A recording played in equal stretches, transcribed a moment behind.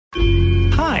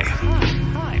Hi.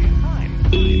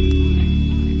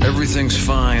 Everything's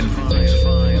fine. Everything's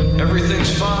fine.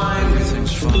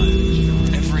 Everything's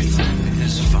fine. Everything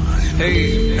is fine.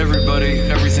 Hey, everybody,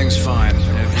 everything's fine.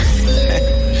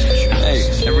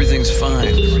 Hey, everything's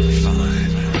fine.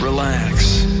 Fine.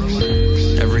 Relax.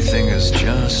 Everything is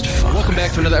just fine. Welcome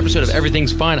back to another episode of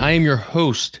Everything's Fine. I am your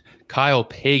host, Kyle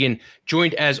Pagan,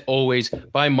 joined as always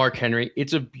by Mark Henry.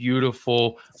 It's a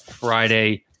beautiful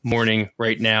Friday morning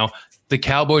right now. The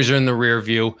Cowboys are in the rear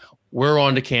view. We're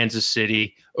on to Kansas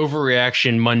City.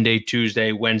 Overreaction Monday,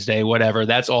 Tuesday, Wednesday, whatever.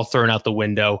 That's all thrown out the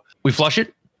window. We flush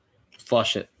it?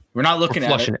 Flush it. We're not looking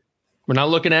at it. We're not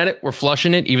looking at it. We're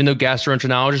flushing it, even though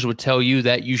gastroenterologists would tell you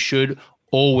that you should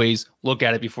always look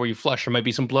at it before you flush. There might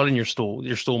be some blood in your stool.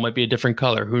 Your stool might be a different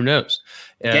color. Who knows?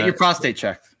 Get your prostate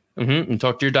checked. And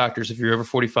talk to your doctors if you're over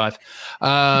 45.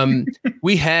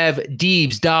 We have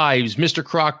Deebs, Dives, Mr.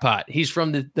 Crockpot. He's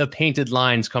from the Painted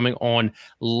Lines, coming on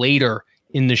later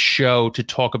in the show to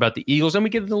talk about the Eagles. And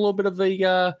we get a little bit of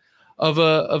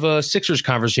a Sixers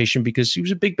conversation because he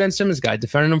was a big Ben Simmons guy,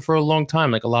 defending him for a long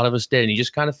time, like a lot of us did. And he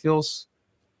just kind of feels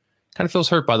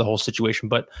hurt by the whole situation.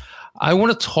 But I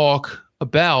want to talk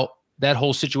about that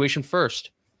whole situation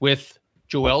first with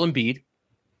Joel Embiid.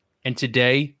 And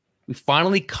today we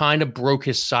finally kind of broke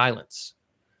his silence.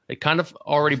 It kind of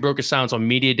already broke his silence on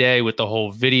media day with the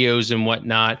whole videos and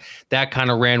whatnot. That kind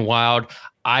of ran wild.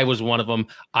 I was one of them.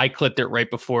 I clipped it right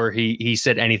before he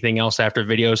said anything else after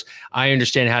videos. I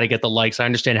understand how to get the likes. I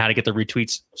understand how to get the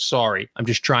retweets. Sorry, I'm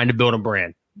just trying to build a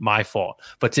brand. My fault.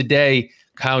 But today,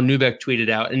 Kyle Neubeck tweeted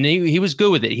out, and he was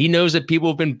good with it. He knows that people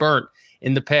have been burnt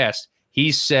in the past.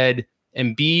 He said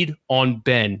Embiid on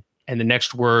Ben, and the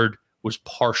next word was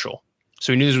partial.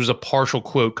 So he knew this was a partial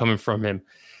quote coming from him.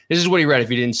 This is what he read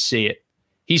if you didn't see it.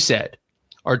 He said,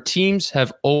 our teams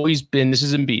have always been, this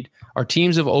is Embiid, our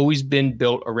teams have always been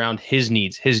built around his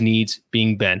needs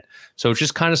being Ben. So it's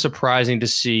just kind of surprising to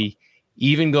see,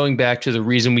 even going back to the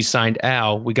reason we signed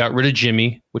Al, we got rid of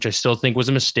Jimmy, which I still think was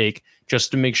a mistake,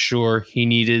 just to make sure he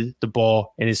needed the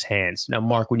ball in his hands. Now,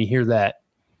 Mark, when you hear that,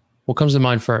 what comes to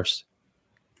mind first?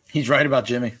 He's right about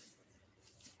Jimmy.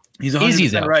 He's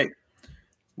 100% right.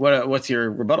 What's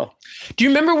your rebuttal? Do you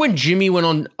remember when Jimmy went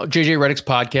on JJ Redick's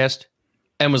podcast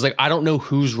and was like, I don't know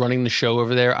who's running the show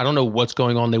over there. I don't know what's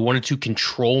going on. They wanted to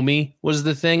control me was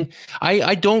the thing.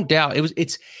 I don't doubt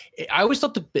it. I always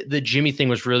thought the Jimmy thing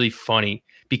was really funny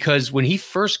because when he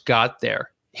first got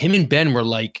there, him and Ben were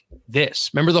like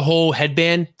this. Remember the whole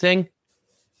headband thing?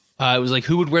 It was like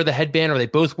who would wear the headband, or they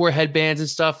both wore headbands and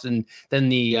stuff. And then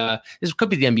this could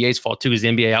be the NBA's fault too, because the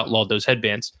NBA outlawed those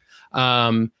headbands.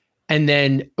 And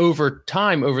then over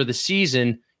time, over the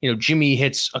season, Jimmy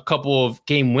hits a couple of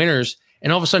game winners,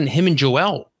 and all of a sudden him and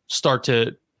Joel start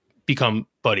to become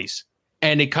buddies.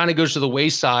 And it kind of goes to the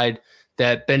wayside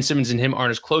that Ben Simmons and him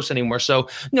aren't as close anymore. So,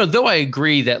 though I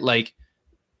agree that like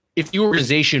if the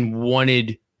organization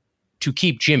wanted to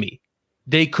keep Jimmy,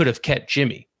 they could have kept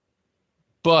Jimmy.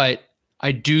 But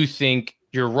I do think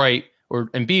you're right, or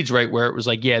Embiid's right, where it was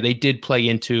like, yeah, they did play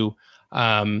into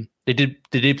they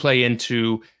did play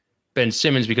into Ben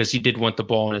Simmons because he did want the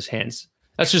ball in his hands.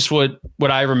 That's just what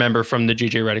I remember from the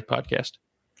JJ Redick podcast.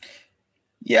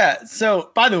 Yeah.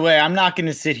 So, by the way, I'm not going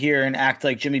to sit here and act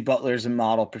like Jimmy Butler is a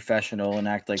model professional and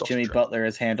act like Jimmy Butler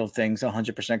has handled things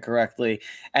 100% correctly.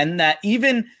 And that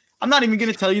I'm not even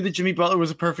going to tell you that Jimmy Butler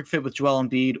was a perfect fit with Joel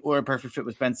Embiid or a perfect fit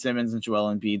with Ben Simmons and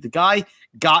Joel Embiid. The guy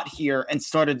got here and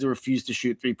started to refuse to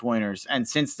shoot three-pointers, and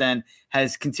since then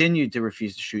has continued to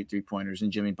refuse to shoot three-pointers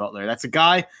in Jimmy Butler. That's a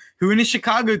guy who in his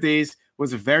Chicago days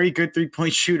was a very good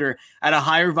three-point shooter at a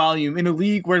higher volume in a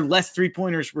league where less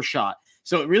three-pointers were shot.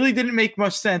 So it really didn't make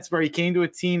much sense where he came to a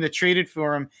team that traded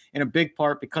for him in a big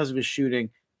part because of his shooting,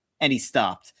 and he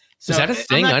stopped. So is that a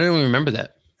thing? I don't even remember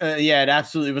that. Yeah, it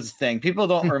absolutely was a thing. People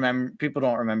don't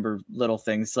remember little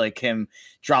things like him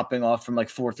dropping off from like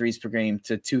 4 threes per game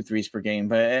to 2 threes per game.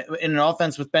 But in an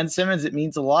offense with Ben Simmons, it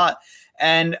means a lot.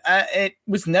 And it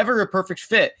was never a perfect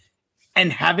fit.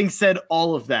 And having said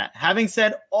all of that,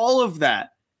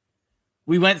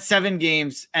 we went 7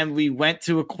 games and we went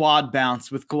to a quad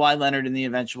bounce with Kawhi Leonard and the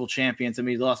eventual champions, and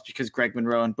we lost because Greg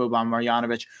Monroe and Boban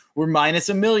Marjanovic were minus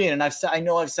 $1 million. And I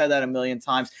know I've said that 1 million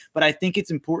times, but I think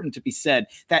it's important to be said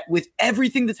that with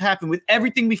everything that's happened, with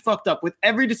everything we fucked up, with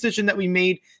every decision that we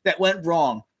made that went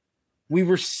wrong, we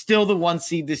were still the 1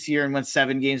 seed this year and went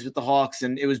 7 games with the Hawks,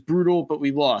 and it was brutal, but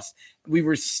we lost. We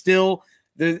were still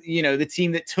the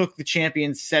team that took the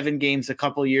champions 7 games a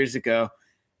couple years ago.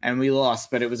 And we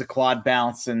lost, but it was a quad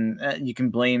bounce, and you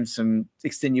can blame some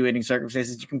extenuating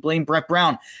circumstances. You can blame Brett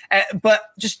Brown. But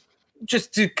just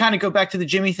to kind of go back to the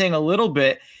Jimmy thing a little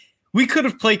bit, we could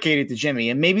have placated to Jimmy,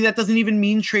 and maybe that doesn't even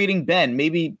mean trading Ben.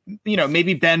 Maybe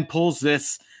Ben pulls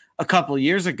this a couple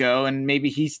years ago, and maybe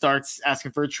he starts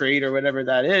asking for a trade or whatever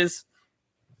that is.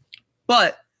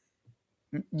 But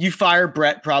you fire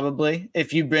Brett probably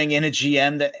if you bring in a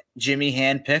GM that Jimmy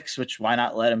handpicks, which why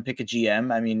not let him pick a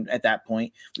GM? I mean, at that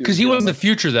point, because he was the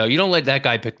future, though. You don't let that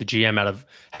guy pick the GM out of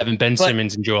having Ben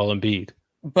Simmons and Joel Embiid.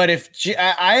 But if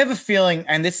I have a feeling,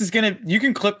 and this is you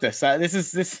can clip this.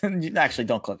 This actually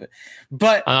don't clip it.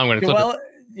 But I'm going to clip it.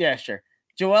 Yeah, sure.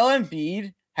 Joel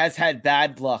Embiid has had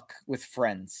bad luck with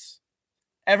friends.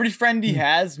 Every friend he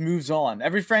has moves on.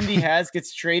 Every friend he has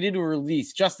gets traded or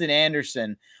released. Justin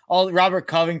Anderson, Robert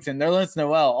Covington, Nerlens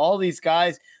Noel, all these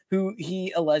guys who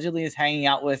he allegedly is hanging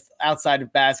out with outside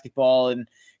of basketball and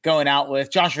going out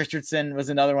with. Josh Richardson was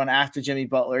another one after Jimmy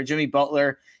Butler. Jimmy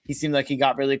Butler, he seemed like he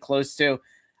got really close to.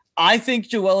 I think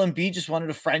Joel Embiid just wanted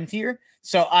a friend here.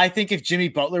 So I think if Jimmy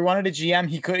Butler wanted a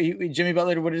GM, Jimmy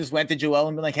Butler would have just went to Joel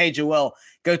and been like, "Hey, Joel,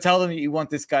 go tell them that you want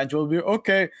this guy." And Joel would be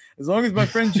okay, as long as my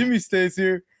friend Jimmy stays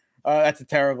here. That's a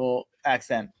terrible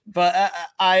accent, but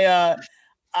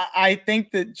I think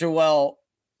that Joel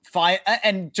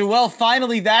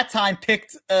finally that time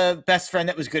picked a best friend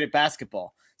that was good at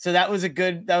basketball. So that was a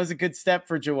good step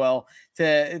for Joel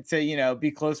to be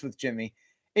close with Jimmy.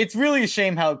 It's really a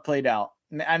shame how it played out.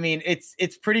 I mean,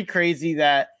 it's pretty crazy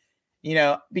that,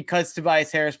 because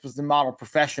Tobias Harris was the model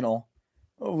professional,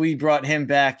 we brought him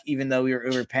back even though we were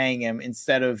overpaying him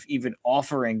instead of even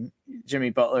offering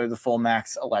Jimmy Butler the full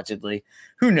max, allegedly.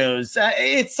 Who knows?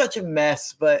 It's such a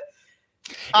mess, but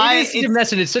it's a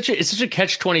mess, and it's such a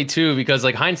catch-22 because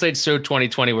like hindsight's so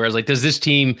 2020, whereas like this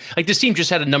team just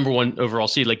had a number 1 overall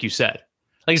seed, like you said.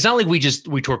 Like it's not like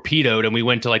we torpedoed and we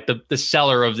went to like the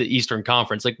cellar of the Eastern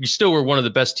Conference. Like we still were one of the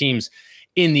best teams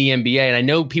in the NBA. And I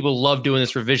know people love doing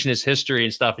this revisionist history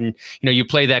and stuff. And, you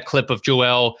play that clip of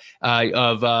Joel,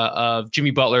 of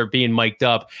Jimmy Butler being mic'd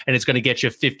up, and it's going to get you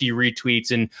 50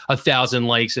 retweets and 1,000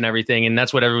 likes and everything. And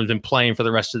that's what everyone's been playing for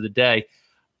the rest of the day.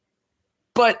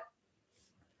 But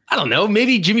I don't know,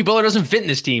 maybe Jimmy Butler doesn't fit in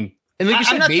this team. And like you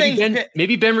said,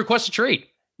 maybe Ben requests a trade.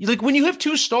 Like when you have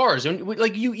 2 stars and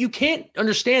like you can't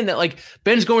understand that like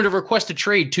Ben's going to request a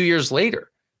trade 2 years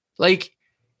later. Like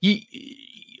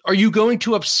are you going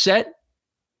to upset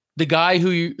the guy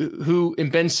who in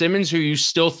Ben Simmons, who you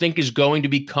still think is going to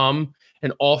become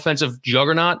an offensive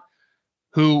juggernaut,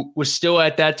 who was still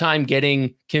at that time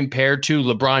getting compared to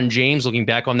LeBron James? Looking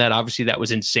back on that, obviously that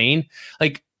was insane.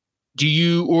 Like, do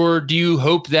you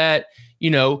hope that,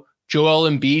 Joel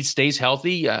Embiid stays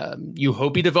healthy? You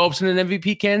hope he develops into an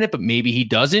MVP candidate, but maybe he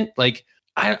doesn't. Like,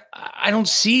 I don't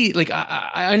see, like,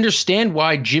 I understand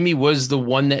why Jimmy was the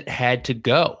one that had to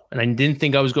go. And I didn't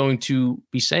think I was going to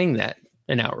be saying that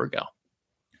an hour ago.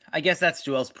 I guess that's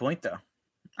Joel's point, though.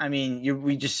 I mean,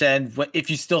 we just said, if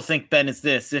you still think Ben is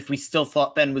this, if we still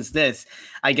thought Ben was this,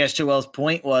 I guess Joel's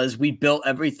point was we built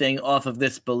everything off of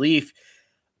this belief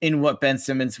in what Ben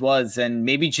Simmons was. And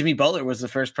maybe Jimmy Butler was the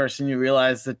first person you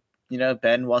realized that,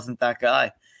 Ben wasn't that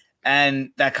guy. And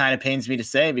that kind of pains me to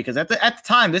say, because at the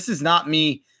time, this is not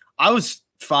me. I was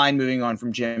fine moving on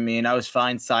from Jimmy, and I was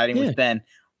fine siding with Ben.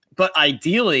 But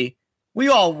ideally, we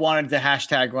all wanted the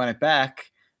hashtag run it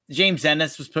back. James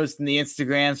Ennis was posting the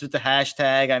Instagrams with the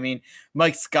hashtag. I mean,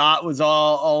 Mike Scott was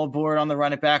all aboard on the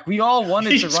run it back. We all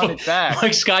wanted to run it back.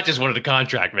 Mike Scott just wanted a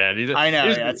contract, man. I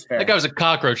know, that's fair. That guy was a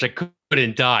cockroach that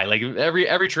couldn't die. Like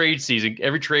every trade season,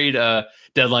 every trade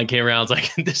deadline came around. It's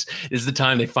like, this is the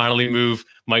time they finally move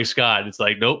Mike Scott. It's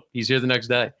like, nope, he's here the next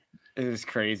day. It was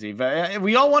crazy, but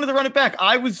we all wanted to run it back.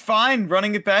 I was fine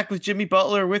running it back with Jimmy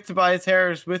Butler, with Tobias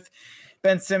Harris, with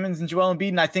Ben Simmons and Joel Embiid,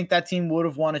 and I think that team would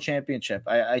have won a championship.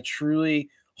 I truly,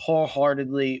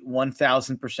 wholeheartedly,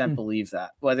 1,000% believe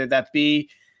that. Whether that be,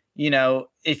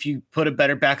 if you put a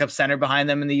better backup center behind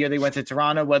them in the year they went to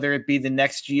Toronto, whether it be the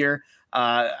next year.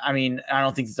 I mean, I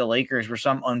don't think the Lakers were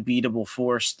some unbeatable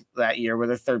force that year where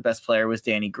their third best player was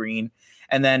Danny Green.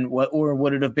 And then what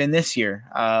would it have been this year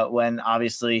when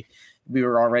obviously we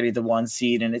were already the 1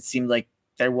 seed, and it seemed like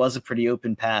there was a pretty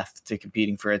open path to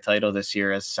competing for a title this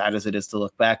year, as sad as it is to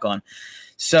look back on.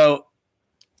 So,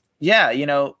 yeah,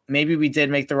 maybe we did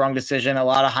make the wrong decision. A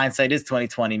lot of hindsight is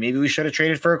 2020. Maybe we should have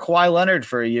traded for Kawhi Leonard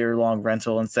for a year-long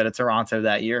rental instead of Toronto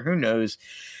that year. Who knows?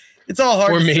 It's all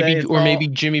hard to say. Maybe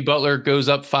Jimmy Butler goes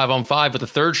up 5-on-5 with the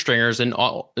third stringers and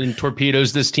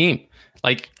torpedoes this team.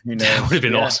 Like, that would have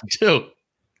been awesome too.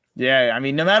 Yeah, I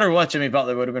mean, no matter what, Jimmy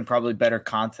Butler would have been probably better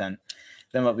content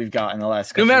than what we've got in the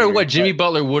last couple No matter years, what, Jimmy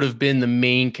Butler would have been the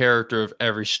main character of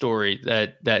every story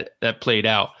that played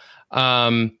out.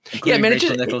 Man,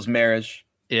 Rachel Nichols' marriage.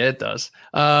 Yeah, it does.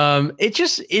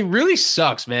 It really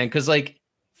sucks, man, because like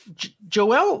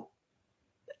Joel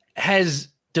has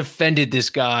defended this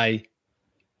guy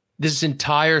this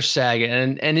entire saga,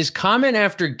 and his comment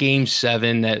after Game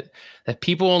 7 that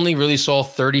people only really saw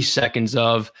 30 seconds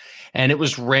of, and it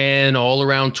was ran all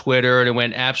around Twitter and it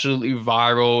went absolutely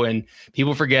viral, and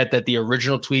people forget that the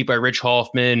original tweet by Rich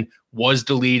Hoffman was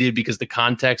deleted because the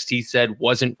context he said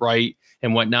wasn't right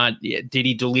and whatnot. Did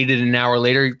he delete it an hour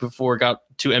later before it got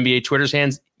to NBA Twitter's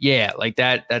hands? Yeah, like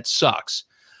that sucks.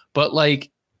 But like,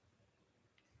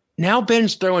 now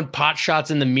Ben's throwing pot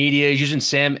shots in the media. He's using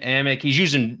Sam Amick. He's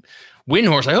using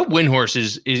Windhorst. I hope Windhorst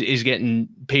is getting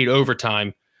paid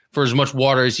overtime for as much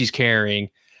water as he's carrying.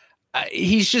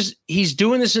 He's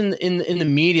doing this in the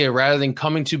media rather than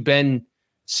coming to Ben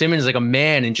Simmons like a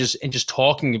man and just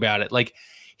talking about it. Like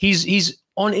he's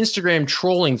on Instagram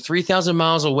trolling 3,000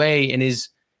 miles away in his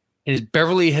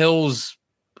Beverly Hills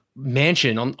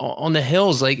mansion on the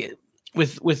hills, like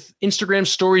with Instagram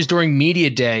stories during media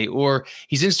day, or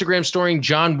he's Instagram storying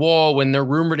John Wall when they're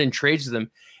rumored in trades with him.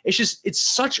 It's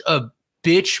such a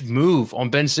bitch move on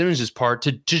Ben Simmons' part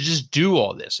to just do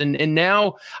all this. And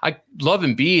now I love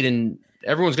Embiid, and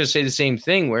everyone's going to say the same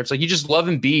thing, where it's like, you just love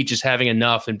Embiid just having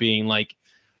enough and being like,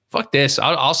 fuck this.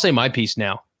 I'll say my piece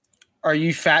now. Are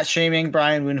you fat shaming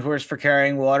Brian Windhorst for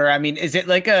carrying water? I mean, is it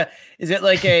like a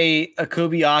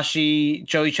Kobayashi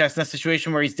Joey Chestnut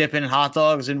situation where he's dipping hot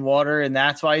dogs in water and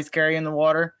that's why he's carrying the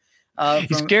water?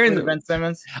 He's carrying the Ben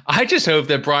Simmons. I just hope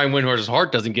that Brian Windhorst's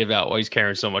heart doesn't give out while he's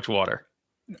carrying so much water.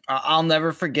 I'll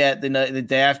never forget the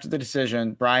day after the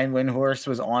decision. Brian Windhorst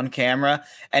was on camera,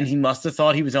 and he must have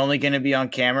thought he was only going to be on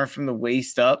camera from the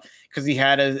waist up because he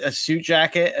had a suit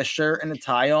jacket, a shirt, and a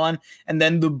tie on, and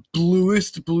then the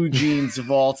bluest blue jeans of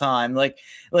all time. Like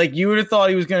you would have thought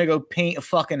he was going to go paint a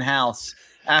fucking house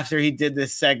after he did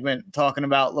this segment talking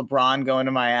about LeBron going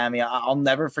to Miami. I'll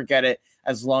never forget it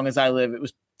as long as I live. It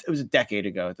was a decade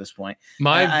ago at this point.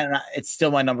 It's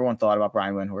still my number one thought about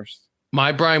Brian Windhorst.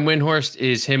 My Brian Windhorst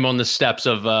is him on the steps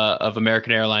of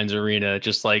American Airlines Arena,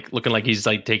 just like looking like he's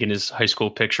like taking his high school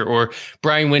picture, or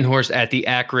Brian Windhorst at the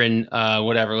Akron,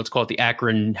 let's call it the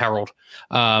Akron Herald.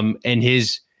 And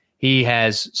he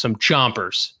has some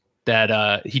chompers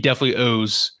that he definitely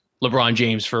owes LeBron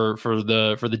James for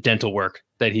the dental work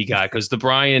that he got, because the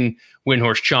Brian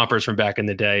Windhorst chompers from back in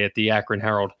the day at the Akron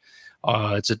Herald,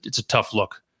 it's a tough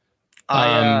look.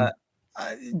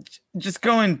 Just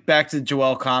going back to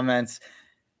Joel comments,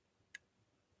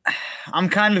 I'm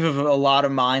kind of a lot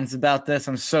of minds about this.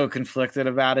 I'm so conflicted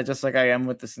about it, just like I am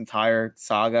with this entire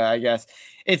saga, I guess.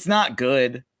 It's not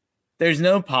good. There's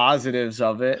no positives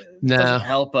of it. It doesn't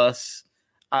help us.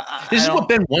 This is what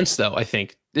Ben wants, though, I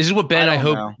think. This is what Ben, I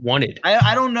hope, wanted.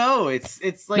 I don't know. It's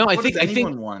like, no, what does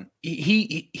anyone want?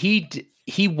 He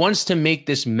wants to make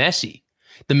this messy.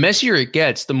 The messier it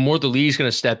gets, the more the league's going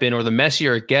to step in, or the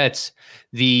messier it gets,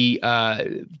 the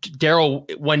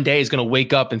Daryl one day is going to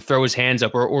wake up and throw his hands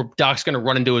up, or Doc's going to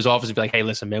run into his office and be like, "Hey,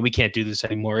 listen, man, we can't do this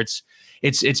anymore.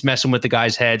 It's messing with the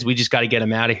guys' heads. We just got to get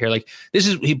him out of here." Like, this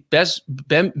is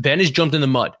Ben has jumped in the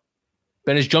mud.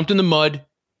 Ben has jumped in the mud,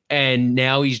 and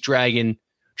now he's dragging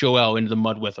Joel into the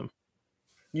mud with him.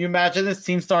 You imagine this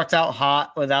team starts out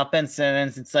hot without Ben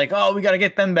Simmons. It's like, oh, we got to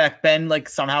get Ben back. Ben like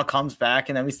somehow comes back,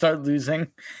 and then we start losing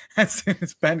as soon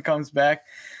as Ben comes back.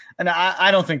 And I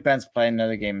don't think Ben's playing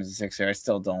another game as a Sixer. I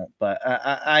still don't. But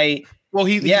he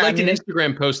liked an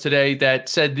Instagram post today that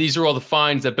said these are all the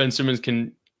fines that Ben Simmons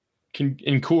can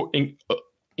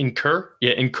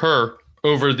incur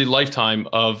over the lifetime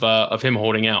of him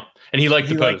holding out. And he liked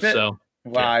the post. So.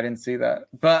 Wow, yeah. I didn't see that.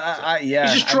 But he's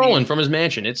just trolling from his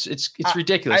mansion. It's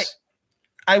ridiculous.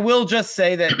 I will just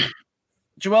say that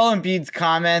Joel Embiid's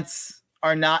comments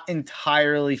are not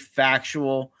entirely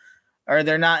factual, or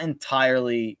they're not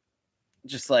entirely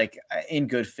just like in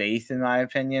good faith, in my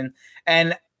opinion.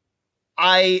 And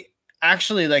I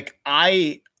actually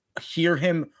I hear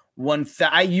him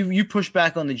you push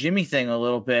back on the Jimmy thing a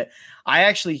little bit. I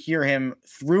actually hear him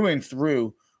through and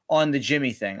through on the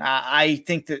Jimmy thing. I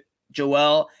think that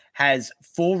Joel has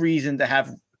full reason to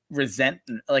have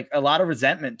resentment, like a lot of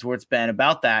resentment towards Ben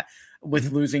about that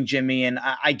with losing Jimmy. And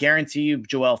I guarantee you,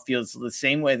 Joel feels the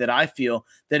same way that I feel,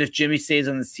 that if Jimmy stays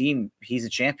on this team, he's a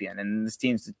champion, and this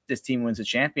team wins a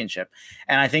championship.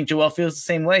 And I think Joel feels the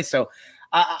same way. So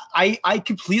I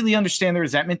completely understand the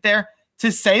resentment there.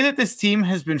 To say that this team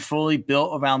has been fully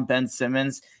built around Ben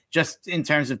Simmons, just in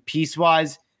terms of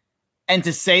piece-wise, and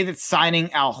to say that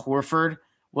signing Al Horford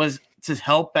was to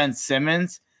help Ben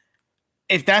Simmons,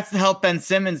 if that's to help Ben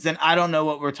Simmons, then I don't know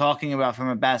what we're talking about from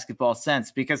a basketball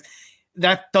sense, because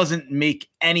that doesn't make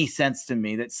any sense to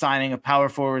me that signing a power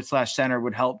forward / center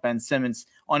would help Ben Simmons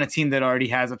on a team that already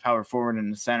has a power forward in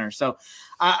the center. So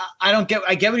I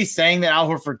get what he's saying, that Al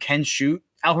Horford can shoot.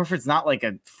 Al Horford's not like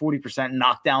a 40%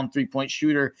 knockdown 3-point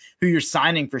shooter who you're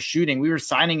signing for shooting. We were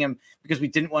signing him because we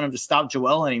didn't want him to stop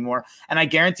Joel anymore. And I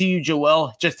guarantee you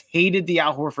Joel just hated the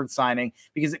Al Horford signing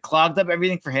because it clogged up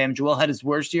everything for him. Joel had his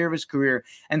worst year of his career.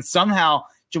 And somehow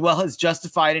Joel has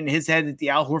justified in his head that the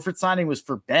Al Horford signing was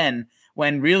for Ben,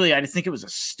 when really I just think it was a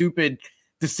stupid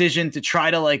decision to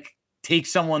try to like take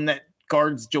someone that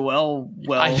guards Joel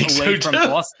well away from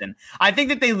Boston. I think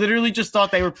that they literally just thought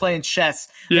they were playing chess.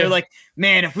 Yeah. They're like,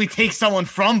 man, if we take someone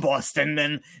from Boston,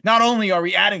 then not only are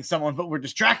we adding someone, but we're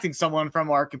distracting someone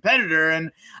from our competitor. And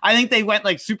I think they went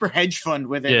like super hedge fund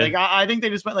with it. Yeah. Like I think they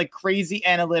just went like crazy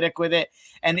analytic with it.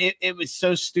 And it was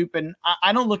so stupid.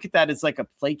 I don't look at that as like a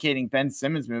placating Ben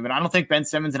Simmons move. And I don't think Ben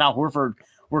Simmons and Al Horford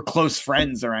were close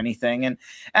friends or anything. And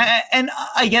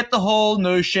I get the whole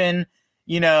notion,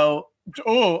 you know,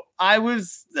 oh, I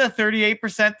was a 38%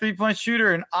 3-point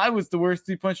shooter and I was the worst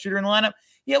 3-point shooter in the lineup.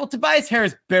 Yeah, well, Tobias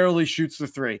Harris barely shoots the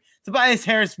three. Tobias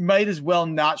Harris might as well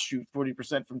not shoot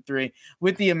 40% from three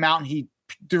with the amount he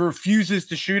refuses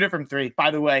to shoot it from three.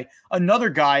 By the way, another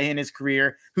guy in his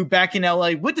career who back in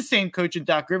LA with the same coach in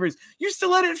Doc Rivers used to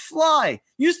let it fly,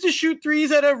 used to shoot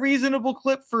threes at a reasonable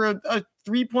clip for a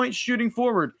 3-point shooting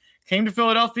forward. Came to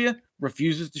Philadelphia,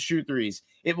 refuses to shoot threes.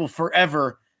 It will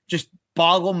forever just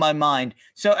boggle my mind.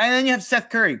 So, and then you have Seth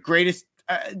Curry, greatest,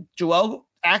 Joel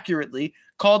accurately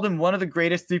called him one of the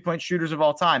greatest 3-point shooters of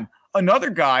all time. Another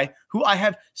guy who I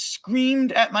have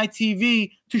screamed at my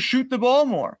TV to shoot the ball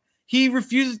more. He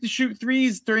refuses to shoot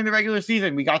threes during the regular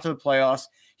season. We got to the playoffs.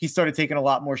 He started taking a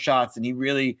lot more shots and he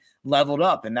really leveled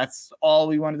up. And that's all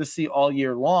we wanted to see all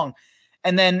year long.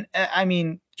 And then, I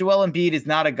mean, Joel Embiid is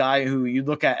not a guy who you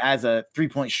look at as a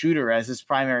 3-point shooter as his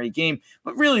primary game,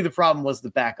 but really the problem was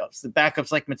the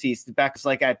backups like Matisse, the backups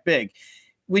like at big.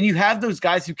 When you have those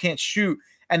guys who can't shoot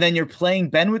and then you're playing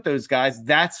Ben with those guys,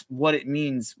 that's what it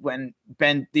means when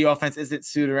Ben, the offense isn't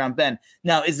suited around Ben.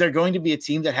 Now, is there going to be a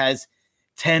team that has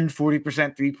 10,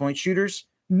 40% 3-point shooters?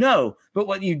 No, but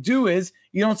what you do is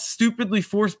you don't stupidly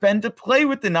force Ben to play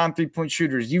with the non-3-point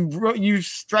shooters. You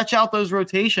stretch out those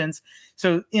rotations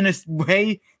so in a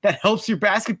way that helps your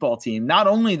basketball team. Not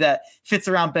only that fits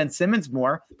around Ben Simmons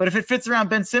more, but if it fits around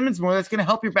Ben Simmons more, that's going to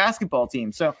help your basketball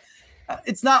team. So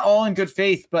it's not all in good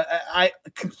faith, but I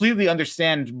completely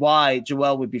understand why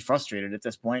Joel would be frustrated at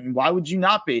this point. And why would you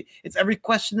not be? It's every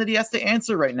question that he has to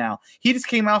answer right now. He just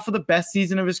came out for the best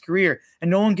season of his career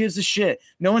and no one gives a shit.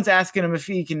 No one's asking him if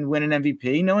he can win an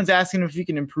MVP. No one's asking him if he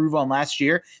can improve on last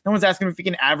year. No one's asking him if he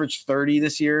can average 30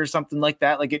 this year or something like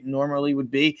that, like it normally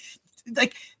would be.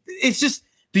 Like, it's just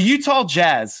the Utah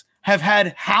Jazz have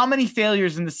had how many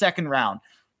failures in the second round?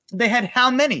 They had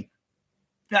how many?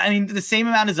 I mean, the same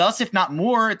amount as us, if not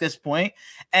more at this point.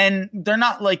 And they're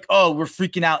not like, oh, we're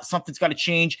freaking out. Something's got to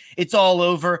change. It's all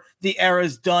over. The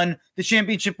era's done. The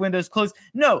championship window's closed.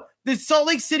 No, the Salt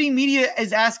Lake City media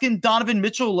is asking Donovan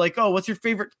Mitchell, like, oh, what's your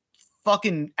favorite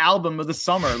fucking album of the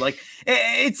summer? Like,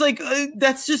 it's like,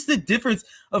 that's just the difference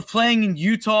of playing in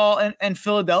Utah and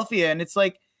Philadelphia. And it's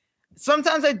like,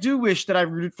 sometimes I do wish that I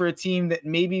rooted for a team that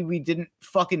maybe we didn't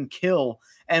fucking kill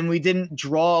and we didn't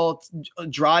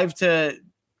drive to,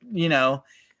 you know,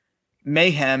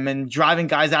 mayhem and driving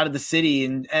guys out of the city.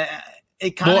 And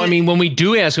it kind of, well, I mean, when we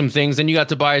do ask him things, then you got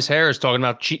Tobias Harris talking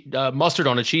about mustard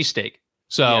on a cheesesteak.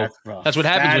 So yeah, that's what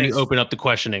happens when you open up the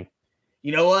questioning.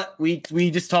 You know what? We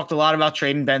just talked a lot about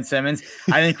trading Ben Simmons.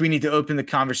 I think we need to open the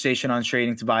conversation on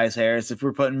trading Tobias Harris. If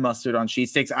we're putting mustard on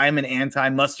cheesesteaks, I'm an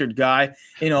anti-mustard guy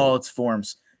in all its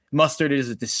forms. Mustard is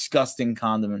a disgusting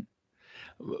condiment.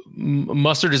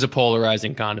 Mustard is a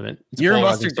polarizing condiment. You're a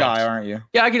mustard guy, aren't you?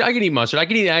 Yeah, I can eat mustard. I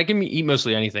can eat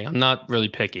mostly anything. I'm not really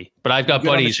picky, but I've got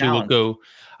buddies who will go.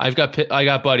 I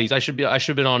got buddies. I should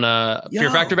have been on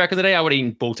Fear Factor back in the day. I would have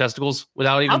eaten bull testicles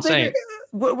without even saying.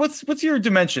 What's your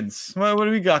dimensions? What do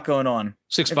we got going on?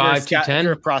 6'5", 210.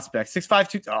 You're a prospect. 6'5",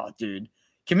 210. Oh, dude,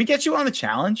 can we get you on the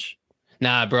challenge?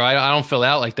 Nah, bro. I don't fill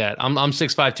out like that. I'm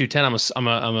 6'5", 210. I'm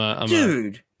a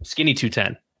dude, skinny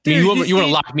 210. Dude, you want to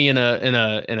lock me in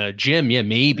a gym? Yeah,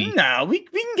 maybe. No, we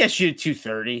can get you to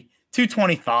 230,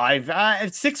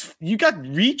 225. 6. You got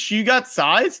reach. You got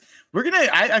size. We're gonna.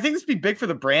 I think this would be big for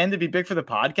the brand. It'd be big for the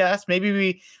podcast. Maybe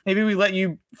we let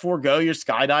you forego your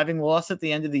skydiving loss at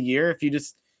the end of the year if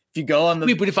you go on the.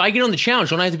 Wait, but if I get on the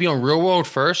challenge, don't I have to be on Real World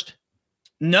first?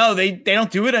 No, they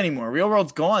don't do it anymore. Real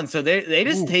World's gone, so they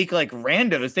just take like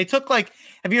randos. They took like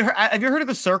have you heard of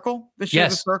The Circle? The show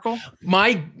yes. The Circle?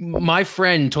 My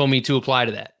friend told me to apply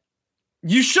to that.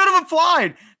 You should have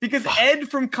applied because Ed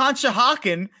from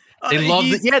Conshohocken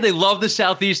They love the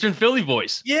Southeastern Philly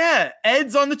voice. Yeah,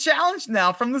 Ed's on the challenge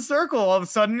now from the circle all of a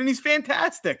sudden, and he's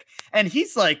fantastic. And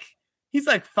he's like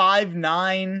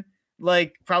 5'9",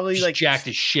 like probably He's like jacked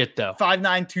as shit though. 5'9",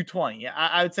 220.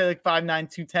 I would say like 5'9",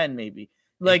 210 maybe.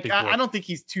 Like I don't think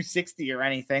he's 260 or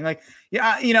anything. Like,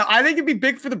 yeah, I think it'd be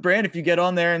big for the brand if you get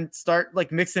on there and start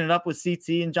like mixing it up with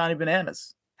CT and Johnny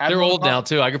Bananas. They're old now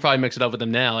too. I could probably mix it up with them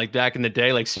now. Like back in the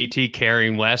day, like CT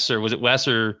carrying Wes, or was it Wes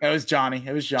or? It was Johnny.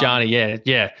 It was Johnny. Johnny,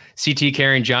 yeah. CT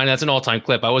carrying Johnny. That's an all-time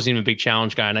clip. I wasn't even a big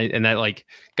challenge guy, and that like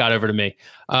got over to me.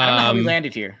 I don't know how we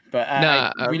landed here, but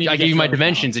I gave you my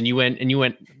dimensions, and you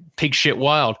went pig shit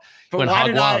wild. But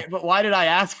why did I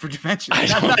ask for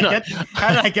dimensions? How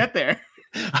did I get there?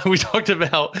 We talked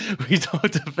about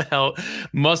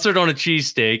mustard on a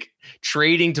cheesesteak,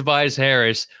 trading Tobias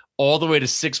Harris all the way to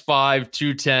 6'5",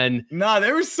 210. No,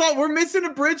 we're missing a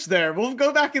bridge there. We'll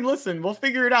go back and listen. We'll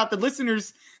figure it out. The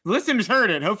listeners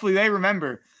heard it. Hopefully they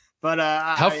remember. But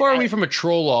how far are we from a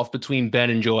troll off between Ben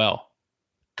and Joel?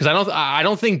 Because I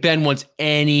don't think Ben wants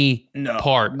any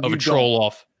part of a troll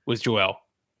off with Joel.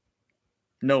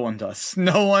 No one does.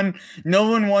 No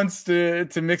one wants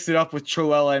to mix it up with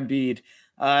Joel Embiid.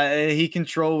 He can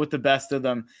troll with the best of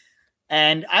them.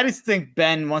 And I just think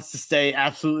Ben wants to stay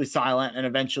absolutely silent and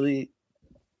eventually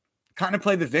kind of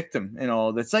play the victim in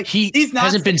all this. Like he's not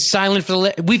hasn't been silent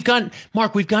for we've gotten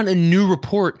a new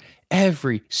report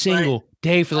every single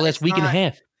day for the last week and a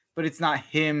half. But it's not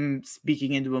him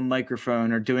speaking into a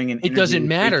microphone or doing an interview. It doesn't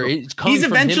matter. It's coming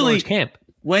from him or his camp.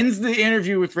 When's the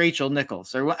interview with Rachel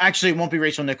Nichols? Or actually, it won't be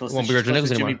Rachel Nichols. It won't be Rachel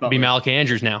Nichols anymore. It'll be Malika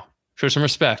Andrews now. Show some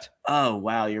respect. Oh,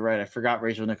 wow. You're right. I forgot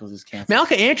Rachel Nichols is canceled.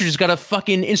 Malika Andrews has got a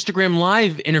fucking Instagram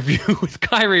live interview with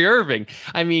Kyrie Irving.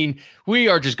 I mean, we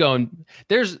are just going,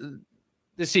 this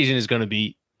season is going to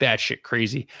be batshit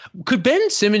crazy. Could Ben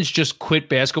Simmons just quit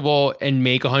basketball and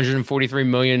make $143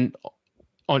 million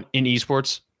in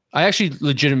esports? I actually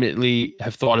legitimately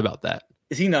have thought about that.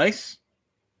 Is he nice?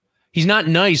 He's not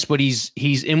nice, but he's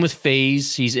in with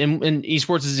FaZe. He's in, and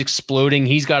esports is exploding.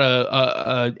 He's got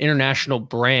a international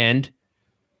brand.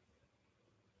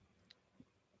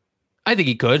 I think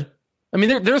he could. I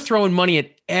mean, they're throwing money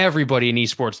at everybody in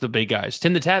esports. The big guys.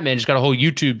 Tim the Tap Man just got a whole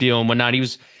YouTube deal and whatnot.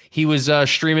 He was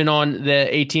streaming on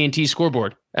the AT&T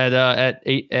scoreboard at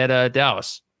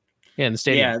Dallas. Yeah, in the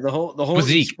stadium. Yeah, the whole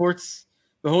esports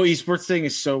thing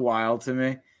is so wild to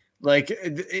me. Like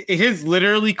it has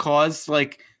literally caused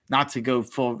like. Not to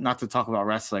talk about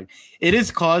wrestling. It has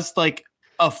caused like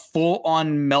a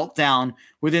full-on meltdown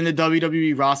within the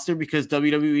WWE roster because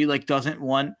WWE like doesn't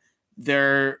want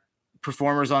their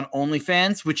performers on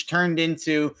OnlyFans, which turned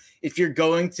into if you're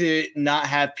going to not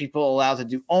have people allowed to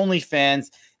do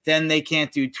OnlyFans, then they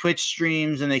can't do Twitch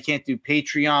streams and they can't do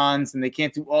Patreons and they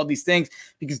can't do all these things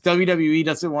because WWE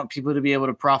doesn't want people to be able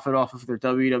to profit off of their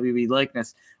WWE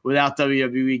likeness without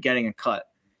WWE getting a cut.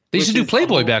 They used to do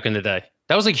Playboy back in the day.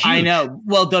 That was like huge. I know.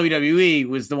 Well, WWE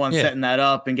was the one setting that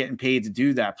up and getting paid to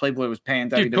do that. Playboy was paying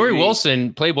WWE. Tori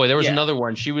Wilson, Playboy. There was another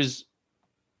one. She was.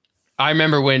 I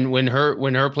remember when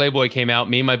her Playboy came out.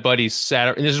 Me and my buddies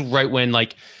sat. And this is right when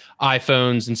like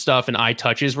iPhones and stuff and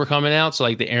iTouches were coming out. So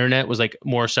like the internet was like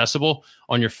more accessible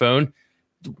on your phone.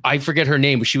 I forget her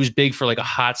name, but she was big for like a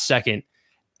hot second.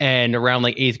 And around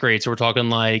like 8th grade, so we're talking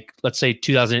like let's say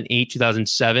 2008,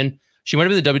 2007. She might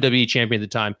have been the WWE champion at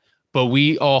the time. But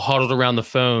we all huddled around the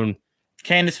phone.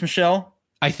 Candice Michelle?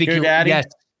 I think you're daddy?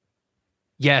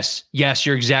 Yes,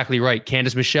 you're exactly right.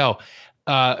 Candice Michelle.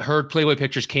 Her Playboy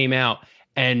pictures came out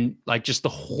and like just the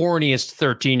horniest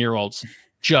 13-year-olds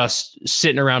just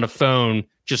sitting around a phone,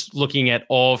 just looking at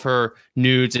all of her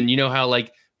nudes. And you know how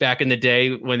like back in the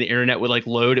day when the internet would like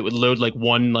load, it would load like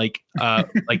one, like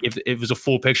if it was a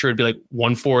full picture, it'd be like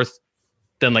 1/4.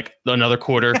 Then like another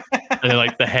quarter, and then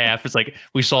like the half. It's like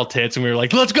we saw tits and we were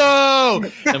like, "Let's go!"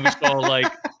 And we saw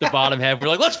like the bottom half. We were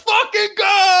like, "Let's fucking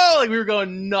go!" Like we were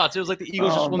going nuts. It was like the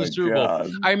Eagles just won the Super Bowl.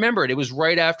 I remember it. It was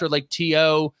right after like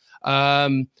T.O.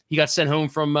 He got sent home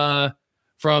from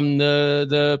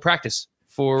the practice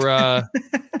for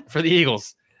the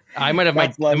Eagles. I might have my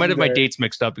dates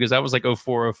mixed up because that was like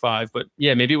 04, 05. But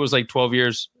yeah, maybe it was like 12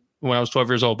 years when I was 12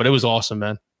 years old. But it was awesome,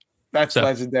 man. That's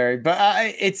legendary. But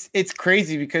it's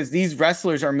crazy because these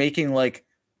wrestlers are making like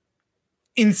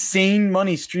insane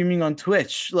money streaming on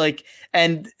Twitch. Like,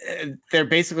 and they're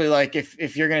basically like,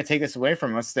 if you're going to take this away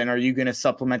from us, then are you going to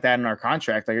supplement that in our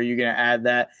contract? Like, are you going to add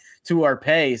that to our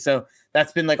pay? So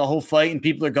that's been like a whole fight, and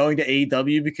people are going to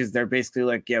AEW because they're basically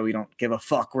like, yeah, we don't give a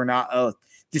fuck. We're not a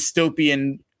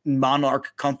dystopian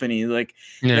monarch company. Like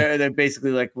they're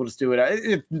basically like, we'll just do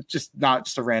it. It's just not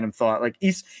just a random thought. Like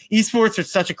esports are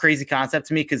such a crazy concept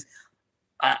to me because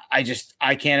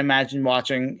I can't imagine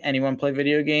watching anyone play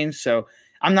video games. So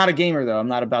I'm not a gamer though. I'm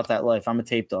not about that life. I'm a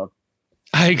tape dog.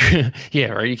 I agree. Yeah,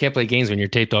 right. You can't play games when you're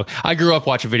tape dog. I grew up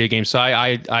watching video games, so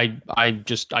I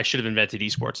should have invented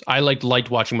esports. I liked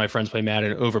watching my friends play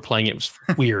Madden. Overplaying it was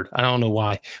weird. I don't know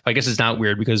why. I guess it's not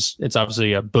weird because it's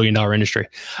obviously $1 billion industry.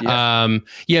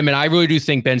 Yeah, man. I really do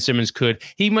think Ben Simmons could.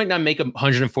 He might not make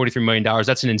 $143 million.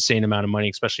 That's an insane amount of money,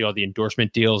 especially all the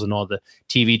endorsement deals and all the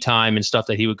TV time and stuff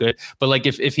that he would get. But like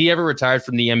if he ever retired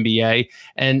from the NBA,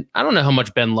 and I don't know how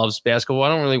much Ben loves basketball. I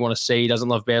don't really want to say he doesn't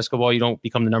love basketball. You don't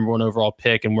become the #1 overall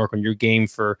pick and work on your game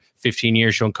for 15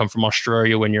 years. You don't come from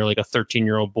Australia when you're like a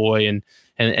 13-year-old boy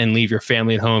and leave your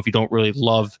family at home if you don't really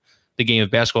love the game of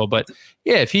basketball. But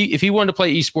yeah, if he wanted to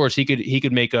play esports, he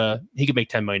could make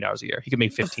 $10 million a year. He could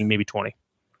make 15, maybe 20.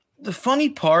 The funny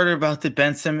part about the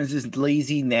Ben Simmons is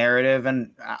lazy narrative, and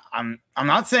I'm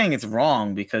not saying it's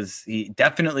wrong because he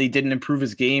definitely didn't improve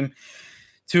his game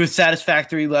to a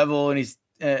satisfactory level, and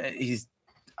he's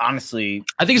honestly,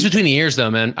 I think it's between the ears though,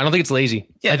 man. I don't think it's lazy.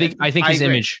 Yeah, I think his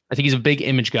image. I think he's a big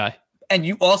image guy. And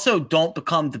you also don't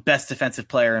become the best defensive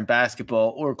player in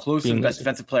basketball or close to the best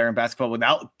defensive player in basketball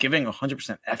without giving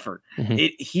 100% effort. Mm-hmm.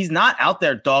 He's not out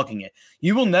there dogging it.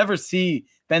 You will never see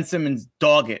Ben Simmons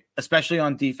dog it, especially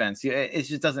on defense. It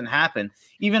just doesn't happen.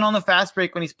 Even on the fast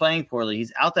break when he's playing poorly,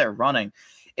 he's out there running.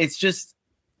 It's just,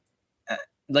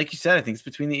 like you said, I think it's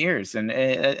between the ears. And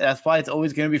that's why it's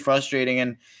always going to be frustrating.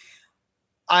 And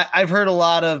I've heard a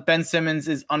lot of Ben Simmons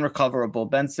is unrecoverable.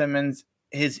 Ben Simmons,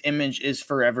 his image is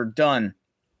forever done.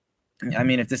 I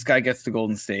mean, if this guy gets to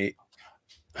Golden State,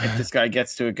 if this guy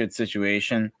gets to a good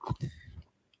situation,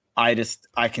 I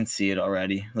can see it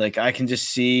already. Like I can just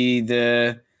see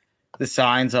the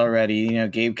signs already. You know,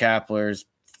 Gabe Kapler's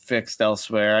fixed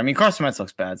elsewhere. I mean, Carson Wentz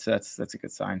looks bad, so that's a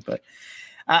good sign. But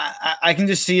I can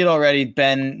just see it already.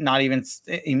 Ben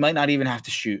he might not even have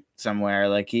to shoot somewhere.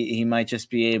 Like he might just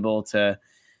be able to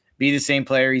be the same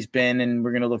player he's been, and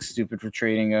we're gonna look stupid for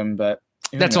trading him. But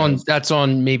that's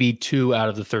on maybe 2 out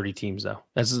of the 30 teams though.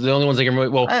 That's the only ones they can really.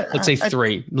 Well, let's say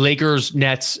 3: Lakers,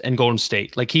 Nets, and Golden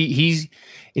State. Like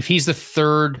if he's the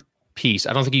third piece,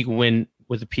 I don't think you can win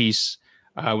with a piece.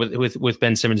 With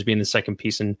Ben Simmons being the second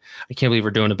piece, and I can't believe we're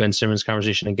doing a Ben Simmons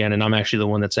conversation again. And I'm actually the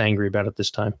one that's angry about it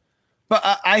this time. But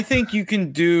I think you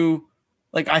can do.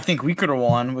 Like I think we could have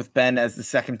won with Ben as the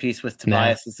second piece, with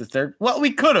Tobias as the third. Well,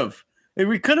 we could have.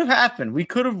 We could have happened. We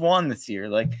could have won this year.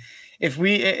 Like if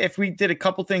we did a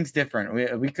couple things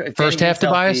different, we could. First half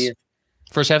Tobias.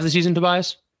 First half of the season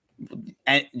Tobias.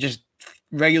 And just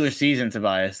regular season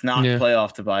Tobias, not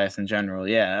playoff Tobias in general.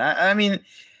 Yeah, I mean,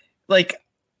 like,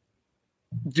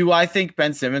 do I think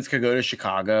Ben Simmons could go to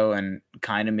Chicago and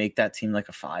kind of make that team like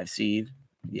a 5 seed?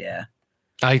 Yeah,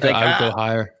 I would go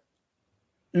higher.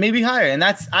 Maybe higher, and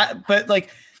but like,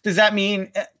 does that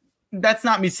mean? That's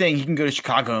not me saying he can go to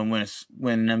Chicago and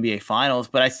win an NBA Finals,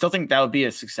 but I still think that would be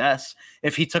a success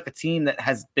if he took a team that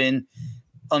has been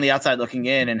on the outside looking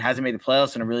in and hasn't made the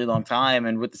playoffs in a really long time,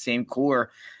 and with the same core,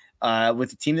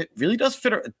 with a team that really does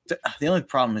fit. The only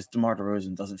problem is DeMar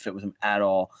DeRozan doesn't fit with him at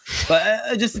all.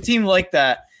 But just a team like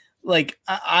that, like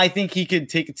I think he could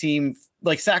take a team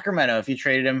like Sacramento if you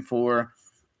traded him for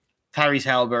Tyrese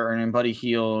Halliburton and Buddy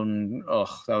Hield, and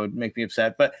that would make me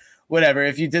upset. But whatever.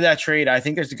 If you did that trade, I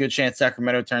think there's a good chance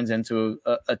Sacramento turns into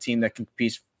a team that can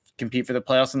compete for the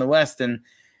playoffs in the West. And,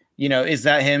 you know, is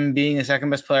that him being the second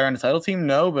best player on the title team?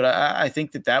 No, but I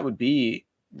think that would be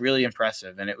really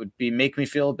impressive. And it would make me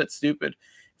feel a bit stupid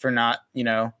for not, you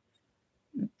know,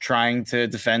 trying to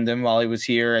defend him while he was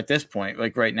here at this point,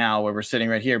 like right now where we're sitting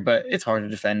right here. But it's hard to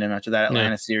defend him after that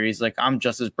Atlanta series. Like I'm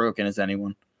just as broken as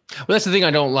anyone. Well, that's the thing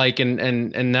I don't like,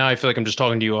 and now I feel like I'm just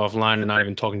talking to you offline and not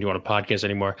even talking to you on a podcast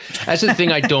anymore. That's the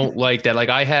thing I don't like. That like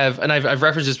I've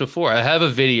referenced this before. I have a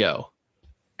video,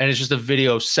 and it's just a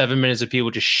video of 7 minutes of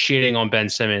people just shitting on Ben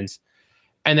Simmons,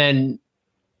 and then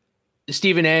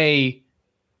Stephen A.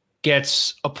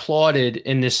 gets applauded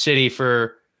in this city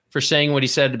for saying what he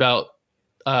said about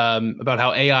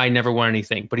how AI never won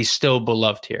anything, but he's still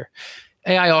beloved here.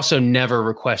 AI also never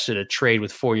requested a trade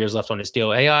with 4 years left on his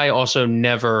deal. AI also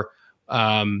never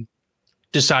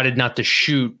decided not to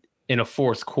shoot in a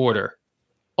fourth quarter.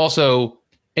 Also,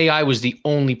 AI was the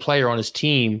only player on his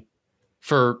team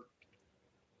for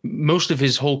most of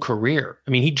his whole career. I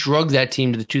mean, he drugged that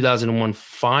team to the 2001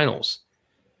 finals.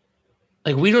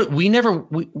 Like we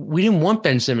didn't want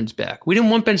Ben Simmons back. We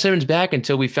didn't want Ben Simmons back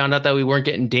until we found out that we weren't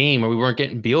getting Dame or we weren't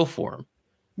getting Beal for him.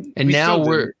 And now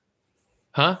we're,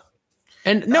 huh?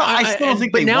 And no, I still don't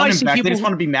think they want him back. They just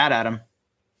want to be mad at him.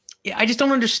 Yeah, I just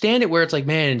don't understand it where it's like,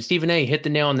 man, Stephen A. hit the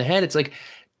nail on the head. It's like,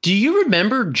 do you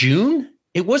remember June?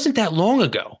 It wasn't that long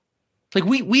ago. Like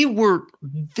we were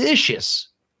vicious.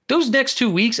 Those next 2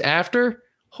 weeks after,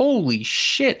 holy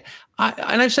shit.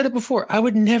 And I've said it before, I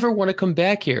would never want to come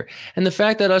back here. And the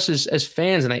fact that us as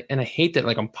fans, and I hate that,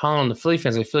 like, I'm piling on the Philly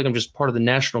fans. I feel like I'm just part of the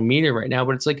national media right now,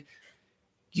 but it's like,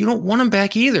 you don't want him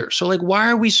back either. So, like, why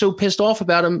are we so pissed off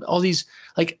about him? All these,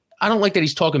 like, I don't like that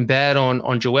he's talking bad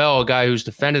on Joel, a guy who's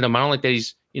defended him. I don't like that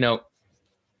he's,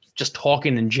 just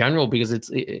talking in general,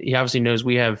 because he obviously knows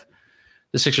the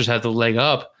Sixers have the leg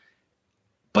up.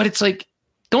 But it's like,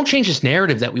 don't change this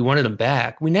narrative that we wanted him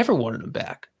back. We never wanted him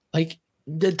back. Like,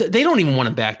 they don't even want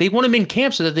him back. They want him in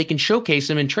camp so that they can showcase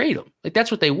him and trade him. Like, that's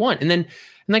what they want. And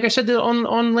like I said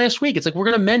on last week, it's like, we're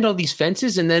going to mend all these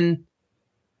fences, and then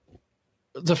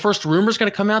the first rumor is going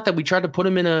to come out that we tried to put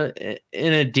him in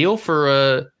a deal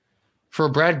for a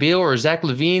Brad Beal or a Zach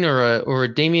LaVine or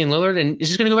a Damian Lillard, and it's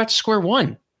just going to go back to square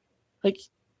one. Like,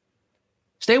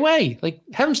 stay away. Like,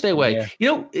 have him stay away.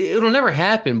 Yeah. It'll never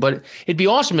happen, but it'd be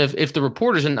awesome if the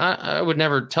reporters, and I would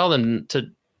never tell them to.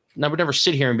 I would never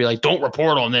sit here and be like, don't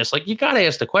report on this. Like, you got to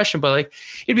ask the question, but, like,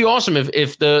 it'd be awesome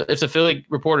if the Philly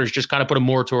reporters just kind of put a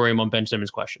moratorium on Ben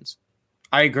Simmons questions.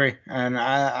 I agree. And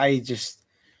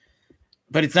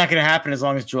but it's not going to happen as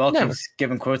long as Joel keeps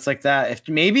giving quotes like that.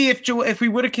 If we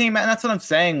would have came out, and that's what I'm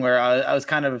saying, where I was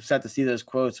kind of upset to see those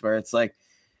quotes where it's like,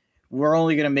 we're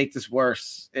only going to make this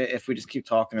worse if we just keep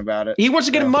talking about it. He wants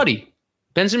to get it muddy.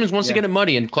 Ben Simmons wants to get it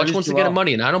muddy, and Clutch wants to get it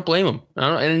muddy, and I don't blame him.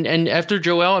 And after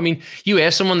Joel, I mean, you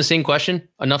ask someone the same question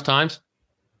enough times,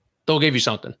 they'll give you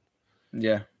something.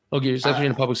 Yeah. They'll give you, especially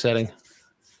in a public setting.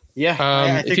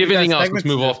 Yeah. If you have anything else, let's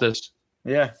move off this.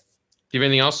 Yeah. Do you have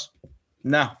anything else?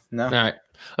 No. All right.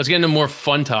 Let's get into a more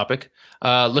fun topic.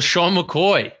 LeSean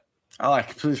McCoy. Oh, I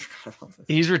completely forgot about this.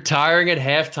 He's retiring at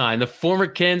halftime. The former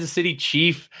Kansas City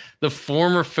Chief, the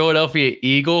former Philadelphia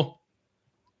Eagle.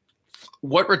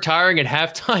 What retiring at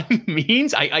halftime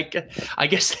means? I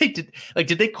guess they did. Like,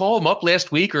 did they call him up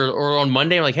last week or on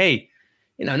Monday? I'm like, hey,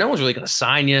 no one's really going to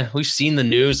sign you. We've seen the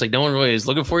news. Like, no one really is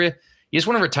looking for you. You just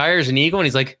want to retire as an Eagle? And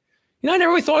he's like, I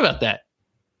never really thought about that.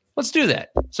 Let's do that.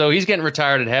 So he's getting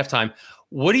retired at halftime.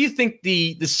 What do you think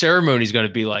the ceremony is going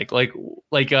to be like? Like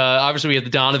obviously we have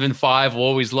the Donovan Five. We'll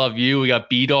always love you. We got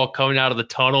B-Dog coming out of the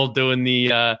tunnel doing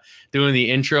the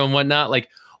intro and whatnot. Like,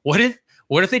 what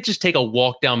if they just take a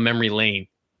walk down memory lane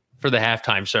for the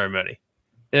halftime ceremony?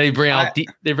 And they bring out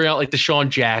like Deshaun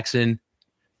Jackson.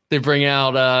 They bring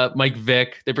out Mike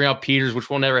Vick. They bring out Peters, which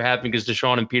will never happen because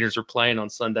Deshaun and Peters are playing on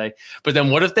Sunday. But then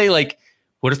what if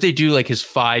they do like his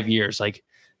 5 years? Like,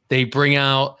 they bring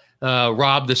out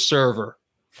Rob the server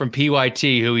from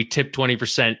PYT, who he tipped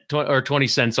 20% or 20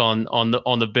 cents on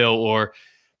the bill, or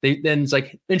then it's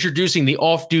like introducing the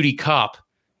off-duty cop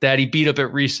that he beat up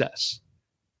at recess.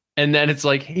 And then it's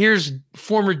like, here's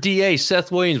former DA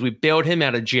Seth Williams. We bailed him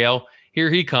out of jail. Here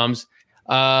he comes.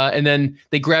 And then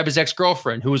they grab his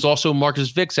ex-girlfriend, who was also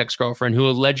Marcus Vick's ex-girlfriend, who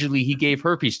allegedly he gave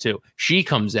herpes to. She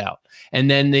comes out. And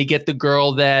then they get the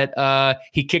girl that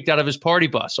he kicked out of his party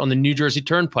bus on the New Jersey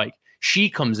Turnpike. She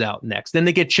comes out next. Then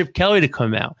they get Chip Kelly to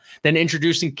come out. Then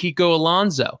introducing Kiko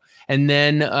Alonso. And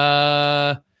then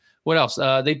what else?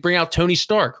 They bring out Tony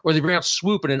Stark, or they bring out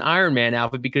Swoop in an Iron Man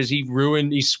outfit because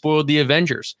he spoiled the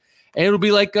Avengers. And it'll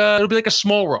be like a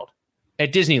Small World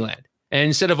at Disneyland. And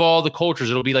instead of all the cultures,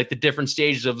 it'll be like the different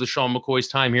stages of LeSean McCoy's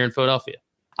time here in Philadelphia.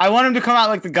 I want him to come out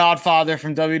like the Godfather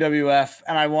from WWF,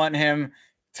 and I want him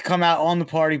to come out on the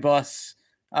party bus.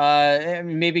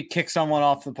 Maybe kick someone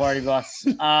off the party bus.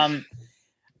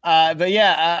 But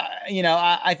yeah,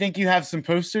 I think you have some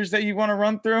posters that you want to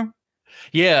run through.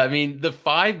 Yeah, I mean, the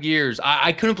 5 years,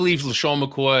 I couldn't believe LeSean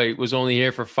McCoy was only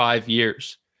here for 5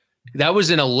 years. That was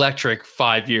an electric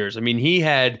 5 years. I mean, he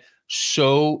had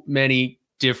so many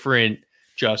different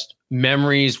just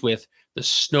memories with the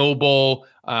Snowball.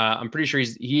 I'm pretty sure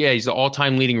he's the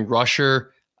all-time leading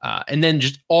rusher. And then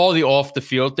just all the off the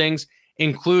field things,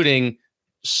 including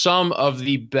some of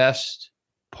the best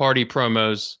party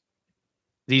promos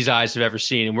these eyes have ever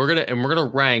seen. And we're gonna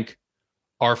rank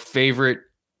our favorite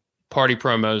party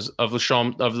promos of the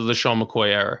LeSean McCoy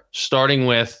era, starting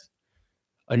with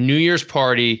a New Year's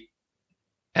party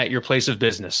at your place of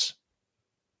business.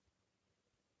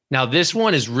 Now, this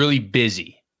one is really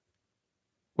busy,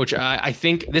 which I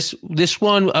think this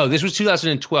one, this was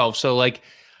 2012. So like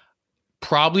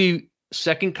probably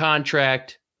second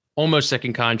contract, almost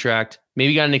second contract,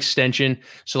 maybe got an extension.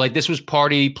 So like this was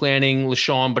party planning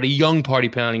LeSean, but a young party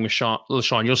planning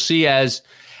LeSean. You'll see as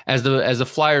the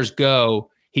Flyers go,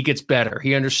 he gets better.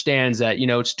 He understands that,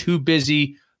 it's too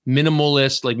busy,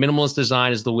 minimalist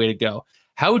design is the way to go.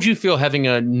 How would you feel having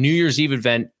a New Year's Eve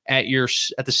event at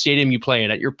the stadium you play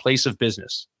in, at your place of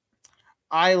business?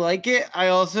 I like it. I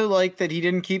also like that he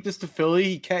didn't keep this to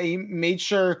Philly. He made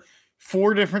sure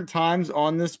 4 different times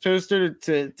on this poster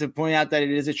to point out that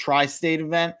it is a tri-state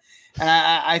event. And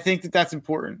I think that's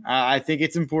important. I think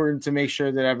it's important to make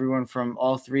sure that everyone from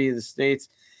all 3 of the states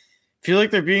feel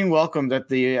like they're being welcomed at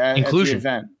the inclusion at the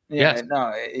event. Yeah, yes.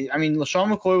 No, I mean,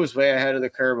 LaShawn McCoy was way ahead of the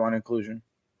curve on inclusion.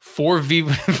 4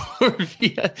 VIP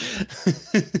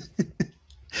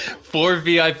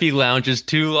lounges,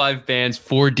 2 live bands,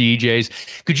 4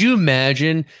 DJs. Could you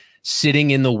imagine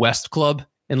sitting in the West Club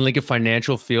in Lincoln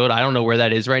Financial Field? I don't know where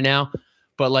that is right now,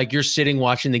 but like you're sitting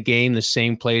watching the game, the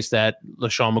same place that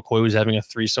LaShawn McCoy was having a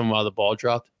threesome while the ball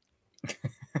dropped.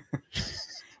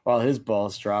 While his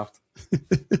balls dropped.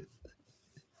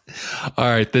 All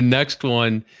right, the next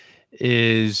one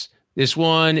is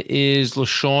LaShawn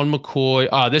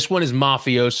McCoy. This one is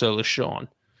Mafioso LaShawn.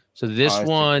 So this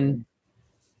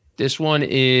one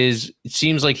is, it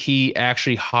seems like he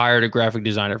actually hired a graphic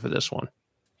designer for this one.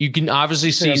 You can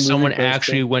obviously see someone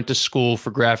actually went to school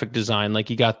for graphic design. Like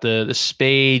you got the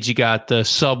spades, you got the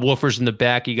subwoofers in the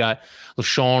back, you got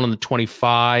LaShawn on the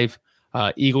 25.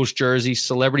 Eagles jersey,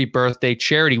 celebrity birthday,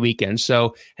 charity weekend.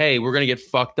 So, hey, we're going to get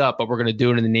fucked up, but we're going to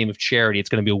do it in the name of charity. It's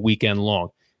going to be a weekend long.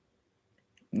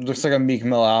 Looks like a Meek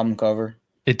Mill album cover.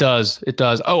 It does.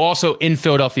 Oh, also in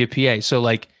Philadelphia, PA. So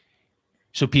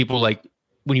people like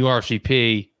when you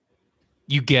RSVP,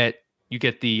 you get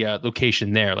the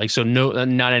location there. Like, so no,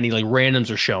 not any like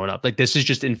randoms are showing up. Like this is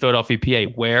just in Philadelphia,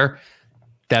 PA, where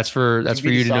that's for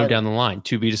you to know down the line.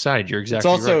 To be decided. You're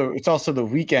exactly right. It's also the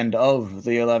weekend of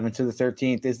the 11th to the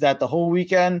 13th. Is that the whole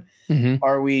weekend? Mm-hmm.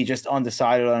 Are we just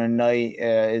undecided on a night?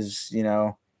 Is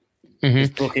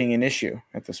booking an issue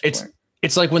at this point?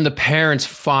 It's like when the parents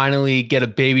finally get a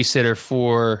babysitter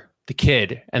for the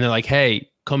kid, and they're like, "Hey,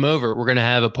 come over. We're gonna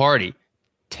have a party,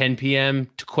 10 p.m.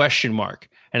 to question mark."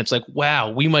 And it's like, wow,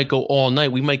 we might go all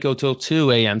night. We might go till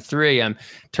 2 a.m., 3 a.m.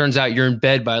 Turns out you're in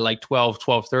bed by like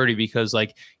 12:30 because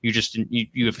like you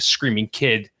have a screaming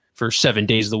kid for 7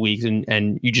 days of the week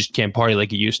and you just can't party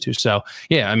like you used to. So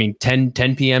yeah, I mean 10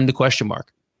 p.m. to question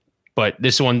mark. But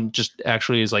this one just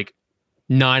actually is like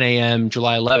 9 a.m.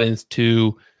 July 11th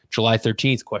to July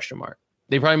 13th question mark.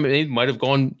 They might have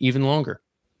gone even longer.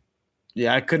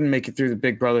 Yeah, I couldn't make it through the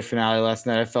Big Brother finale last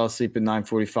night. I fell asleep at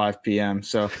 9:45 p.m.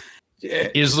 So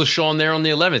is LaShawn there on the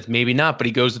 11th? Maybe not, but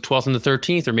he goes the 12th and the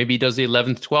 13th, or maybe he does the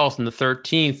 11th, 12th, and the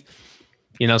 13th.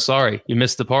 Sorry, you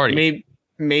missed the party.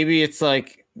 Maybe it's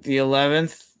like the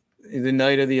 11th, the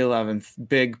night of the 11th,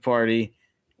 big party,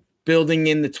 building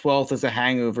in the 12th as a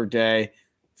hangover day,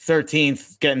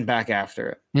 13th, getting back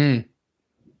after it.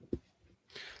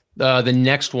 The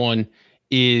next one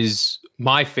is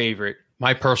my favorite,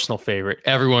 my personal favorite.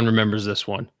 Everyone remembers this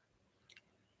one.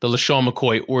 The LaShawn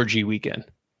McCoy orgy weekend.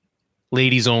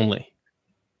 Ladies only.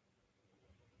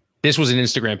 This was an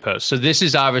Instagram post. So this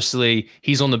is obviously,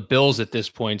 he's on the Bills at this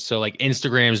point. So like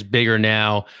Instagram's bigger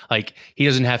now. Like he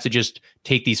doesn't have to just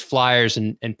take these flyers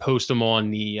and post them on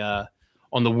the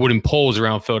wooden poles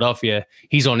around Philadelphia.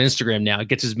 He's on Instagram now. It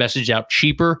gets his message out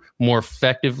cheaper, more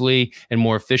effectively, and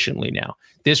more efficiently now.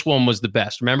 This one was the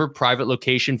best. Remember, private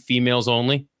location, females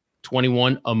only,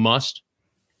 21, a must.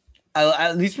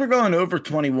 At least we're going over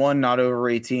 21, not over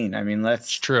 18. I mean,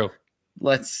 it's true.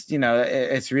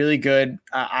 It's really good.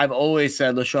 I've always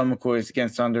said LaShawn McCoy is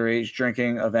against underage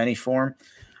drinking of any form.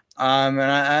 And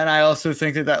I also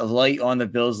think that light on the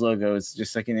Bills logo is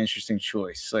just like an interesting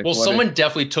choice. Like, well, someone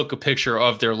definitely took a picture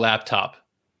of their laptop.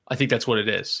 I think that's what it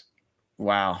is.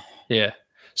 Wow. Yeah.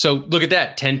 So look at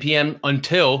that, 10 p.m.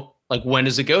 until like, when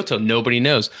does it go till? Nobody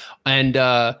knows. And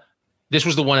this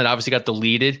was the one that obviously got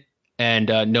deleted and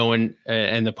no one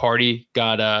and the party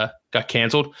got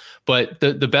canceled. But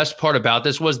the best part about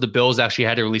this was the Bills actually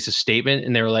had to release a statement,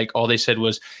 and they were like, all they said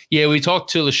was, yeah, we talked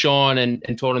to LaShawn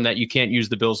and told him that you can't use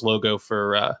the Bills logo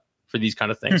for these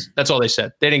kind of things. That's all they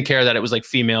said. They didn't care that it was like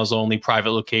females only,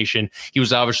 private location. He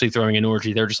was obviously throwing an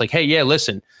orgy. They're just like, hey, yeah,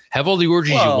 listen, have all the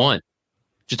orgies you want.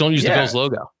 Just don't use the Bills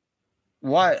logo.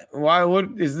 Why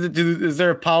is there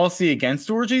a policy against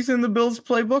orgies in the Bills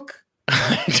playbook?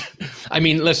 I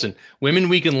mean, listen, women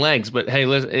weaken legs, but hey,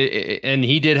 listen, and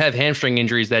he did have hamstring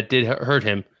injuries that did hurt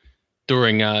him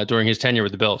during his tenure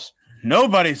with the Bills.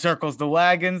 Nobody circles the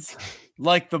wagons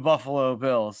like the Buffalo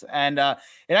Bills, and it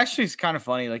actually is kind of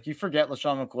funny. Like, you forget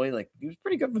LaShawn McCoy, like he was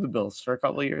pretty good for the Bills for a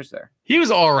couple of years there. He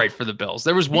was all right for the Bills.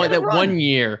 There was one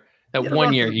year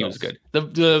he was good.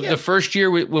 The first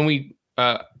year when we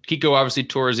Kiko obviously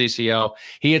tore his ACL,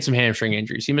 he had some hamstring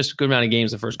injuries. He missed a good amount of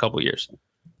games the first couple of years.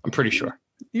 I'm pretty sure.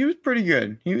 He was pretty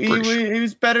good. He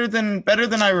was better than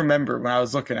I remember when I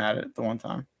was looking at it the one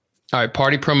time. All right,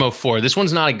 party promo 4. This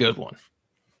one's not a good one.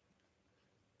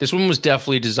 This one was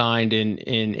definitely designed in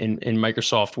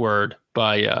Microsoft Word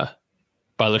by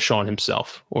LaShawn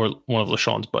himself or one of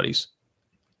LaShawn's buddies.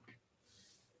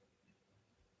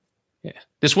 Yeah.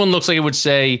 This one looks like it would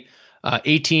say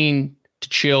 18 to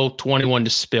chill, 21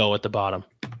 to spill at the bottom.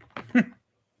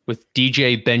 With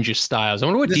DJ Benja Styles. I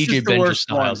wonder what DJ Benja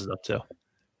Styles is up to.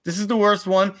 This is the worst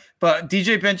one, but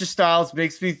DJ Benja Styles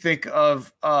makes me think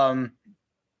of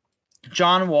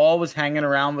John Wall was hanging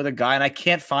around with a guy, and I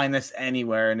can't find this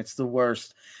anywhere, and it's the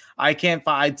worst. I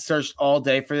searched all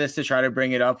day for this to try to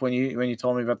bring it up when you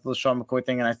told me about the LaShawn McCoy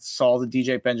thing, and I saw the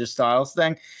DJ Benja Styles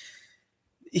thing.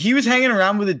 He was hanging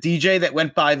around with a DJ that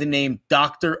went by the name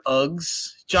Dr.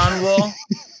 Uggs, John Wall.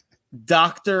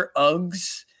 Dr.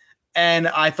 Uggs. And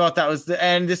I thought that was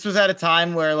and this was at a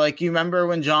time where, like, you remember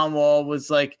when John Wall was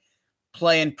like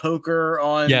playing poker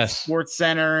on Sports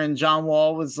Center, and John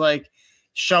Wall was like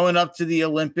showing up to the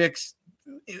Olympics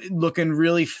looking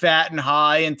really fat and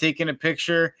high and taking a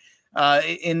picture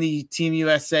in the Team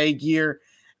USA gear,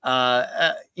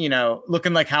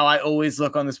 looking like how I always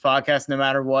look on this podcast, no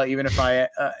matter what, even if I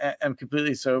am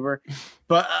completely sober.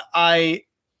 But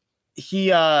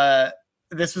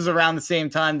this was around the same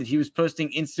time that he was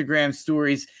posting Instagram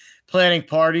stories, planning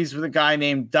parties with a guy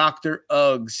named Dr.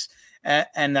 Uggs.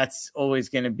 And that's always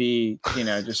going to be,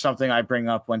 just something I bring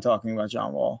up when talking about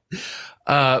John Wall.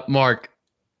 Mark,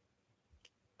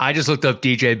 I just looked up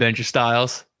DJ Benja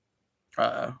Styles.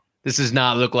 Uh-oh. This does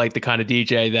not look like the kind of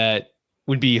DJ that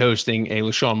would be hosting a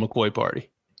LaShawn McCoy party.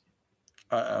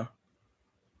 Uh-oh.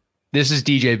 This is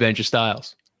DJ Benja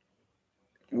Styles.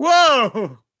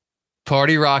 Whoa!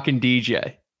 Party rocking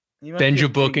DJ.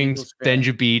 Benja bookings,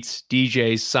 Benja beats,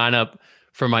 DJs, sign up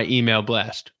for my email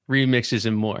blast, remixes,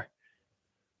 and more.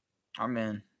 I'm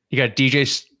in. You got DJ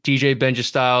Benja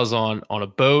Styles on a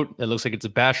boat that looks like it's a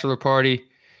bachelor party.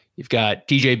 You've got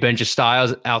DJ Benja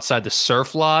Styles outside the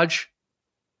Surf Lodge.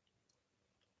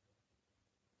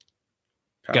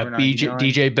 Got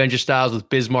DJ Benja Styles with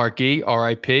Biz Markie,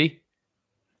 R.I.P.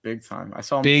 Big time. I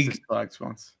saw him at Six Flags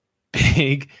once.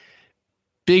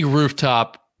 Big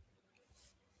rooftop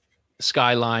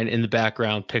skyline in the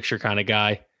background, picture kind of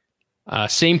guy.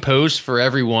 Same pose for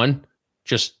everyone.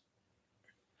 Just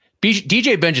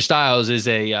DJ Benja Styles is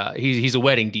he's a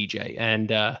wedding DJ, and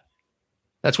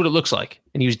that's what it looks like.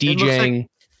 And he was DJing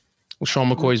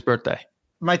LaShawn McCoy's birthday.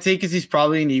 My take is he's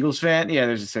probably an Eagles fan. Yeah,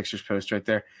 there's a Sixers post right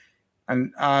there.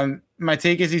 And my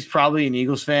take is he's probably an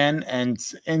Eagles fan, and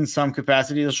in some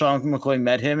capacity, LaShawn McCoy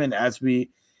met him. And as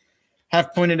we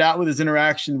have pointed out with his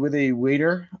interaction with a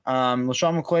waiter,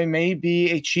 LaShawn McCoy may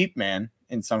be a cheap man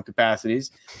in some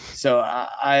capacities. So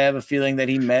I have a feeling that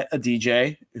he met a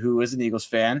DJ who was an Eagles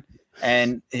fan,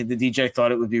 and the DJ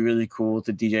thought it would be really cool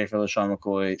to DJ for LaShawn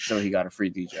McCoy, so he got a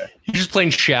free DJ. You just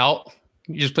played Shout.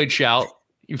 It's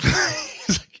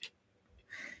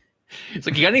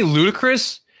like, you got any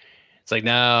Ludacris? It's like,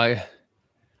 no,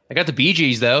 I got the Bee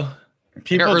Gees, though.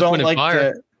 People don't like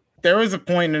that. There was a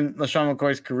point in LaShawn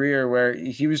McCoy's career where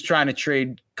he was trying to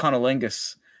trade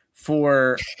Cunnilingus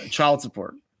for child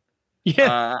support.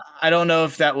 Yeah. I don't know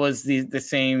if that was the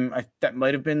same. That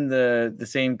might have been the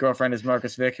same girlfriend as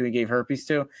Marcus Vick, who he gave herpes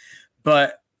to.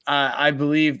 But I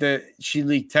believe that she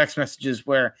leaked text messages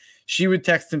where she would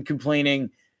text him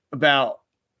complaining about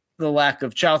the lack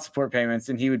of child support payments,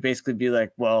 and he would basically be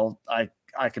like, well,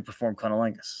 I could perform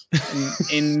Cunnilingus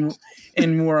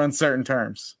in more uncertain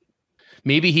terms.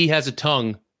 Maybe he has a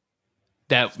tongue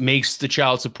that makes the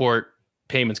child support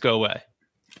payments go away.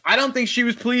 I don't think she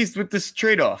was pleased with this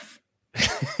trade-off.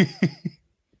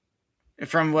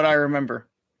 From what I remember.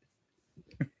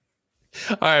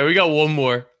 All right, we got one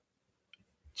more.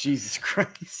 Jesus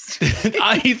Christ.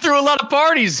 He threw a lot of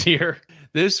parties here.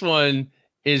 This one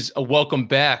is a welcome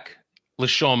back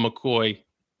LaShawn McCoy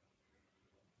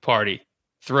party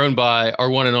thrown by our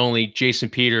one and only Jason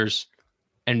Peters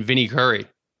and Vinny Curry.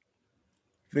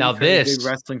 Now this, big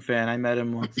wrestling fan, I met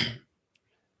him once.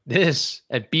 This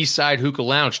at B-Side Hookah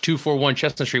Lounge, 241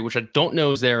 Chestnut Street, which I don't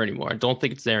know is there anymore. I don't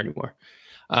think it's there anymore.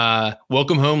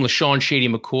 Welcome home, LaShawn Shady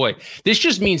McCoy. This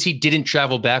just means he didn't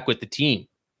travel back with the team.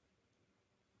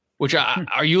 Which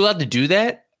are you allowed to do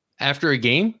that after a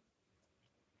game?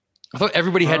 I thought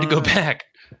everybody had to go back.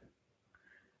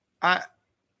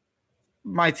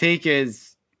 My take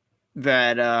is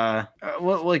that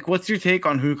what's your take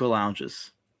on hookah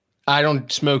lounges? I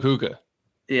don't smoke hookah.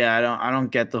 Yeah, I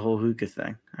don't get the whole hookah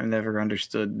thing. I've never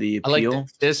understood the appeal. I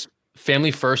like this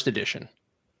Family First edition.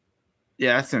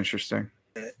 Yeah, that's interesting.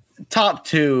 Top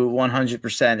 2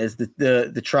 100% is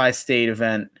the Tri-State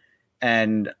event,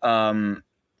 and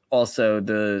also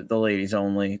the ladies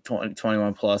only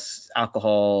 21 plus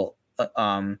alcohol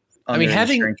I mean,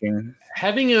 shrinking.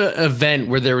 Having an event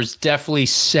where there was definitely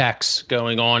sex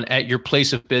going on at your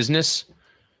place of business,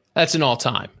 that's an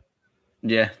all-time.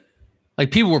 Yeah.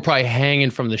 Like, people were probably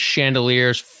hanging from the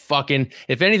chandeliers, fucking.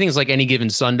 If anything's like Any Given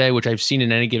Sunday, which I've seen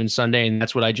in Any Given Sunday, and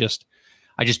that's what I just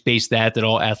based that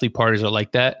all athlete parties are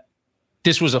like that.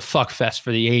 This was a fuck fest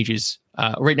for the ages,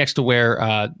 right next to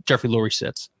where Jeffrey Lurie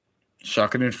sits.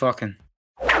 Shucking and fucking.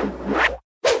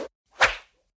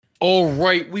 All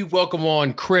right, we welcome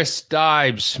on Chris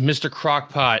Dibes, Mr.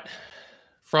 Crockpot,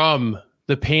 from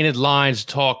the Painted Lines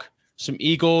to talk some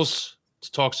Eagles,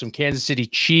 to talk some Kansas City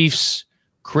Chiefs.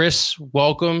 Chris,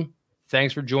 welcome.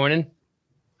 Thanks for joining.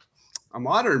 I'm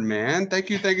honored, man. Thank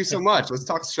you so much. Let's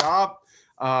talk shop.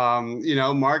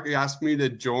 Mark asked me to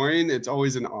join. It's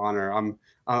always an honor.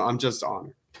 I'm just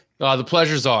honored. The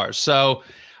pleasure's ours. So,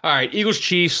 all right, Eagles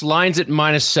Chiefs, lines at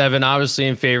 -7, obviously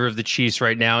in favor of the Chiefs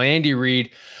right now. Andy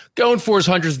Reid going for his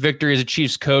 100th victory as a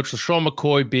Chiefs coach. LaShawn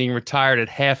McCoy being retired at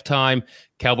halftime.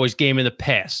 Cowboys game in the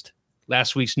past.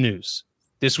 Last week's news.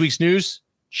 This week's news,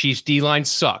 Chiefs D-line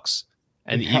sucks.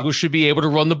 And the Eagles should be able to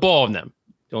run the ball on them.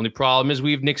 The only problem is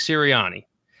we have Nick Sirianni.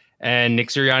 And Nick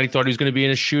Sirianni thought he was going to be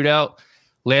in a shootout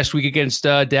last week against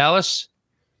Dallas.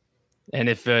 And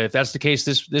if that's the case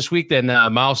this week, then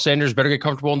Miles Sanders better get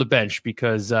comfortable on the bench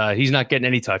because he's not getting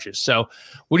any touches. So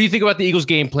what do you think about the Eagles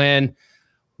game plan?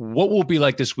 What will it be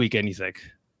like this weekend, you think?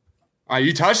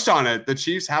 You touched on it. The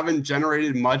Chiefs haven't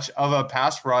generated much of a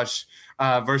pass rush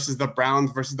versus the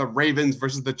Browns, versus the Ravens,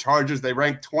 versus the Chargers. They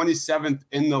ranked 27th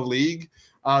in the league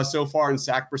so far in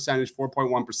sack percentage,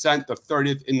 4.1%, the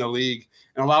 30th in the league.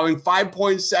 And allowing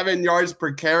 5.7 yards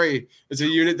per carry is a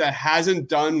unit that hasn't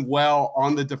done well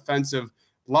on the defensive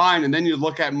line. And then you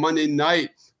look at Monday night,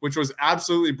 which was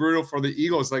absolutely brutal for the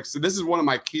Eagles. So this is one of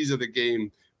my keys of the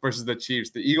game versus the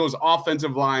Chiefs. The Eagles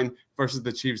offensive line versus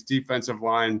the Chiefs defensive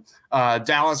line.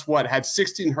 Dallas, had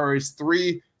 16 hurries,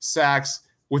 3 sacks.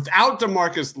 Without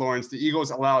DeMarcus Lawrence, the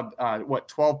Eagles allowed,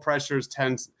 12 pressures,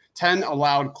 10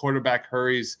 allowed quarterback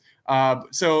hurries.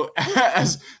 So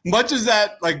as much as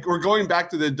that, we're going back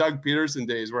to the Doug Peterson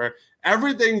days where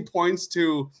everything points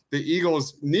to the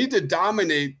Eagles need to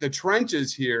dominate the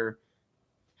trenches here.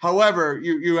 However,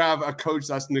 you have a coach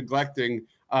that's neglecting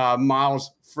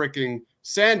Miles freaking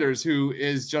Sanders, who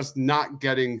is just not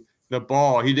getting the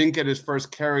ball. He didn't get his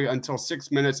first carry until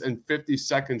 6 minutes and 50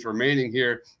 seconds remaining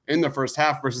here in the first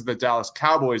half versus the Dallas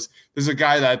Cowboys. This is a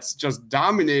guy that's just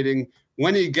dominating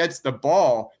when he gets the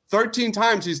ball. 13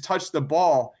 times he's touched the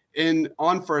ball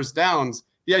on first downs,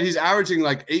 yet he's averaging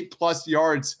 8+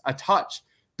 yards a touch.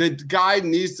 The guy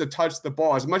needs to touch the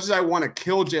ball. As much as I want to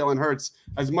kill Jalen Hurts,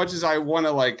 as much as I want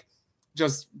to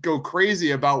just go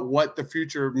crazy about what the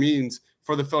future means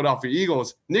for the Philadelphia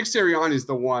Eagles, Nick Sirianni is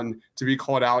the one to be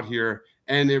called out here.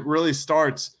 And it really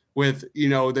starts with,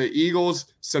 the Eagles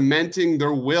cementing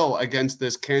their will against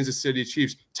this Kansas City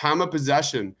Chiefs. Time of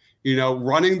possession,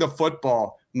 running the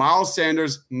football. Miles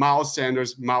Sanders,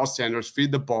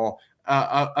 feed the ball.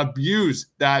 Abuse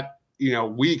that,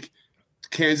 weak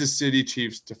Kansas City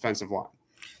Chiefs defensive line.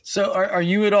 So are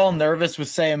you at all nervous with,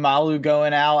 say, Malu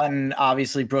going out and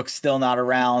obviously Brooks still not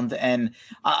around? And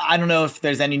I don't know if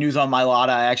there's any news on Mailata.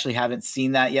 I actually haven't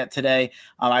seen that yet today.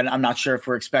 I'm not sure if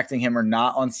we're expecting him or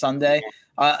not on Sunday.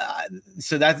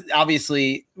 So that's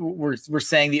obviously we're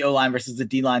saying the O-line versus the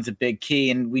D-line is a big key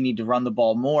and we need to run the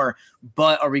ball more.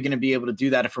 But are we going to be able to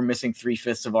do that if we're missing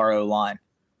 3/5 of our O-line?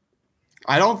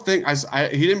 I don't think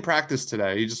he didn't practice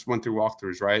today. He just went through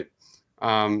walkthroughs, right?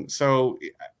 So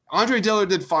Andre Dillard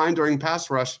did fine during pass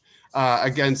rush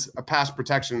against a pass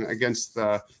protection against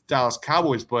the Dallas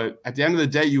Cowboys. But at the end of the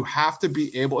day, you have to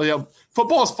be able,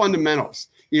 football is fundamentals,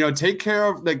 take care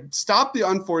of, stop the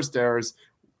unforced errors,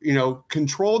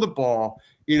 control the ball,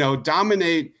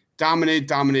 dominate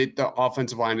the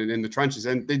offensive line and in the trenches.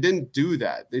 And they didn't do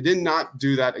that. They did not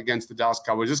do that against the Dallas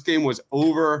Cowboys. This game was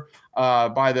over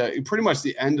by pretty much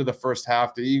the end of the first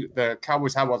half. The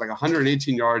Cowboys had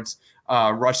 118 yards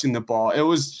rushing the ball. It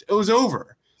was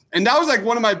over. And that was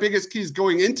one of my biggest keys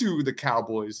going into the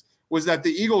Cowboys was that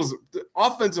the Eagles' the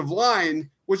offensive line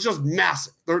was just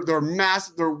massive. They're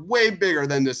massive. They're way bigger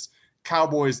than this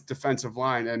Cowboys defensive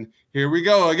line. And here we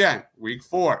go again, week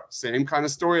 4, same kind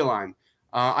of storyline.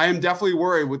 I am definitely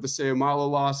worried with the Seumalo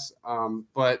loss,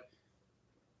 but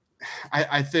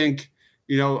I think,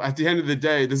 at the end of the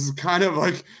day, this is kind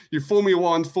of you fool me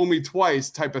once, fool me twice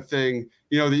type of thing.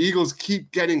 The Eagles keep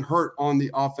getting hurt on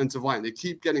the offensive line. They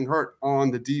keep getting hurt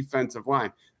on the defensive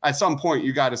line. At some point,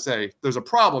 you got to say there's a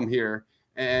problem here.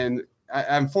 And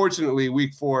unfortunately,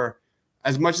 week 4,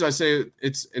 as much as I say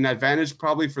it's an advantage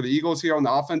probably for the Eagles here on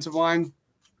the offensive line,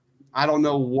 I don't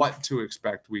know what to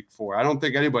expect week 4. I don't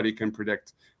think anybody can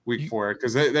predict week 4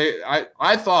 because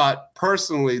I thought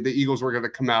personally the Eagles were going to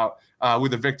come out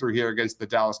with a victory here against the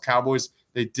Dallas Cowboys.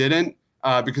 They didn't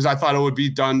because I thought it would be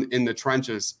done in the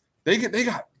trenches. They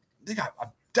got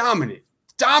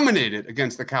dominated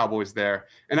against the Cowboys there,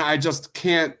 and I just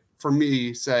can't, for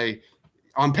me, say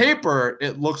on paper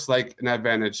it looks like an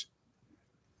advantage.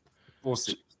 We'll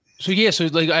see. So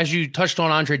like as you touched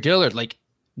on Andre Dillard, like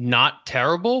not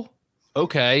terrible,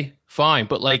 okay, fine,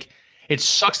 but like it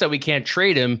sucks that we can't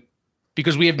trade him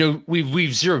because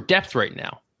we've zero depth right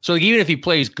now. So like, even if he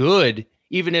plays good,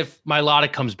 even if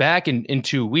Mailata comes back in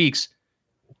 2 weeks,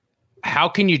 how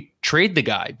can you trade the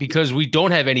guy? Because we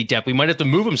don't have any depth. We might have to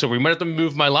move him somewhere. We might have to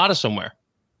move Mailata somewhere.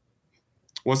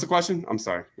 What's the question? I'm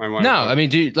sorry.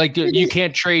 You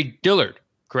can't trade Dillard,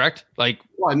 correct? Like,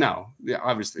 well, no, yeah,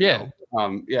 obviously, yeah,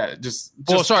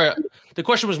 no. Sorry. The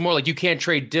question was more like you can't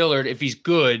trade Dillard if he's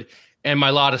good and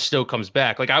Mailata still comes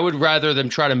back. Like, I would rather them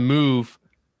try to move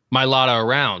Mailata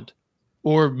around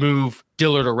or move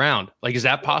Dillard around. Like, is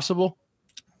that possible?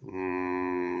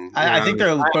 I think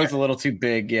they're both a little too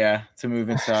big, to move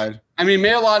inside. I mean,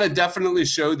 Mailata definitely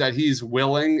showed that he's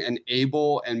willing and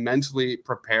able and mentally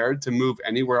prepared to move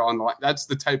anywhere on the line. That's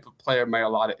the type of player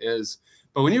Mailata is.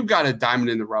 But when you've got a diamond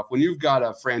in the rough, when you've got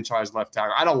a franchise left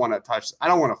tackle, I don't want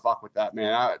to fuck with that,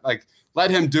 man.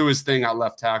 Let him do his thing at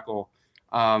left tackle.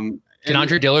 Can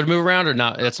Andre Dillard move around or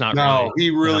not? That's not. No,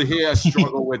 really. He has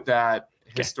struggled with that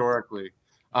historically.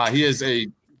 He is a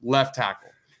left tackle.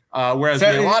 Whereas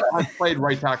Mailata has played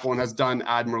right tackle and has done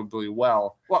admirably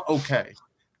well. Well, okay.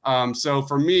 So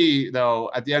for me, though,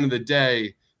 at the end of the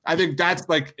day, I think that's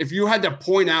like if you had to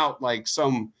point out like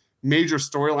some major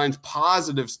storylines,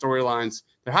 positive storylines,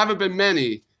 there haven't been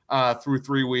many through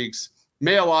 3 weeks.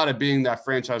 Mailata being that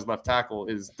franchise left tackle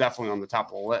is definitely on the top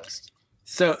of the list.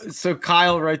 So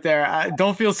Kyle right there,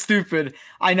 don't feel stupid.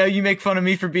 I know you make fun of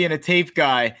me for being a tape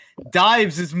guy.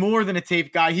 Dives is more than a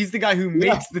tape guy. He's the guy who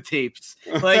makes the tapes.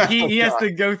 Like he has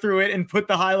to go through it and put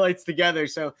the highlights together.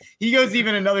 So he goes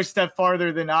even another step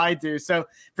farther than I do. So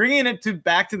bringing it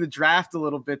back to the draft a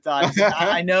little bit, Dives.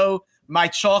 I know my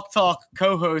Chalk Talk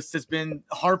co-host has been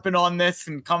harping on this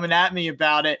and coming at me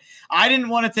about it. I didn't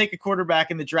want to take a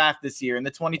quarterback in the draft this year, in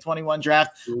the 2021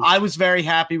 draft. I was very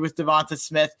happy with Devonta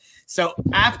Smith. So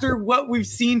after what we've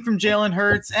seen from Jalen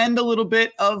Hurts and a little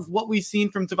bit of what we've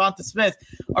seen from Devonta Smith,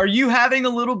 are you having a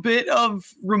little bit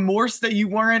of remorse that you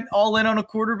weren't all in on a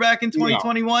quarterback in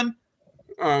 2021?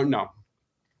 No.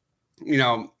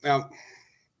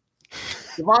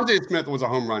 Devonta Smith was a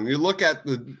home run. You look at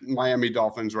the Miami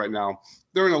Dolphins right now;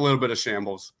 they're in a little bit of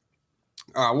shambles.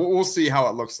 We'll see how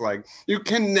it looks like. You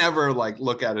can never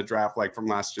look at a draft from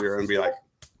last year and be like,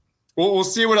 we'll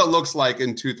see what it looks like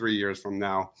in 2-3 years from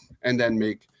now, and then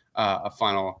make a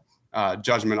final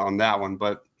judgment on that one.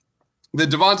 But the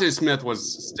Devonta Smith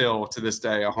was still to this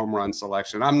day a home run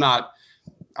selection.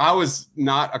 I was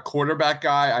not a quarterback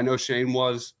guy. I know Shane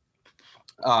was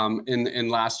in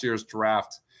last year's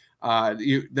draft.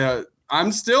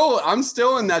 I'm still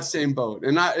in that same boat,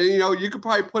 and you could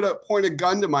probably point a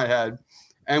gun to my head,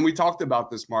 and we talked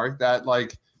about this, Mark, that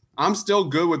I'm still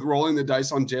good with rolling the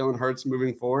dice on Jalen Hurts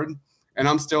moving forward, and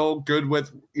I'm still good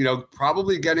with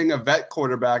probably getting a vet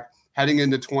quarterback heading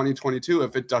into 2022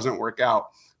 if it doesn't work out.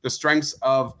 The strengths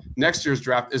of next year's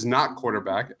draft is not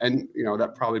quarterback, and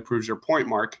that probably proves your point,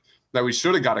 Mark, that we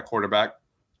should have got a quarterback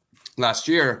last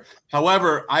year.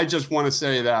 However, I just want to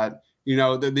say that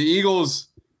the Eagles,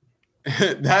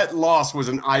 that loss was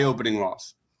an eye-opening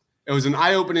loss. It was an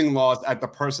eye-opening loss at the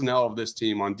personnel of this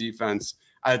team on defense,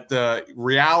 at the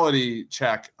reality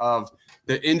check of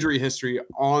the injury history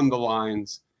on the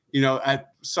lines.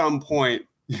 At some point,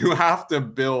 you have to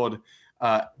build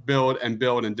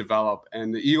and develop.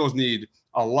 And the Eagles need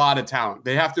a lot of talent.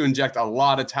 They have to inject a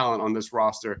lot of talent on this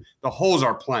roster. The holes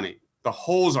are plenty. The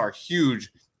holes are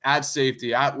huge at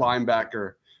safety, at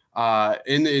linebacker,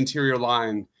 in the interior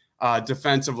line,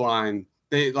 defensive line.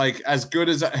 They as good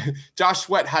as Josh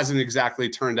Sweat hasn't exactly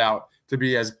turned out to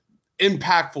be as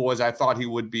impactful as I thought he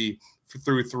would be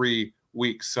through 3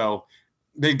 weeks. So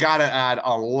they got to add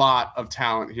a lot of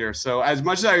talent here. So as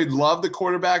much as I love the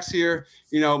quarterbacks here,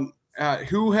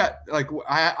 who had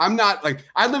I'm not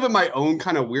I live in my own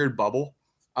kind of weird bubble.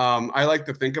 I like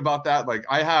to think about that.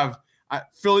 I have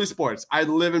Philly sports. I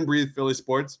live and breathe Philly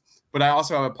sports. But I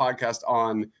also have a podcast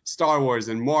on Star Wars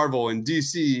and Marvel and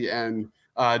DC and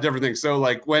different things. So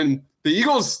when the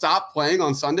Eagles stop playing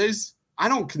on Sundays, I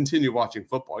don't continue watching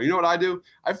football. You know what I do?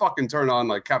 I fucking turn on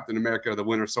Captain America, the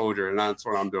Winter Soldier, and that's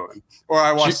what I'm doing. Or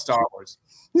I watch Star Wars.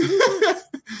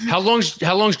 How long's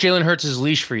Jalen Hurts'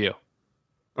 leash for you?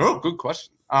 Oh, good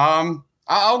question.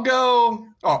 I'll go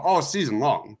all season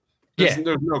long. There's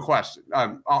no question.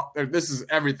 This is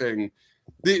everything.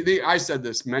 I said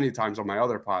this many times on my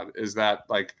other pod, is that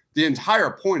like the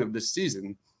entire point of this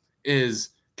season is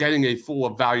getting a full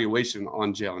evaluation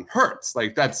on Jalen Hurts.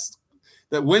 Like that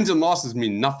wins and losses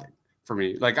mean nothing for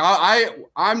me. Like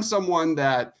I'm someone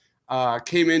that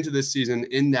came into this season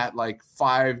in that like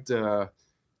 5 to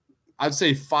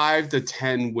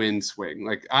 10 win swing.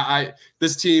 Like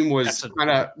this team was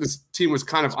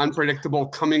kind of unpredictable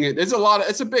coming in. It's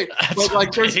a big gap.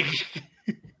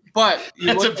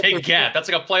 That's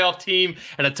like a playoff team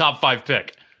and a top 5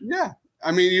 pick. Yeah.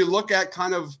 I mean, you look at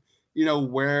kind of,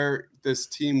 where this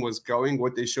team was going,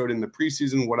 what they showed in the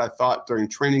preseason, what I thought during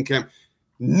training camp.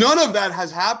 None of that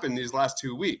has happened these last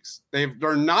 2 weeks.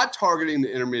 They're not targeting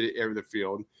the intermediate area of the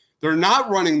field. They're not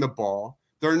running the ball.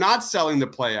 They're not selling the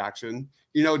play action.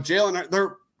 Nick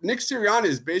Sirianni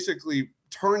is basically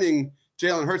turning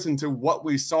Jalen Hurts into what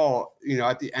we saw,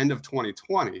 at the end of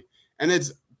 2020. And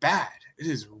it's bad. It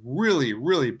is really,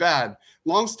 really bad.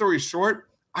 Long story short,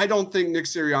 I don't think Nick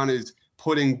Sirianni is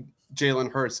putting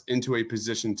Jalen Hurts into a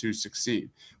position to succeed.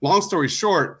 Long story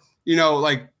short,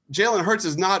 Jalen Hurts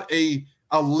is not a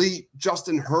elite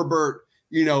Justin Herbert,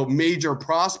 major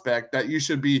prospect that you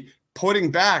should be putting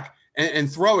back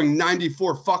and throwing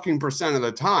 94% of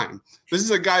the time. This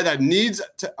is a guy that needs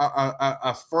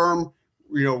a firm,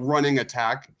 running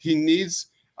attack. He needs,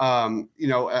 an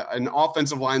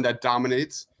offensive line that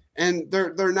dominates, and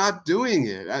they're not doing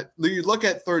it. You look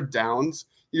at third downs.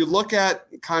 You look at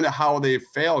kind of how they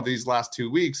failed these last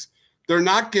 2 weeks. They're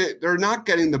not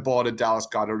getting the ball to Dallas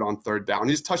Goedert on third down.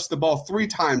 He's touched the ball 3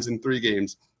 times in 3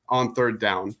 games on third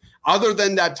down. Other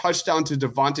than that touchdown to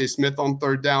Devontae Smith on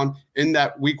third down in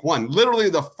that week 1, literally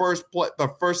the first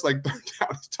third down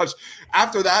he's touched.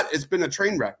 After that, it's been a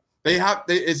train wreck.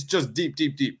 It's just deep.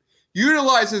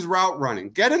 Utilize his route running.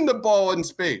 Get him the ball in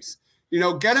space.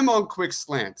 Get him on quick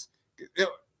slants.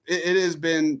 It has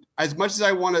been, as much as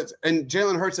I wanted, and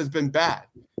Jalen Hurts has been bad,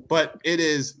 but it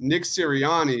is Nick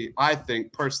Sirianni, I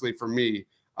think, personally for me,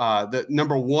 the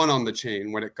number 1 on the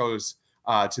chain when it goes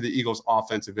to the Eagles'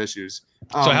 offensive issues.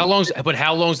 So how long's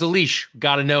the leash?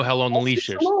 Got to know how long the leash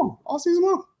is. All season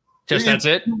long. That's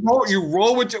it? You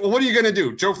roll with – what are you going to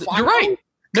do? Joe Flacco? You're right.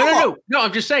 No.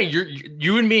 I'm just saying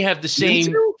you and me have the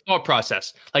same thought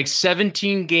process. Like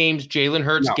 17 games Jalen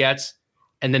Hurts gets,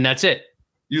 and then that's it.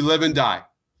 You live and die.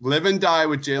 Live and die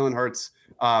with Jalen Hurts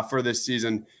for this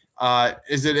season.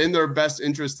 Is it in their best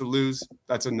interest to lose?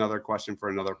 That's another question for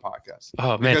another podcast.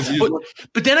 Oh man,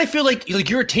 but then I feel like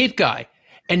you're a tape guy,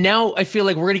 and now I feel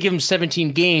like we're gonna give him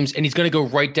 17 games, and he's gonna go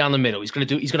right down the middle. He's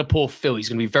gonna pull Phil. He's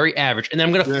gonna be very average, and then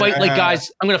I'm gonna fight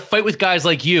guys. I'm gonna fight with guys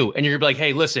like you, and you're gonna be like,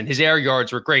 hey, listen, his air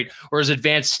yards were great, or his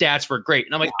advanced stats were great,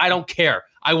 and I'm like, I don't care.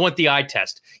 I want the eye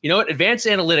test. You know what? Advanced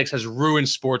analytics has ruined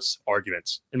sports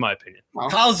arguments, in my opinion.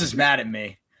 Kyle's just mad at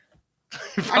me.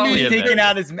 He's taking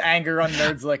out his anger on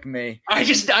nerds like me. I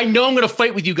know I'm going to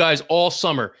fight with you guys all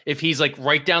summer if he's like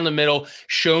right down the middle,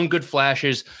 shown good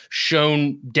flashes,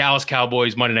 shown Dallas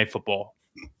Cowboys Monday Night Football.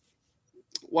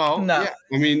 Well, no. Yeah.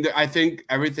 I mean, I think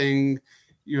everything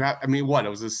you have. I mean, what? It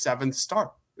was a 7th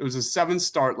start. It was a 7th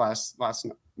start last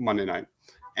Monday night,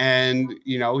 and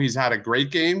he's had a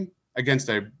great game against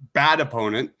a bad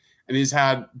opponent, and he's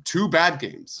had 2 bad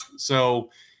games. So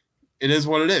it is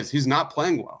what it is. He's not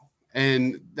playing well.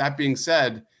 And that being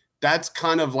said, that's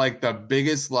kind of like the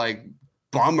biggest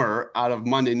bummer out of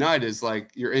Monday night is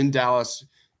you're in Dallas.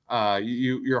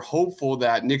 You're hopeful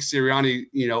that Nick Sirianni,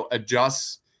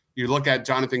 adjusts. You look at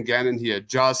Jonathan Gannon, he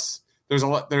adjusts.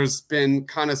 There's been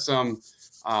kind of some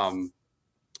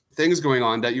things going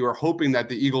on that you were hoping that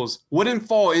the Eagles wouldn't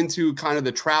fall into kind of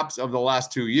the traps of the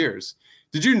last 2 years.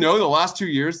 Did you know the last 2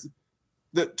 years,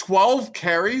 the 12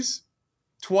 carries,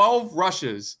 12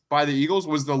 rushes by the Eagles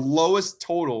was the lowest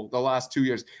total the last 2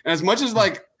 years. And as much as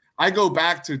I go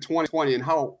back to 2020 and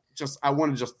how I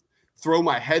want to just throw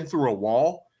my head through a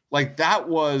wall, that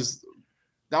was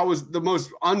the most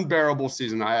unbearable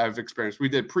season I've experienced. We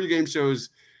did pregame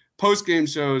shows, post-game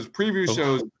shows, preview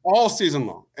shows all season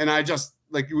long. And I just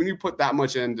when you put that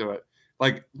much into it,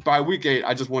 by week 8,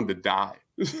 I just wanted to die.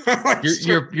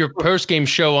 Your post-game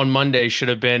show on Monday should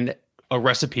have been a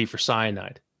recipe for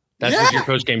cyanide. That's what your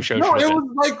post-game show should have been.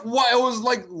 It was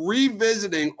like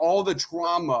revisiting all the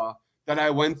trauma that I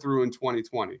went through in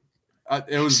 2020.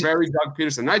 It was very Doug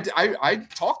Peterson. I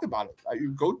talked about it.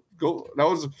 Go. That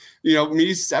was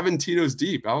me 7 Tito's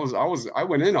deep. I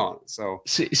went in on it. So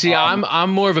I'm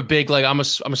more of a big I'm a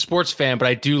sports fan, but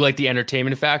I do like the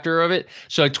entertainment factor of it.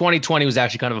 So 2020 was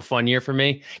actually kind of a fun year for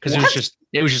me because it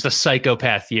was just a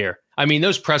psychopath year. I mean,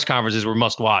 those press conferences were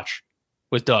must watch.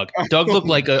 with Doug. Doug looked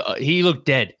like he looked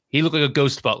dead. He looked like a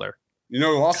ghost Butler. You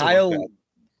know who also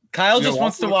Kyle just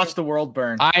wants to watch the world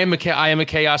burn. I am a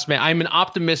chaos man. I'm an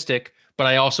optimistic, but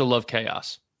I also love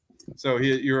chaos. So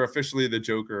you're officially the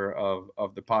Joker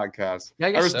of the podcast. Yeah,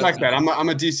 I respect that. I'm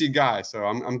a DC guy, so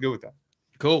I'm good with that.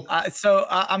 Cool. So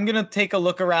I'm going to take a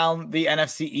look around the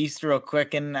NFC East real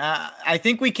quick. And I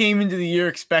think we came into the year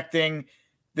expecting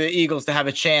the Eagles to have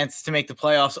a chance to make the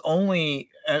playoffs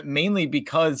mainly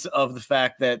because of the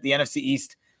fact that the NFC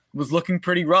East was looking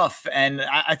pretty rough. And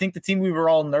I think the team we were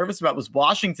all nervous about was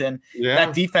Washington. Yeah.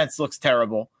 That defense looks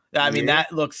terrible. I mean,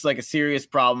 that looks like a serious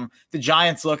problem. The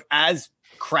Giants look as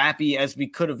crappy as we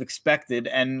could have expected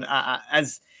and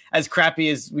as crappy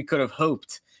as we could have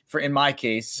hoped for in my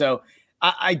case. So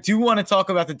I do want to talk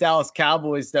about the Dallas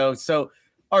Cowboys, though. So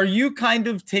are you kind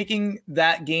of taking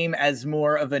that game as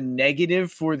more of a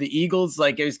negative for the Eagles?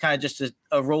 Like it was kind of just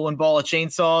a rolling ball of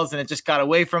chainsaws and it just got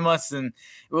away from us and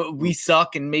we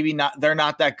suck and maybe they're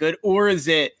not that good? Or is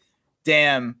it,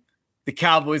 damn, the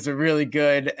Cowboys are really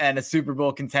good and a Super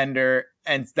Bowl contender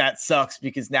and that sucks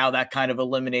because now that kind of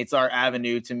eliminates our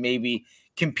avenue to maybe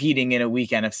competing in a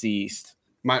weak NFC East?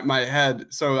 My head,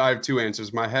 so I have two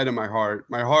answers, my head and my heart.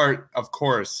 My heart, of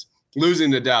course, losing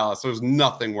to Dallas, there's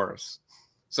nothing worse.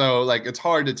 So, like, it's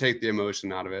hard to take the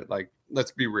emotion out of it. Like,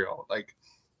 let's be real. Like,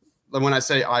 when I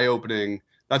say eye-opening,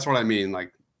 that's what I mean.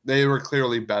 Like, they were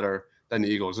clearly better than the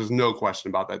Eagles. There's no question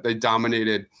about that. They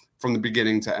dominated from the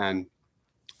beginning to end.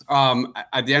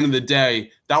 At the end of the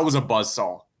day, that was a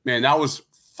buzzsaw. Man, that was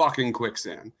fucking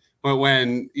quicksand. But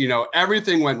when,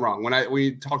 everything went wrong,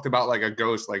 we talked about, like, a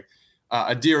ghost, like,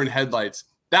 a deer in headlights,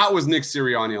 that was Nick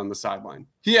Sirianni on the sideline.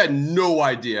 He had no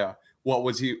idea what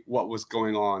was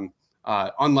going on,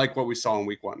 unlike what we saw in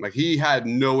week one. Like he had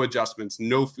no adjustments,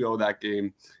 no feel of that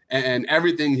game, and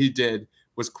everything he did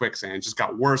was quicksand. It just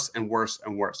got worse and worse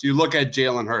and worse. You look at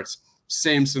Jalen Hurts,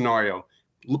 same scenario,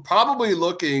 probably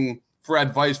looking for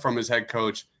advice from his head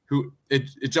coach, who it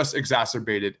just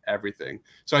exacerbated everything.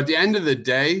 So at the end of the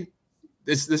day,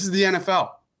 this is the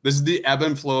NFL. This is the ebb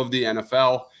and flow of the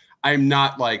NFL. I'm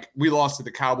not like, we lost to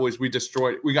the Cowboys. We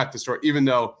got destroyed, even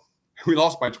though we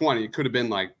lost by 20. It could have been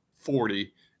like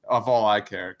 40 of all I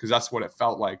care, because that's what it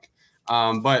felt like.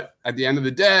 But at the end of the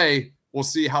day, we'll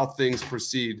see how things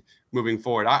proceed moving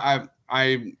forward.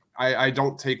 I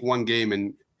don't take one game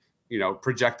and,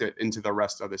 project it into the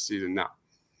rest of the season now.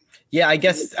 Yeah, I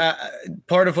guess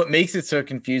part of what makes it so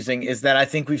confusing is that I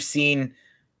think we've seen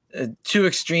two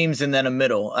extremes and then a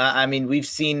middle. I mean, we've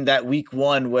seen that week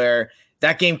one where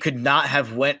that game could not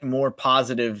have went more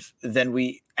positive than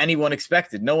anyone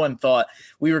expected. No one thought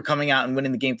we were coming out and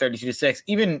winning the game 32-6.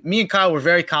 Even me and Kyle were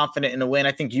very confident in a win.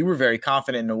 I think you were very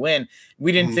confident in a win.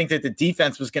 We didn't think that the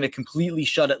defense was going to completely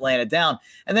shut Atlanta down.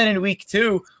 And then in week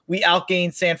two, we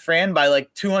outgained San Fran by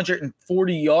like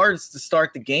 240 yards to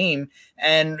start the game,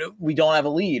 and we don't have a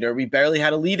lead, or we barely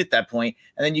had a lead at that point.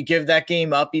 And then you give that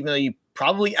game up, even though you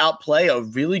probably outplay a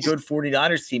really good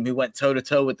 49ers team who went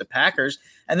toe-to-toe with the Packers.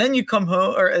 And then you come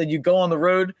home, or you go on the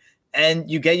road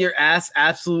and you get your ass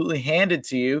absolutely handed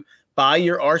to you by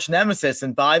your arch nemesis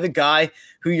and by the guy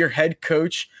who your head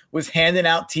coach was handing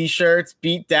out T-shirts,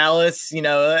 beat Dallas,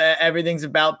 everything's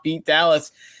about beat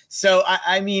Dallas. So,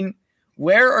 I mean,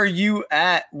 where are you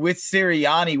at with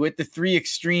Sirianni, with the three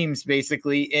extremes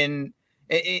basically in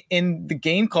the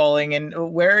game calling,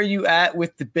 and where are you at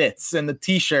with the bits and the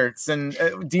T-shirts? And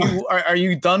are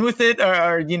you done with it, or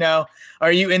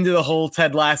are you into the whole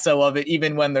Ted Lasso of it,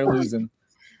 even when they're losing?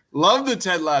 Love the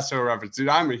Ted Lasso reference, dude.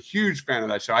 I'm a huge fan of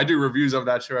that show. I do reviews of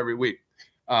that show every week.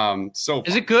 So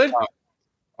is it good?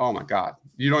 Oh my God,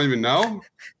 you don't even know,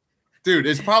 dude.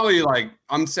 It's probably like,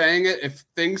 I'm saying it, if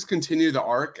things continue the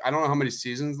arc, I don't know how many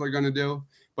seasons they're going to do,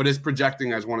 but it's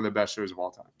projecting as one of the best shows of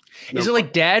all time. Is it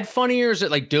like dad funny, or is it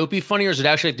like dopey funny, or is it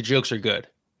actually like the jokes are good?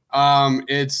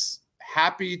 It's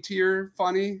happy tier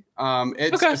funny.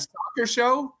 It's a soccer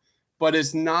show, but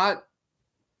it's not.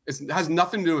 It has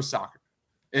nothing to do with soccer.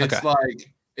 It's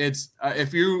like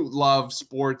if you love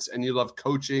sports and you love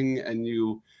coaching and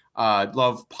you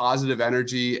love positive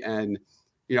energy and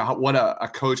what a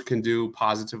coach can do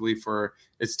positively for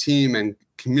its team and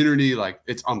community, like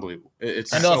it's unbelievable.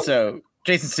 Also,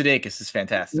 Jason Sudeikis is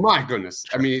fantastic. My goodness.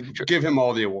 I mean, give him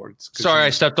all the awards. Sorry, I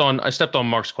stepped on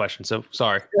Mark's question, so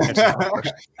sorry.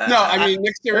 No, I mean,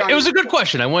 Nick Sirianni. It was a good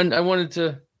question. I wanted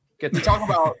to get to talk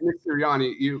about Nick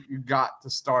Sirianni. You got to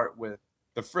start with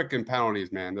the freaking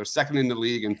penalties, man. They're second in the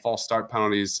league in false start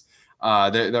penalties.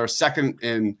 They're second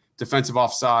in defensive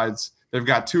offsides. They've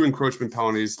got 2 encroachment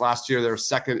penalties. Last year, they were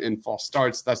second in false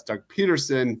starts. That's Doug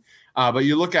Peterson. But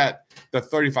you look at the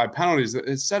 35 penalties,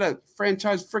 it set a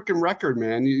franchise freaking record,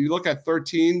 man. You look at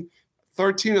 13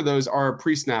 of those are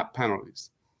pre-snap penalties.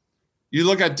 You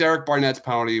look at Derek Barnett's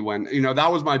penalty when,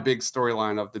 that was my big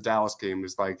storyline of the Dallas game,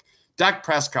 is like Dak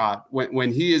Prescott,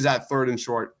 when he is at 3rd and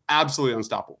short, absolutely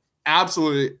unstoppable.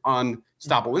 Absolutely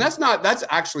unstoppable. And that's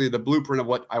actually the blueprint of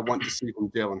what I want to see from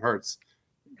Jalen Hurts.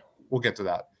 We'll get to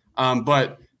that.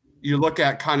 But you look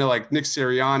at kind of like Nick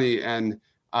Sirianni, and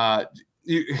I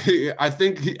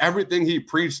think everything he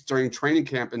preached during training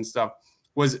camp and stuff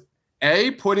was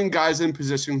putting guys in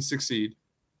position to succeed.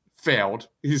 Failed.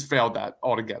 He's failed that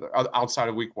altogether outside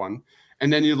of week 1.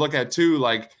 And then you look at 2,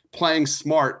 like playing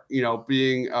smart,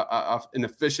 being an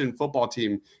efficient football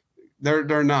team.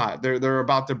 They're not. They're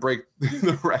about to break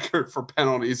the record for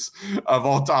penalties of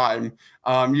all time.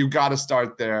 You've got to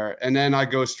start there. And then I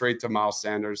go straight to Miles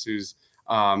Sanders, who's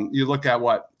you look at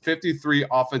 53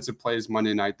 offensive plays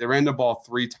Monday night. They ran the ball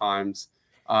 3 times.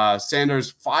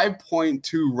 Sanders 5.2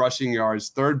 rushing yards,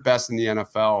 3rd best in the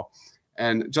NFL.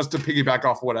 And just to piggyback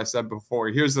off what I said before,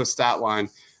 here's the stat line.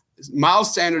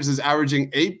 Miles Sanders is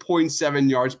averaging 8.7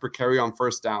 yards per carry on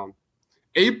first down.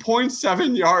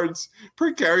 8.7 yards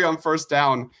per carry on first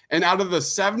down. And out of the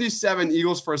 77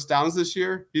 Eagles first downs this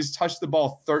year, he's touched the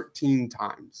ball 13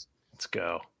 times. Let's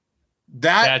go.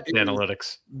 That's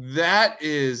analytics. That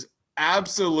is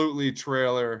absolutely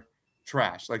trailer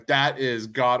trash. Like, that is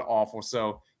god awful.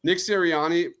 So Nick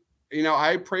Sirianni,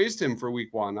 I praised him for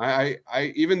week 1. I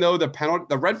even though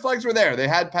the red flags were there, they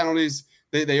had penalties,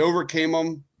 they overcame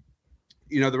them.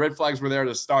 The red flags were there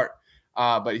to start,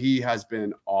 but he has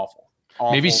been awful.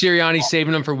 Maybe Sirianni's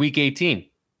saving them for week 18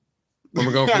 when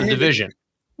we're going for the division.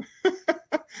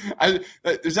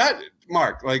 Is that,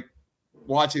 Mark, like,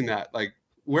 watching that, like,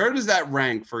 where does that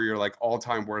rank for your like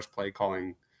all-time worst play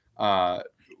calling?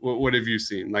 What have you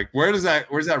seen? Like, where's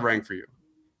that rank for you?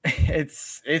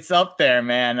 It's up there,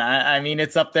 man. I mean,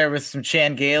 it's up there with some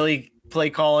Chan Gailey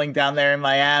play calling down there in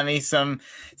Miami, some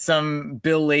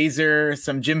Bill Lazor,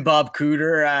 some Jim Bob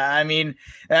Cooter.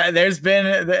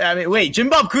 Jim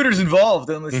Bob Cooter's involved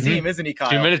in this team, isn't he,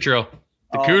 Kyle? 2-minute drill.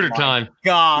 The Cooter time.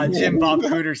 God, Jim Bob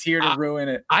Cooter's here to ruin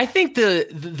it. I think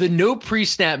the no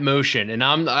pre-snap motion, and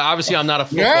I'm not a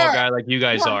football guy like you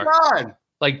guys are. God.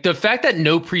 Like, the fact that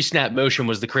no pre-snap motion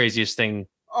was the craziest thing,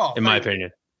 in my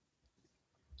opinion.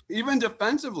 Even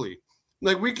defensively.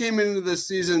 Like, we came into this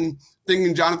season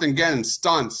thinking Jonathan Gannon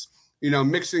stunts,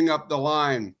 mixing up the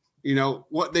line,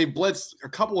 what they blitzed a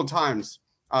couple of times.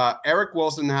 Eric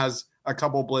Wilson has a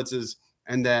couple blitzes,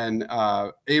 and then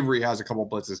Avery has a couple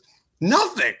blitzes.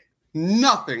 Nothing.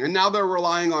 And now they're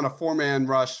relying on a 4-man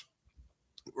rush.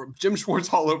 Jim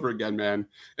Schwartz all over again, man.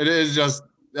 It is just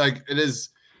like, it is.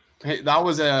 Hey, that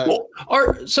was a.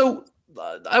 So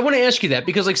I want to ask you that,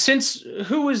 because, like,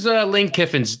 who was Lane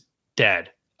Kiffin's dad?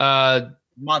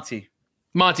 Monty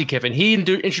Kiffin. He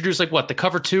introduced the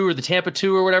cover 2 or the Tampa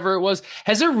 2 or whatever it was.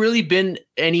 Has there really been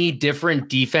any different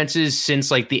defenses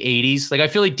since like the 80s? Like, I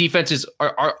feel like defenses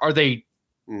are they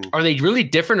really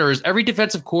different, or is every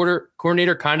defensive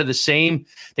coordinator kind of the same?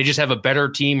 They just have a better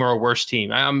team or a worse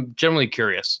team. I'm generally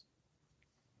curious.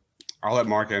 I'll let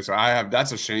Mark answer.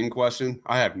 That's a Shane question.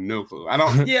 I have no clue. I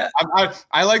don't. Yeah.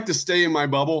 I like to stay in my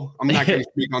bubble. I'm not going to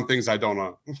speak on things I don't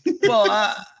know.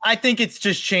 Well, I think it's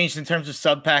just changed in terms of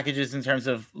sub packages, in terms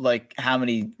of like how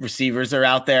many receivers are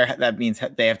out there. That means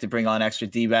they have to bring on extra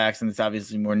D-backs, and it's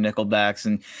obviously more nickel backs.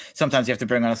 And sometimes you have to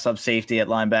bring on a sub safety at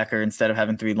linebacker instead of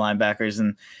having 3 linebackers.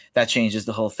 And that changes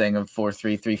the whole thing of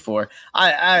 4-3, 3-4.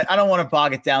 I don't want to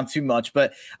bog it down too much,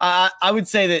 but I would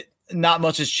say that not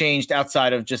much has changed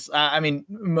outside of just,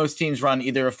 most teams run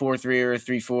either a 4-3 or a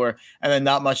 3-4, and then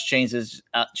not much changes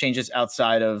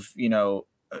outside of,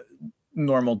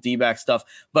 normal D-back stuff.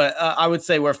 But I would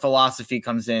say where philosophy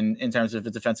comes in terms of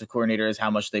the defensive coordinator is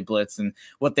how much they blitz and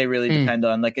what they really depend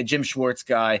on. Like, a Jim Schwartz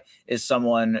guy is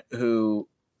someone who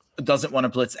doesn't want to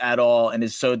blitz at all and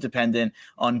is so dependent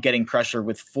on getting pressure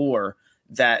with 4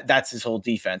 that's his whole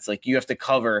defense. Like, you have to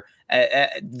cover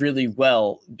really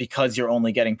well because you're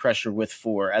only getting pressure with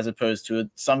 4, as opposed to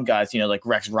some guys, like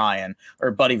Rex Ryan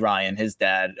or Buddy Ryan, his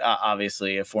dad,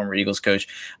 obviously a former Eagles coach.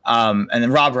 And then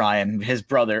Rob Ryan, his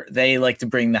brother, they like to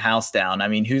bring the house down. I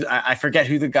mean, I forget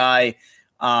who the guy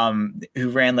who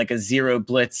ran like a 0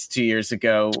 blitz 2 years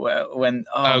ago when,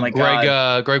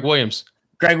 Greg Williams.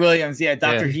 Greg Williams,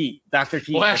 Dr. Heat.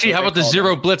 Well, actually, how about the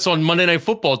 0 blitz on Monday Night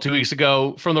Football 2 weeks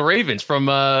ago from the Ravens?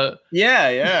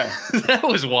 Yeah. That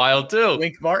was wild too.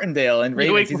 Wink Martindale and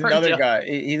Ravens. He's another guy.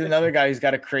 He's another guy who's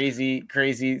got a crazy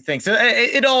thing. So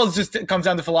it all just comes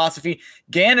down to philosophy.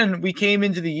 Gannon, we came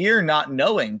into the year not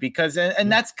knowing, because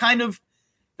and that's kind of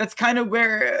that's kind of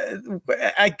where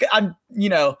I'm,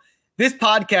 this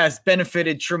podcast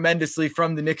benefited tremendously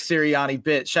from the Nick Sirianni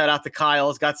bit. Shout out to Kyle.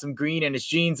 He's got some green in his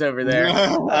jeans over there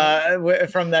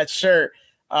from that shirt.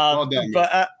 Well done.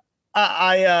 But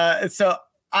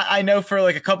I know for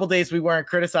like a couple days we weren't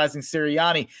criticizing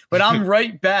Sirianni, but I'm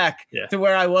right back to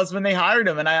where I was when they hired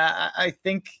him. And I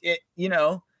think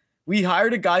we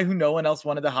hired a guy who no one else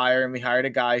wanted to hire, and we hired a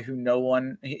guy who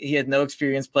he had no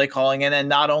experience play calling. And then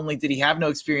not only did he have no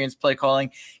experience play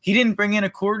calling, he didn't bring in a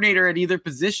coordinator at either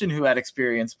position who had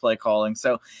experience play calling.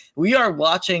 So we are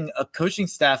watching a coaching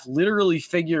staff literally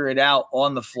figure it out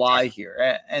on the fly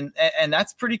here. And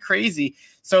that's pretty crazy.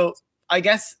 So I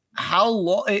guess how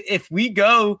long, if we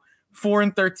go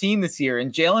 4-13 this year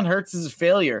and Jalen Hurts is a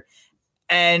failure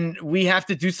and we have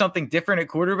to do something different at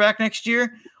quarterback next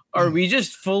year, are we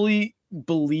just fully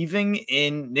believing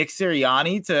in Nick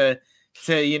Sirianni to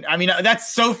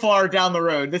that's so far down the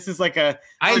road. This is like a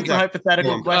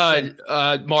hypothetical question.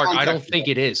 Mark, I don't think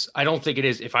it is.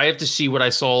 If I have to see what I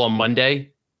saw on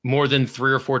Monday more than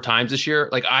 3 or 4 times this year,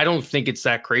 like, I don't think it's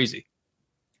that crazy.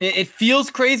 It feels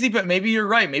crazy, but maybe you're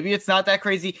right. Maybe it's not that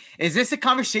crazy. Is this a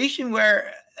conversation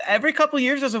where every couple of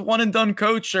years there's a one and done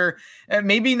coach, or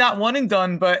maybe not one and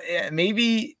done, but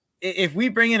maybe if we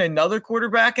bring in another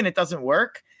quarterback and it doesn't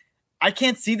work, I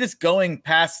can't see this going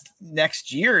past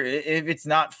next year if it's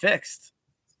not fixed.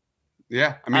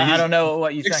 Yeah. I don't know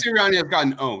what you think. Nick Sirianni has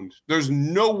gotten owned. There's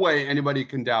no way anybody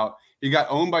can doubt. He got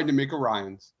owned by D'Amico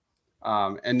Ryans.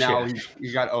 And now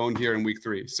he got owned here in week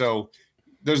 3. So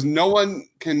there's no one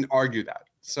can argue that.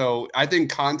 So I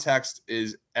think context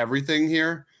is everything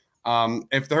here.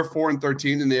 If they're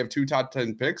 4-13 and they have 2 top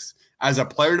 10 picks, as a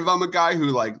player development guy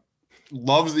who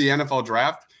loves the NFL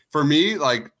draft, for me,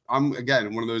 I'm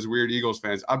again one of those weird Eagles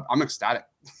fans. I'm ecstatic.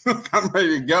 I'm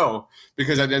ready to go,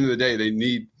 because at the end of the day, they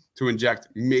need to inject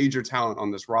major talent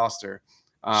on this roster.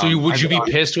 So would you be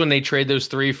pissed when they trade those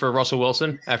 3 for Russell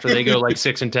Wilson after they go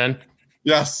 6-10?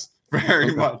 Yes,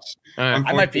 very much. I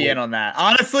might be in on that.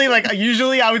 Honestly,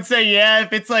 usually I would say,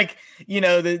 if it's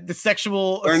the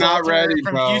sexual they're not ready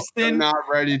from bro. Houston. They're not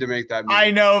ready to make that move.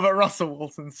 I know, but Russell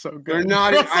Wilson's so good. They're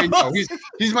not. I know.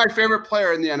 He's my favorite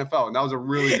player in the NFL, and that was a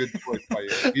really good choice by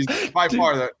you. He's by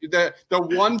far the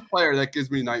one player that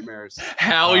gives me nightmares.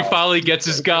 Howie finally gets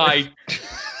his guy.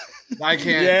 I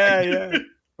can't. Yeah.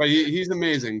 But he's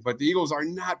amazing. But the Eagles are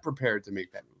not prepared to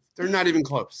make that move. They're not even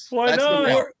close. Why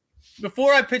not?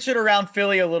 Before I pitch it around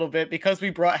Philly a little bit, because we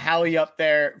brought Howie up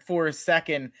there for a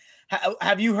second,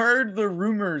 have you heard the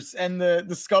rumors and the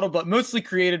scuttlebutt, mostly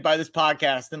created by this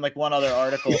podcast and one other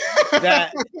article,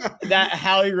 that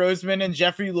Howie Roseman and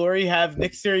Jeffrey Lurie have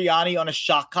Nick Sirianni on a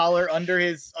shock collar under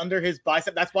his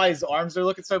bicep? That's why his arms are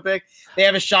looking so big. They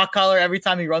have a shock collar every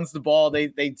time he runs the ball.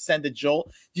 They send a jolt.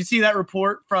 Did you see that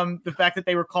report from the fact that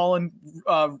they were calling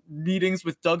meetings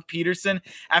with Doug Peterson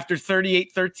after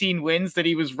 38-13 wins, that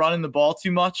he was running the ball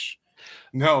too much?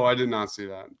 No, I did not see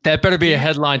that. That better be a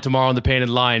headline tomorrow on the Painted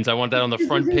Lines. I want that on the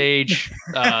front page.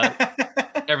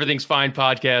 Everything's Fine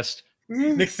podcast.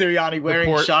 Nick Sirianni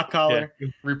wearing a shock collar. Yeah.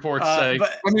 Reports say.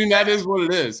 But, that is what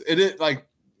it is. It is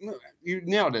you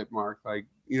nailed it, Mark.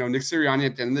 Nick Sirianni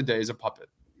at the end of the day is a puppet.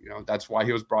 That's why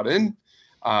he was brought in.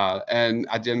 And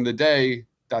at the end of the day,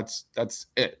 that's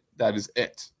it. That is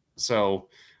it. So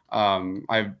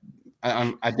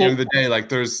at the end of the day,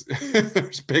 there's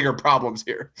bigger problems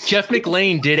here. Jeff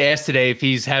McLean did ask today if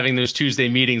he's having those Tuesday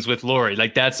meetings with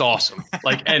Lurie. That's awesome.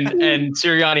 And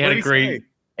Sirianni had a great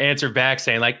answer back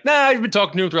saying nah, I've been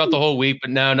talking to him throughout the whole week, but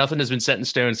no, nothing has been set in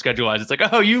stone schedule-wise. It's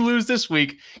oh, you lose this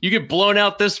week, you get blown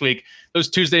out this week. Those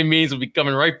Tuesday meetings will be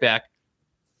coming right back.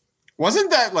 Wasn't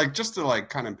that just to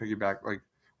kind of piggyback,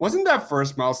 wasn't that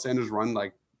first Miles Sanders run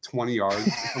 20 yards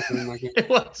or something like it? It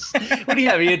was. What do you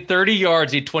have? He had 30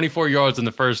 yards. He had 24 yards on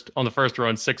the first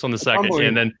run, 6 on the second.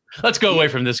 And then let's go away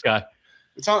from this guy.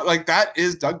 It's not that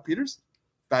is Doug Peters.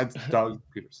 That's Doug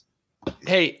Peters.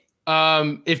 Hey,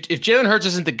 if Jalen Hurts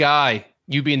isn't the guy,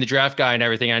 you being the draft guy and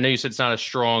everything, I know you said it's not a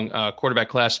strong quarterback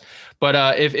class,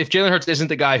 but if Jalen Hurts isn't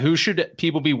the guy, who should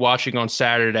people be watching on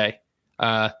Saturday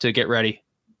to get ready?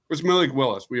 It's Malik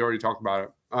Willis. We already talked about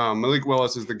it. Malik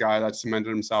Willis is the guy that cemented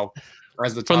himself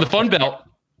as the top from the Fun Belt.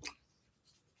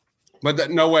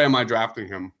 But no way am I drafting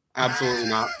him. Absolutely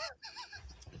not.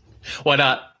 Why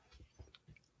not?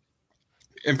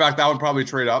 In fact, I would probably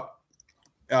trade up.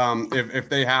 If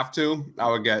they have to,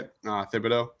 I would get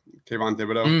Thibodeau, Kayvon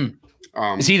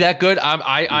Thibodeau. Is he that good?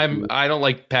 I don't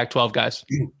like Pac-12 guys.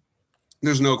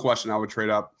 There's no question I would trade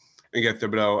up and get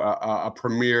Thibodeau, a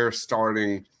premier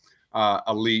starting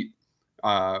elite,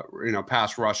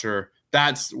 pass rusher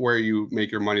That's where you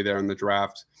make your money there in the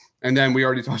draft. And then we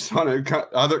already touched on it.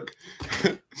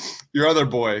 Your other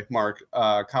boy, Mark,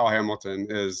 Kyle Hamilton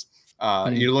is.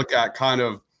 You look at kind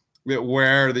of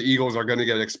where the Eagles are going to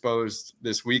get exposed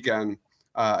this weekend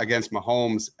against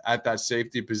Mahomes at that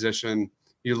safety position.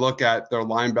 You look at their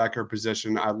linebacker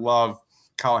position. I love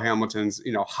Kyle Hamilton's,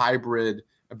 hybrid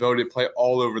ability to play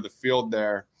all over the field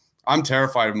there. I'm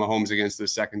terrified of Mahomes against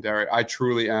this secondary. I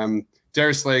truly am.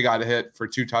 Darius Slay got a hit for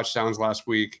 2 touchdowns last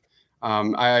week.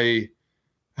 You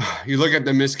look at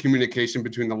the miscommunication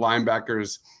between the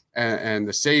linebackers and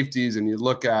the safeties, and you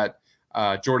look at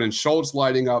Jordan Schultz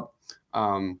lighting up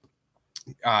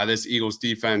this Eagles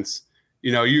defense.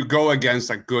 You go against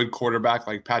a good quarterback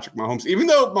like Patrick Mahomes, even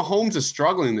though Mahomes is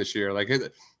struggling this year. Like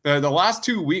the last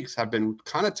 2 weeks have been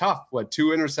kind of tough. 2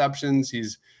 interceptions.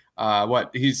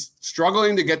 He's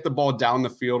struggling to get the ball down the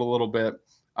field a little bit,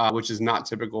 which is not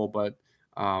typical. But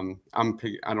I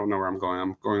don't know where I'm going.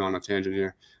 I'm going on a tangent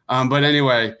here. But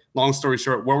anyway, long story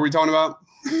short, what were we talking about?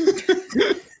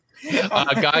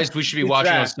 Guys, we should be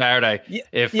watching on Saturday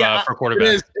for quarterback.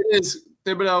 It is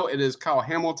Thibodeau. It is Kyle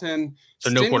Hamilton. So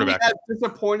no quarterback. That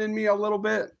disappointed me a little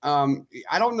bit.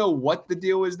 I don't know what the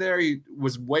deal is there. He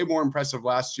was way more impressive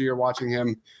last year watching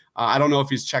him. I don't know if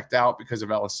he's checked out because of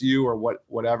LSU or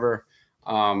whatever.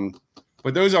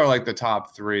 But those are like the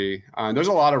top 3. There's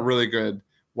a lot of really good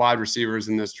wide receivers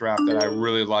in this draft that I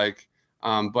really like.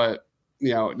 But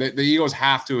the Eagles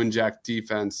have to inject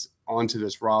defense onto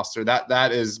this roster.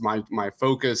 That is my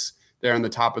focus there in the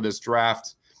top of this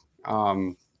draft.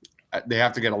 They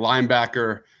have to get a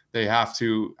linebacker. They have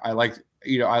to. I like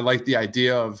the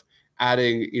idea of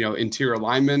adding interior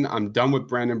linemen. I'm done with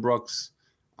Brandon Brooks.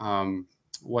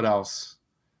 What else?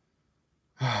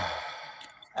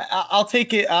 I'll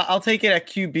take it. I'll take it at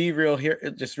QB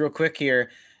real quick here.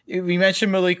 We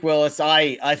mentioned Malik Willis.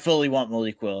 I fully want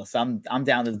Malik Willis. I'm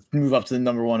down to move up to the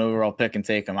number 1 overall pick and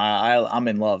take him. I'm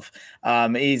in love.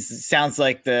 Seems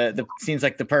like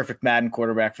the perfect Madden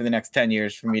quarterback for the next 10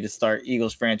 years for me to start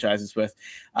Eagles franchises with.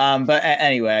 But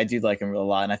anyway, I do like him a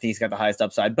lot, and I think he's got the highest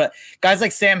upside. But guys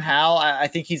like Sam Howell, I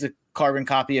think he's a carbon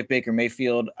copy of Baker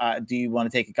Mayfield. Do you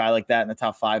want to take a guy like that in the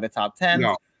top 5, the top 10?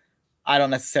 No. I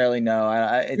don't necessarily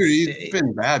know. He's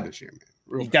been bad this year, man.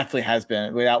 He definitely has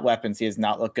been. Without weapons, he has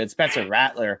not looked good. Spencer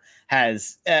Rattler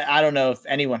has I don't know if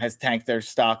anyone has tanked their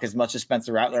stock as much as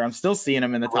Spencer Rattler. I'm still seeing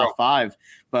him in the top 5,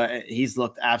 but he's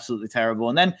looked absolutely terrible.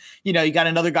 And then, you got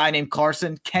another guy named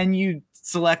Carson. Can you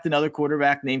select another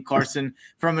quarterback named Carson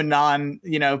from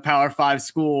a Power 5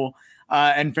 school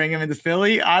and bring him into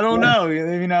Philly? I don't know.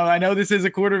 I know this is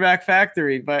a quarterback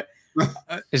factory, but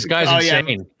this guy's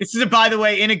insane. Yeah. This is, by the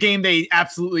way, in a game they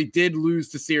absolutely did lose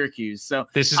to Syracuse. So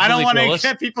I don't want to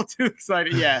get people too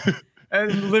excited. Yeah.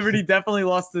 And Liberty definitely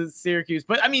lost to Syracuse.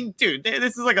 But I mean, dude,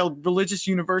 this is like a religious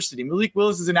university. Malik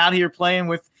Willis isn't out here playing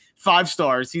with 5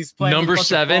 stars. He's playing number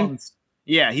 7.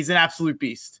 Yeah, he's an absolute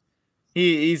beast.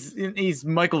 He's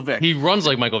Michael Vick. He runs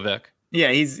like Michael Vick.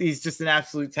 Yeah, he's just an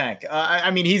absolute tank.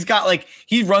 I mean,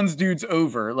 he runs dudes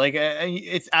over. Like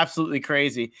it's absolutely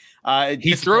crazy.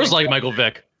 He throws like Michael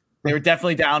Vick. They were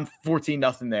definitely down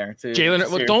 14-0 there.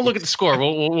 Jalen, don't look at the score.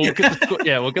 We'll get the score.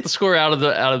 Yeah, we'll get the score out of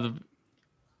the.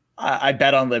 I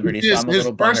bet on Liberty, so I'm a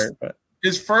little butthurt. But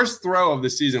his first throw of the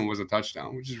season was a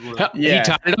touchdown, which is really He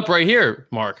tied it up right here,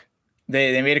 Mark.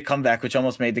 They made a comeback, which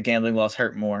almost made the gambling loss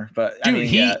hurt more. But dude,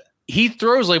 he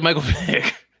throws like Michael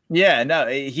Vick. Yeah, no,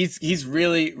 he's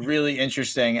really, really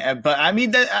interesting. But I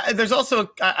mean, there's also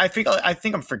I think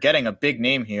I'm forgetting a big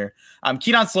name here.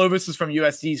 Keaton Slovis is from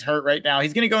USC. He's hurt right now.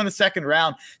 He's going to go in the 2nd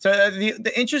round. So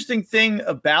the interesting thing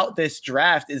about this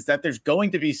draft is that there's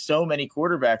going to be so many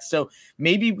quarterbacks. So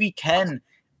maybe we can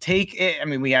take it. I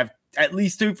mean, we have at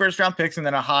least 2 first-round picks and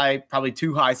then probably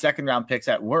 2 high second-round picks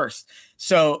at worst.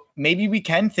 So maybe we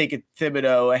can take a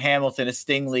Thibodeau, a Hamilton, a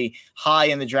Stingley high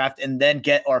in the draft and then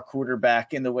get our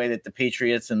quarterback in the way that the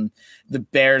Patriots and the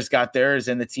Bears got theirs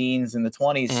in the teens and the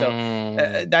 20s. So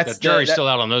the jury's still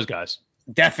out on those guys.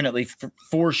 Definitely,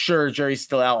 for sure, jury's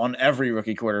still out on every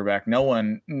rookie quarterback. No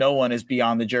one is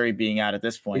beyond the jury being out at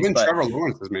this point. Even Trevor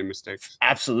Lawrence has made mistakes.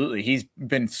 Absolutely, he's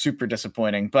been super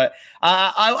disappointing. But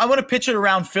I want to pitch it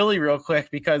around Philly real quick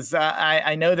because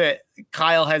I know that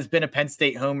Kyle has been a Penn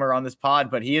State homer on this pod,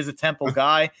 but he is a Temple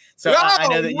guy. So I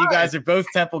know that you guys are both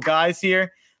Temple guys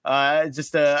here. I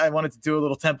wanted to do a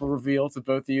little Temple reveal to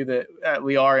both of you that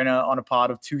we are on a pod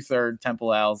of 2/3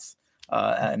 Temple Owls.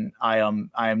 And I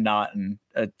am not in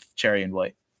a cherry and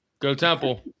white. Go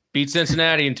Temple. Beat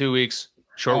Cincinnati in 2 weeks.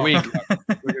 Short week.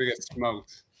 We're gonna get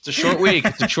smoked. It's a short week.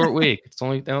 It's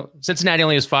only Cincinnati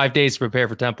only has 5 days to prepare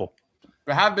for Temple.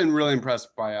 But I have been really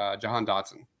impressed by Jahan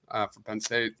Dotson for Penn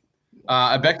State.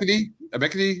 Ebiketie.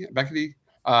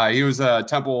 He was a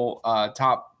Temple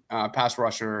top pass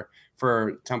rusher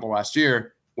for Temple last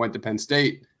year. Went to Penn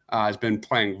State. Has been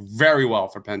playing very well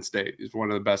for Penn State. He's one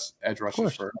of the best edge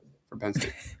rushers for Penn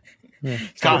State. Yeah.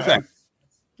 All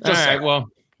right.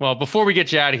 Well, before we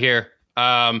get you out of here,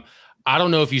 I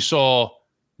don't know if you saw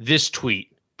this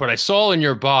tweet, but I saw in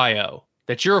your bio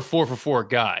that you're a 4-for-4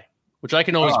 guy, which I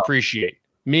can always appreciate.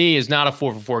 Me is not a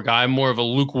 4-for-4 guy. I'm more of a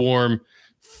lukewarm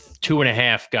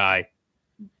 2.5 guy.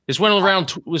 This went around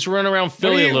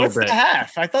Philly a little bit. The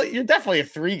half? I thought you're definitely a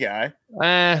 3 guy.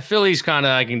 Philly's kind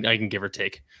of I can give or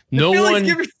take. You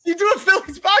do a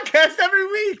Phillies podcast every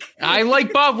week. I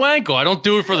like Bob Wankel. I don't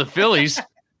do it for the Phillies.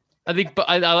 I think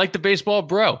I like the baseball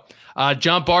bro.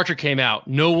 John Barcher came out.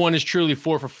 No one is truly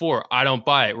 4-for-4. I don't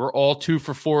buy it. We're all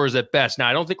 2-for-4s at best. Now,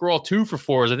 I don't think we're all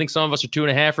 2-for-4s. I think some of us are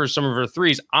 2.5ers, some of us are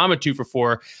 3s. I'm a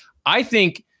 2-for-4. I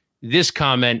think this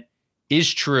comment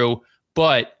is true,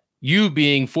 but you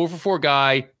being 4-for-4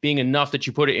 guy, being enough that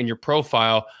you put it in your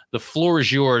profile, the floor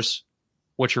is yours.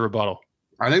 What's your rebuttal?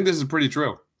 I think this is pretty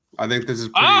true. I think this is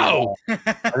I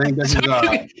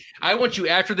I want you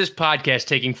after this podcast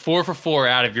taking 4-for-4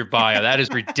 out of your bio. That is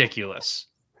ridiculous.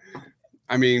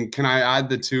 I mean, can I add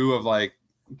the 2 of like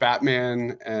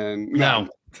Batman and no?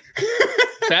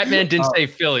 Batman didn't say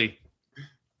Philly.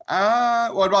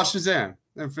 What about Shazam?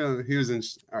 He was in.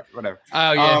 All right, whatever.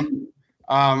 Oh yeah.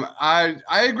 I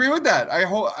agree with that.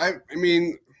 I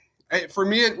mean, for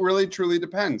me, it really truly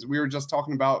depends. We were just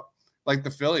talking about like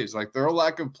the Phillies, like their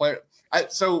lack of player.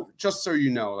 So just so you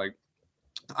know, like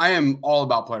I am all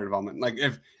about player development. Like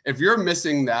if you're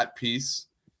missing that piece,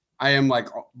 I am like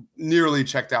nearly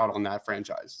checked out on that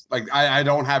franchise. Like I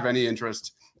don't have any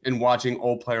interest in watching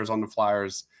old players on the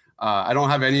Flyers. I don't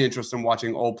have any interest in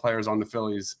watching old players on the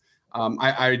Phillies.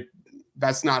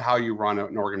 That's not how you run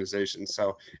an organization.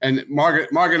 So, and Margaret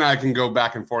and I can go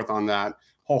back and forth on that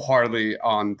wholeheartedly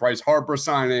on Bryce Harper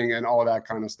signing and all that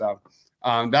kind of stuff.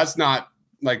 That's not,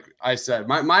 like I said,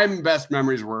 my best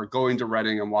memories were going to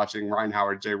Reading and watching Ryan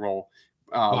Howard, J. Roll.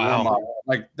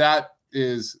 Like that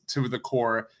is to the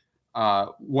core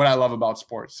what I love about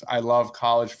sports. I love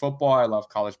college football. I love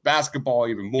college basketball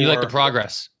even more. You like the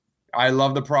progress. I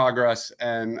love the progress,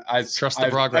 and I trust the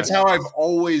progress. That's how I've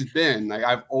always been. Like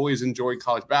I've always enjoyed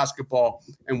college basketball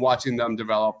and watching them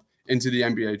develop into the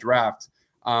NBA draft.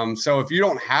 So if you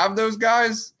don't have those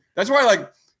guys, that's why.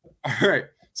 Like, all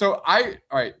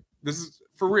right. This is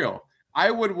for real.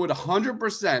 I would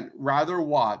 100% rather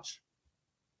watch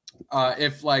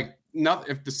if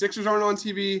the Sixers aren't on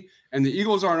TV and the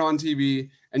Eagles aren't on TV,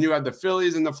 and you have the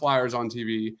Phillies and the Flyers on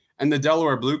TV, and the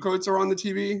Delaware Bluecoats are on the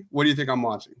TV. What do you think I'm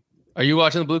watching? Are you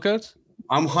watching the Bluecoats?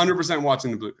 I'm 100%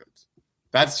 watching the Bluecoats.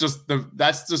 That's just the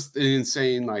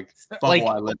insane bubble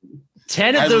I live in.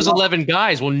 10 of those 11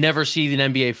 guys will never see the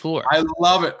NBA floor. I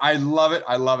love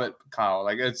it, Kyle.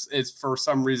 Like it's for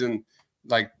some reason,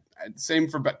 like same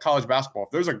for college basketball.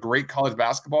 If there's a great college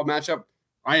basketball matchup,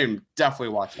 I am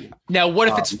definitely watching it. Now, what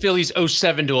if it's Phillies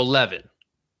 07-11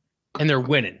 and they're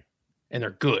winning and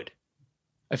they're good?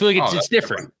 I feel like it's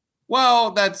different.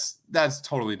 Well, that's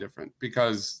totally different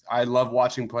because I love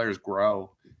watching players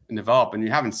grow and develop, and you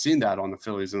haven't seen that on the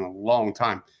Phillies in a long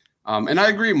time. And I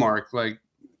agree, Mark. Like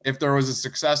if there was a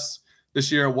success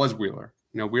this year, it was Wheeler.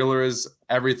 You know, Wheeler is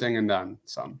everything and then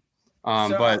some.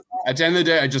 But at the end of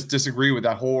the day, I just disagree with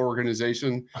that whole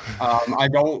organization.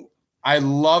 I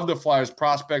love the Flyers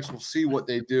prospects. We'll see what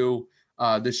they do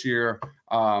this year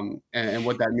and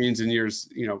what that means in years,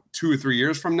 2 or 3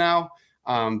 years from now.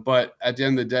 But at the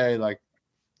end of the day, like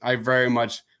I very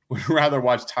much would rather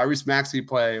watch Tyrese Maxey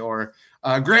play or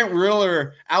Grant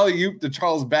Wheeler alley-oop to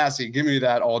Charles Bassey. Give me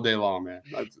that all day long, man.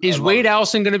 Is Wade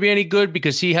Allison going to be any good?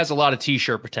 Because he has a lot of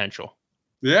T-shirt potential.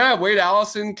 Yeah, Wade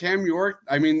Allison, Cam York.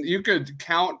 I mean, you could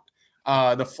count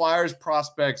the Flyers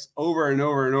prospects over and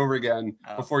over and over again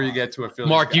before you get to a Phillies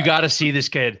Mark, guy. You got to see this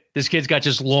kid. This kid's got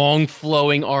just long,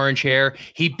 flowing orange hair.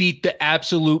 He beat the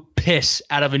absolute piss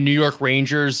out of a New York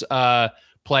Rangers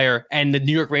player, and the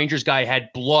New York Rangers guy had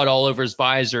blood all over his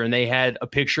visor, and they had a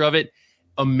picture of it.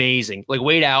 Amazing. Like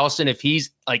Wade Allison, if he's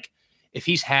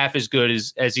half as good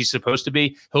as he's supposed to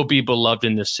be, he'll be beloved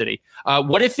in this city.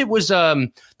 What if it was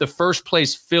the first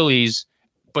place Phillies,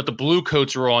 but the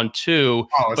Bluecoats were on too,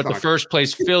 but the first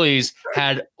place Phillies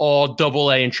had all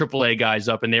AA and AAA guys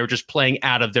up, and they were just playing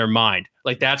out of their mind.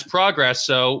 Like that's progress.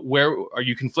 So where are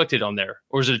you conflicted on there,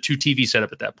 or is it a 2 TV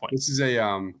setup at that point? This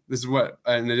is what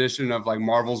an edition of like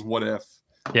Marvel's What If.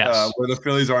 Yes. Where the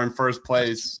Phillies are in first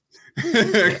place.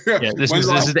 Yeah, this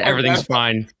is the everything's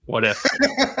fine. What if?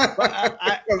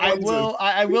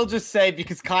 I will just say,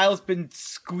 because Kyle's been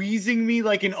squeezing me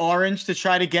like an orange to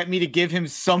try to get me to give him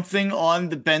something on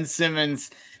the Ben Simmons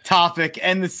topic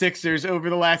and the Sixers over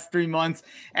the last 3 months,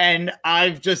 and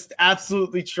I've just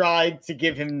absolutely tried to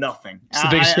give him nothing. It's the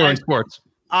biggest story in sports.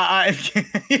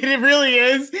 It really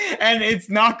is, and it's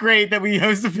not great that we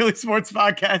host a Philly sports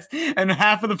podcast and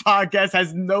half of the podcast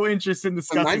has no interest in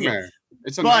discussing it.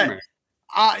 It's a nightmare.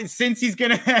 Since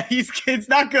it's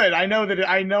not good. I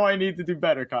know I need to do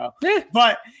better, Kyle. Yeah.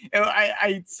 But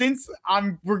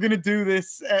we're gonna do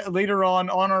this later on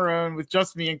our own with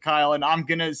just me and Kyle, and I'm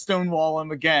gonna stonewall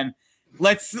him again.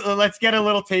 Let's get a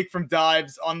little take from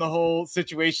Dives on the whole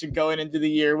situation going into the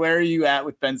year. Where are you at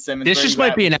with Ben Simmons? This just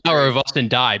might be an hour of us and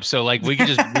Dives, so like we could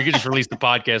just release the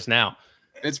podcast now.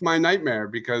 It's my nightmare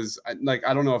because I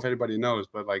don't know if anybody knows,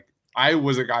 but like I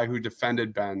was a guy who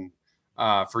defended Ben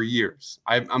for years.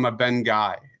 I'm a Ben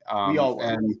guy. We all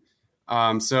were.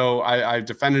 And so I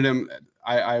defended him.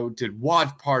 I did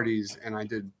watch parties and I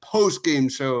did post-game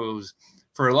shows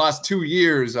for the last 2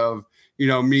 years of,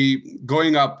 me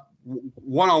going up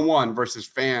one-on-one versus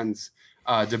fans,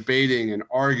 debating and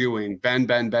arguing Ben.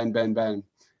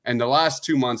 And the last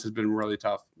 2 months has been really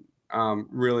tough.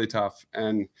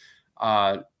 And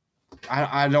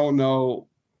I don't know.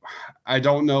 I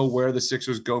don't know where the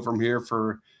Sixers go from here.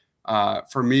 For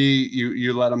me,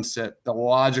 you let them sit. The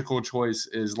logical choice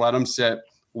is let them sit,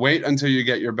 wait until you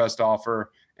get your best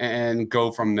offer, and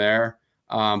go from there.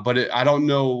 But I don't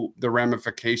know the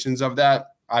ramifications of that.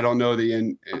 I don't know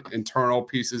the internal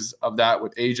pieces of that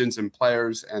with agents and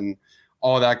players and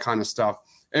all that kind of stuff.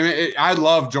 I mean, I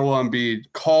love Joel Embiid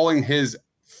calling his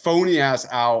phony ass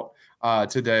out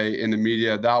today in the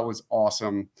media. That was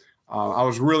awesome. I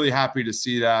was really happy to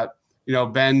see that.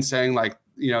 Ben saying like,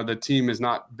 the team is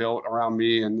not built around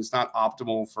me and it's not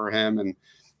optimal for him. And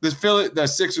the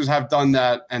Sixers have done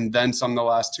that and then some the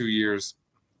last 2 years.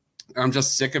 I'm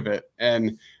just sick of it.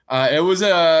 And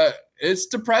it's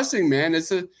depressing, man.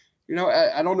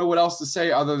 I don't know what else to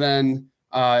say other than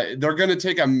they're going to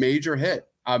take a major hit,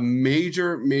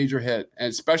 major hit. And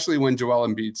especially when Joel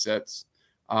Embiid sits,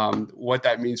 what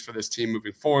that means for this team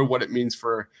moving forward, what it means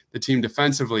for the team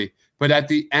defensively. But at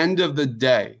the end of the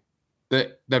day,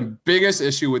 the biggest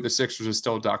issue with the Sixers is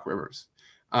still Doc Rivers.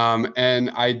 And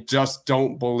I just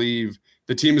don't believe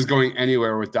the team is going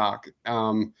anywhere with Doc.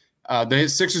 The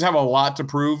Sixers have a lot to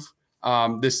prove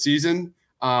this season.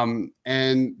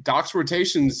 And Doc's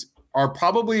rotations are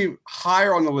probably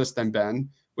higher on the list than Ben,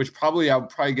 which I'll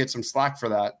probably get some slack for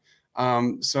that.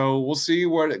 So we'll see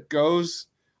where it goes.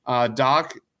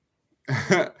 Doc,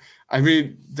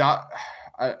 Doc,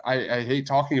 I hate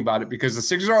talking about it because the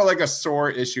Sixers are like a sore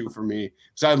issue for me.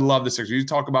 So I love the Sixers. You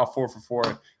talk about 4 for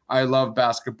 4. I love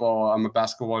basketball. I'm a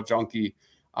basketball junkie.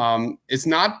 It's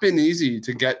not been easy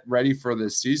to get ready for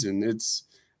this season. It's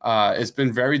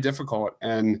been very difficult.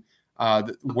 And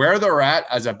where they're at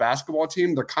as a basketball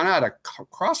team, they're kind of at a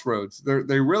crossroads.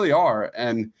 They really are.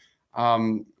 And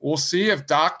we'll see if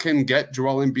Doc can get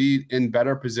Joel Embiid in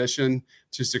better position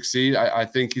to succeed. I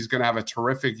think he's going to have a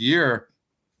terrific year.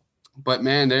 But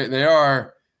man,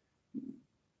 there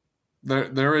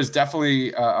is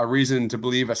definitely a reason to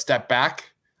believe a step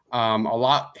back. A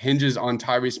lot hinges on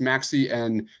Tyrese Maxey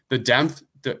and the depth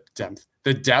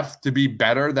to be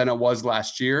better than it was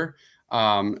last year.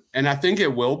 And I think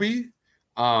it will be.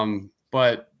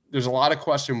 But there's a lot of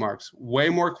question marks, way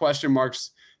more question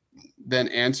marks than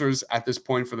answers at this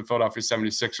point for the Philadelphia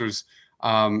 76ers.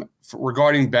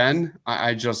 Regarding Ben,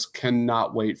 I just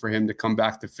cannot wait for him to come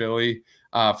back to Philly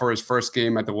for his first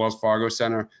game at the Wells Fargo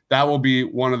Center. That will be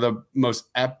one of the most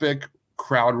epic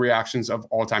crowd reactions of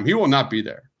all time. He will not be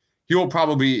there. He will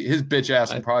probably, his bitch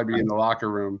ass will probably be in the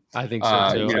locker room. I think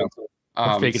so too.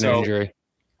 Faking an injury.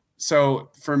 So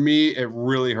for me, it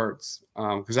really hurts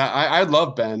because I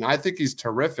love Ben. I think he's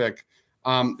terrific.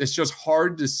 It's just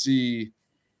hard to see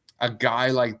a guy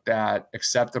like that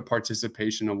accept a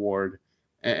participation award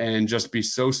and just be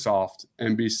so soft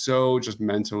and be so just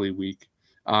mentally weak.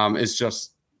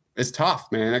 It's tough,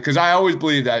 man. Because I always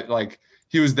believe that like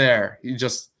he was there. He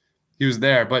was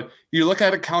there. But you look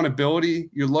at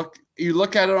accountability. You look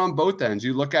at it on both ends.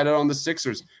 You look at it on the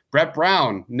Sixers. Brett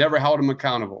Brown never held him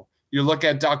accountable. You look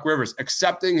at Doc Rivers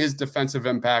accepting his defensive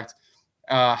impact.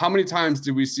 How many times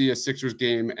did we see a Sixers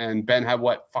game and Ben had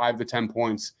 5 to 10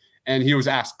 points and he was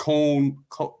asked stone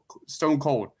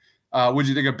cold, what'd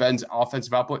you think of Ben's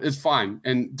offensive output? It's fine.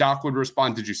 And Doc would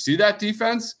respond, did you see that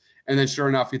defense? And then sure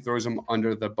enough, he throws him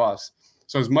under the bus.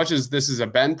 So as much as this is a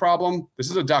Ben problem, this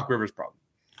is a Doc Rivers problem.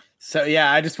 So,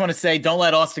 yeah, I just want to say, don't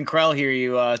let Austin Krell hear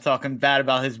you talking bad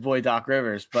about his boy Doc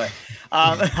Rivers. But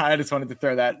I just wanted to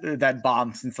throw that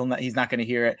bomb since he's not going to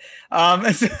hear it. But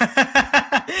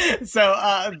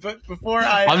before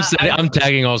I'm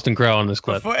tagging Austin Krell on this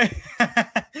clip.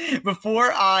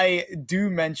 Before I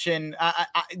do mention,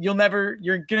 you're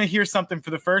going to hear something for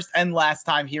the first and last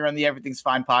time here on the Everything's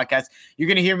Fine podcast. You're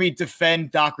going to hear me defend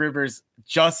Doc Rivers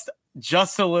just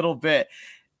a little bit.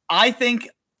 I think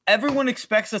everyone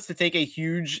expects us to take a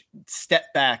huge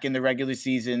step back in the regular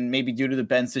season, maybe due to the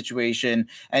Ben situation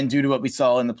and due to what we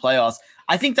saw in the playoffs.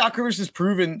 I think Doc Rivers has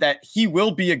proven that he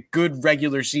will be a good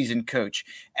regular season coach.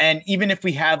 And even if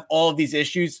we have all of these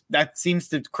issues, that seems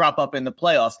to crop up in the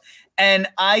playoffs. And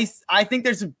I think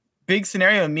there's a big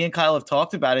scenario, and me and Kyle have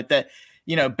talked about it, that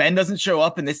Ben doesn't show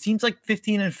up and this team's like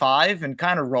 15-5 and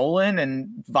kind of rolling and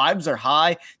vibes are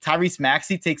high. Tyrese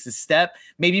Maxey takes a step.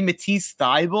 Maybe Matisse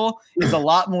Thybulle is a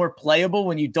lot more playable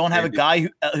when you don't have a guy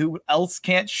who else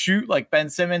can't shoot like Ben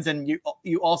Simmons, and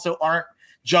you also aren't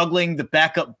juggling the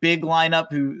backup big lineup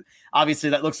who obviously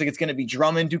that looks like it's going to be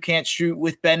Drummond who can't shoot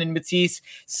with Ben and Matisse.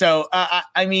 So,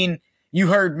 I mean, you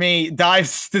heard me.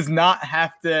 Dives does not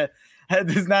have to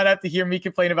hear me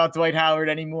complain about Dwight Howard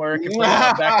anymore. Complain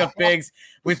about backup bigs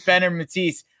with Ben or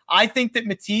Matisse. I think that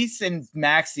Matisse and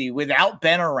Maxey, without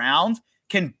Ben around,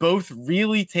 can both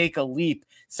really take a leap.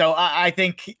 So I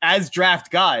think as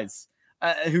draft guys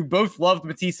who both loved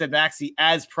Matisse and Maxey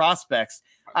as prospects,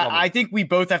 I think we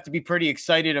both have to be pretty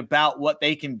excited about what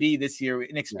they can be this year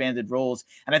in expanded roles.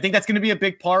 And I think that's going to be a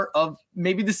big part of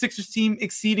maybe the Sixers team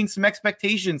exceeding some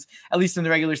expectations, at least in the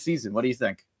regular season. What do you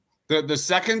think? The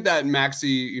second that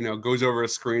Maxey, goes over a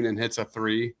screen and hits a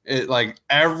three, it like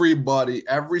every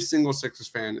single Sixers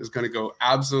fan is going to go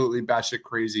absolutely batshit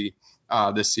crazy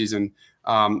this season.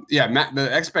 The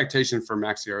expectation for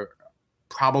Maxey are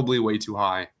probably way too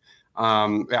high.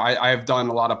 I have done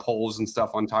a lot of polls and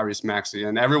stuff on Tyrese Maxey,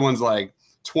 and everyone's like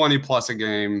 20 plus a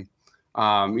game.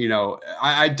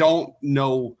 I don't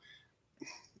know.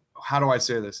 How do I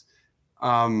say this?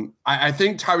 I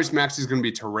think Tyrese Maxey is going to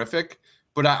be terrific.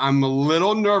 But I'm a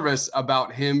little nervous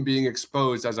about him being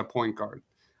exposed as a point guard.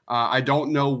 I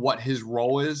don't know what his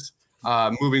role is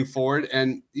moving forward.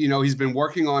 And, he's been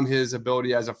working on his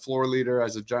ability as a floor leader,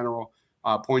 as a general,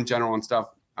 point general and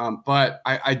stuff. But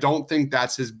I don't think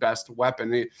that's his best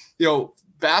weapon.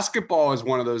 Basketball is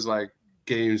one of those, like,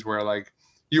 games where, like,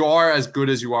 you are as good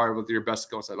as you are with your best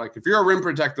skill set. Like, if you're a rim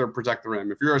protector, protect the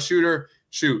rim. If you're a shooter,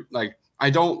 shoot. Like, I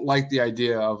don't like the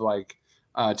idea of, like,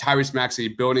 Tyrese Maxey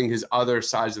building his other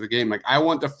sides of the game. Like, I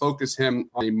want to focus him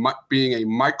on being a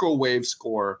microwave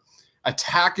scorer,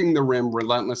 attacking the rim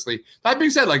relentlessly. That being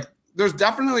said, like, there's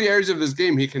definitely areas of this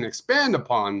game he can expand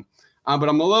upon, but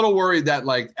I'm a little worried that,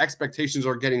 like, expectations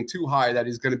are getting too high that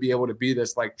he's going to be able to be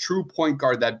this, like, true point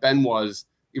guard that Ben was,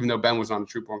 even though Ben was not a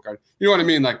true point guard. You know what I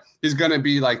mean? Like, he's going to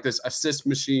be like this assist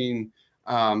machine,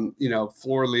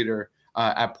 floor leader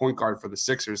at point guard for the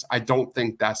Sixers. I don't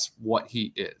think that's what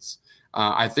he is.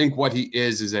 I think what he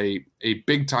is a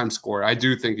big-time scorer. I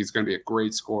do think he's going to be a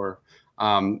great scorer,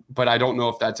 but I don't know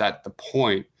if that's at the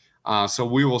point. So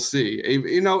we will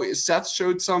see. Seth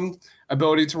showed some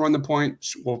ability to run the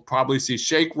point. We'll probably see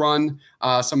Shake run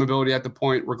some ability at the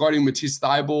point. Regarding Matisse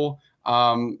Thybulle,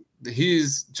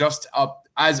 he's just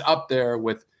up there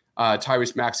with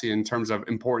Tyrese Maxey in terms of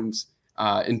importance,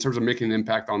 in terms of making an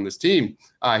impact on this team.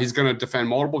 He's going to defend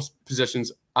multiple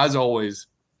positions, as always.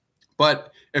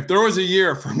 But if there was a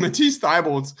year for Matisse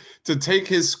Thybulle to take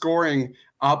his scoring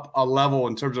up a level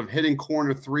in terms of hitting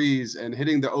corner threes and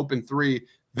hitting the open three,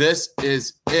 this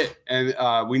is it. And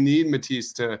we need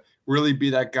Matisse to really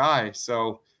be that guy.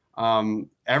 So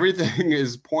everything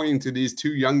is pointing to these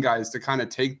two young guys to kind of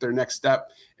take their next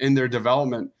step in their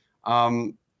development.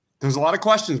 There's a lot of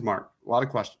questions, Mark. A lot of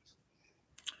questions.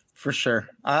 For sure.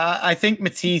 I think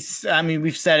Matisse,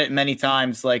 we've said it many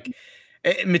times, like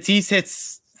Matisse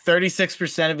hits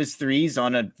 36% of his threes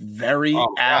on a very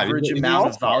average amount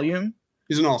of volume.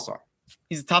 He's an all-star.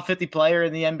 He's a top 50 player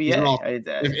in the NBA.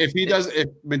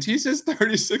 If Matisse is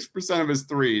 36% of his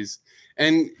threes,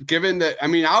 and given that,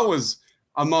 I was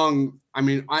on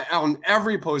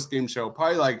every post-game show,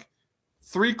 probably like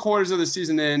 3/4 of the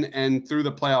season in and through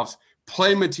the playoffs,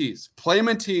 play Matisse.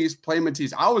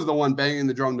 I was the one banging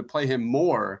the drum to play him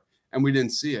more, and we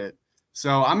didn't see it.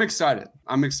 So I'm excited.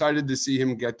 I'm excited to see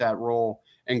him get that role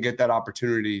and get that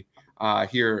opportunity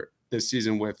here this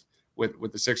season with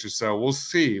the Sixers. So we'll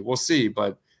see.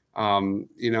 But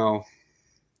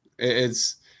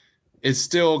it's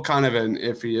still kind of an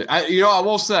iffy. I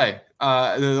will say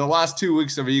the last 2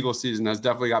 weeks of Eagles season has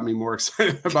definitely got me more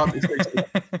excited about the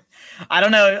Sixers. I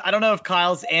don't know if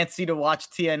Kyle's antsy to watch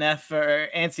TNF or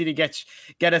antsy to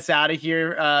get us out of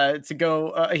here to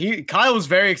go. Kyle was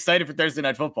very excited for Thursday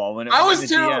Night Football when it I was the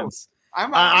too. DMs.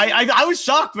 I was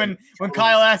shocked when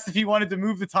Kyle asked if he wanted to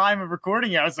move the time of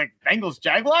recording. I was like, Bengals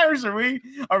Jaguars? Are we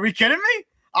kidding me?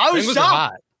 I was Bengals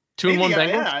shocked. 2-1 Bengals.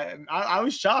 Yeah, I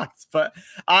was shocked. But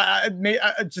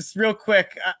just real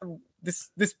quick,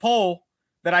 this poll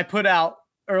that I put out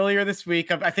earlier this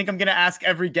week, I think I'm going to ask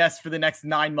every guest for the next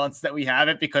 9 months that we have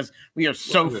it, because we are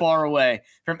so far away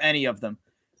from any of them.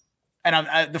 And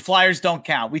the Flyers don't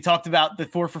count. We talked about the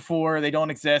 4 for 4. They don't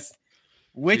exist.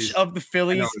 Which of the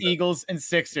Phillies, Eagles, and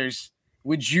Sixers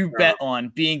would you bet on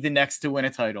being the next to win a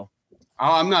title?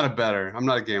 Oh, I'm not a bettor. I'm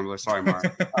not a gambler. Sorry, Mark.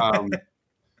 I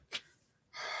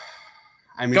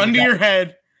mean, gun to your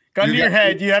head.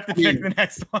 You have to pick the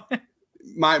next one.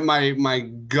 My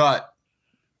gut.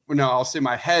 No, I'll say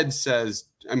my head says.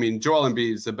 I mean, Joel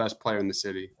Embiid is the best player in the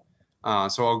city,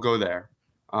 so I'll go there.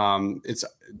 It's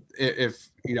if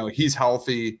he's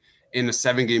healthy in a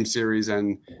 7-game series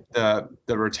and the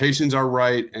rotations are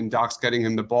right and Doc's getting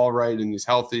him the ball right and he's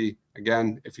healthy.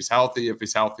 Again, if he's healthy,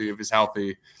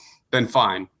 then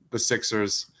fine. The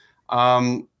Sixers.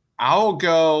 I'll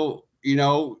go,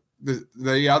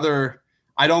 the other,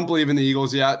 I don't believe in the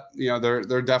Eagles yet.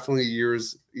 They're definitely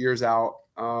years out.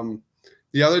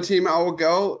 The other team I will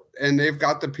go, and they've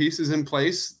got the pieces in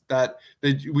place that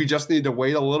we just need to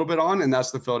wait a little bit on, and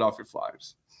that's the Philadelphia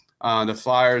Flyers. The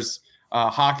Flyers,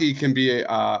 hockey can be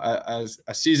a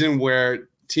season where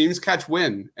teams catch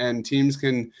wind and teams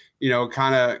can,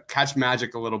 kind of catch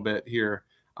magic a little bit here.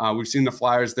 We've seen the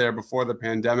Flyers there before the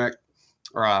pandemic,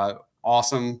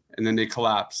 awesome, and then they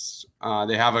collapsed.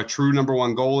 They have a true number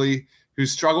one goalie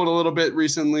who's struggled a little bit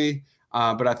recently,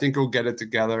 but I think he'll get it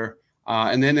together.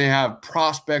 And then they have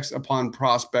prospects upon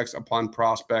prospects upon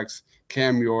prospects,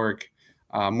 Cam York,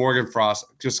 Morgan Frost,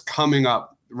 just coming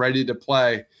up, ready to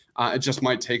play. It just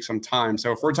might take some time.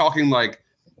 So if we're talking like,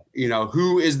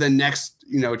 who is the next,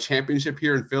 championship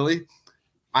here in Philly,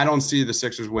 I don't see the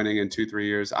Sixers winning in 2-3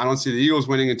 years. I don't see the Eagles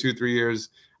winning in 2-3 years.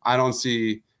 I don't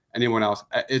see anyone else.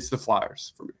 It's the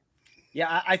Flyers for me.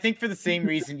 Yeah, I think for the same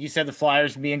reason you said the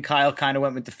Flyers, me and Kyle kind of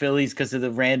went with the Phillies because of the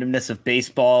randomness of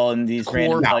baseball and these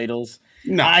random titles.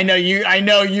 No, I know you.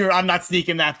 I'm not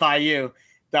sneaking that by you,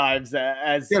 Dives.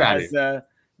 I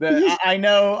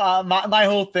know my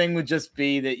whole thing would just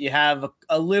be that you have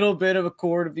a little bit of a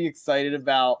core to be excited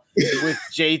about with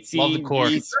JT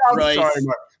Reese Price,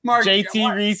 Mark,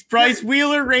 JT Reese Price,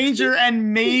 Wheeler Ranger,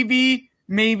 and maybe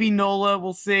Nola.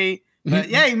 We'll see. But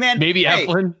yeah, man, maybe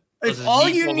Eflin. If all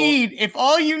you need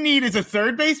is a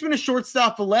third baseman, a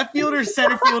shortstop, a left fielder, a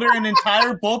center fielder, an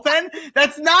entire bullpen,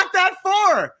 that's not that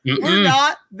far. We're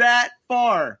not that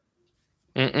far.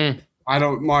 I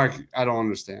don't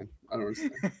understand.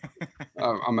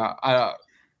 I'm out.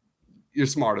 You're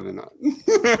smarter than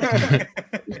that.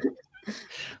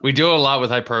 We do a lot with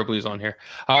hyperboles on here.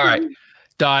 All right,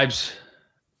 Dibes,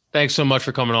 thanks so much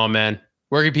for coming on, man.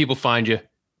 Where can people find you?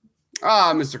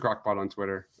 Mr. Crockpot on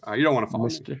Twitter. You don't want to follow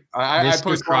me. I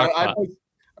post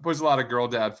a lot of girl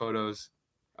dad photos.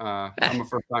 I'm a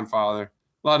first-time father.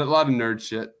 A lot of nerd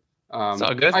shit. It's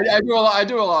all good. I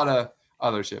do a lot of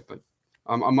other shit, but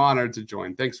I'm honored to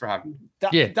join. Thanks for having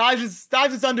me. Dives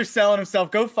is underselling himself.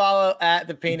 Go follow at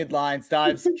the Painted Lines.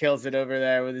 Dives kills it over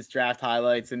there with his draft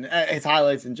highlights and his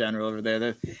highlights in general over there.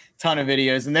 There's a ton of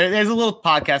videos, and there's a little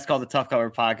podcast called the Tough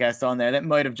Cover Podcast on there that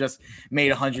might have just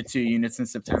made 102 units in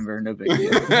September. No big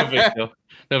deal.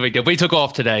 No big deal. But he took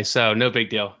off today, so no big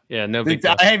deal. Yeah, no big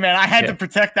deal. Hey man, I had to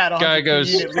protect that. Guy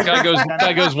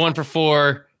goes 1 for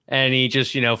 4, and he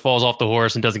just falls off the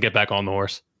horse and doesn't get back on the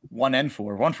horse. 1 and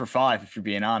 4, 1 for 5, if you're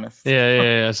being honest.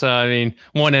 Yeah. So I mean,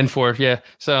 1 and 4. Yeah.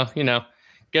 So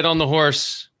get on the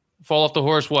horse, fall off the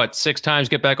horse. What 6 times?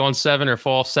 Get back on 7, or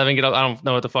fall 7, get up. I don't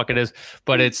know what the fuck it is,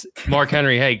 but it's Mark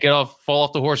Henry. Hey, fall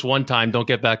off the horse 1 time, don't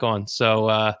get back on.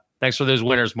 So thanks for those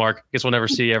winners, Mark. Guess we'll never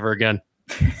see you ever again.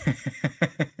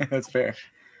 That's fair.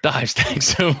 Dives, thanks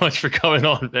so much for coming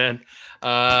on, man.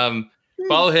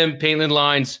 Follow him, Paintland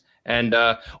Lines, and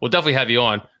we'll definitely have you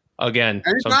on again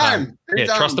sometime. Yeah,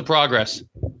 trust the progress.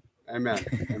 Amen.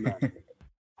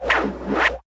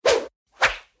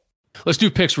 Let's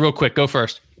do picks real quick. Go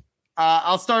first.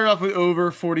 I'll start off with over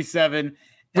 47.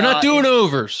 We're not doing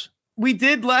overs. We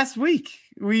did last week.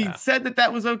 We said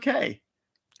that was okay.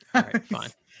 All right, fine.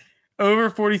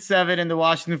 Over 47 in the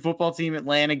Washington football team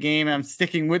Atlanta game. I'm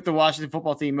sticking with the Washington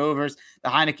football team overs. The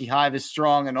Heineke Hive is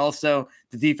strong, and also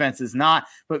the defense is not.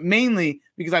 But mainly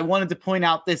because I wanted to point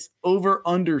out this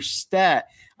over-under stat.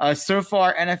 So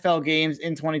far, NFL games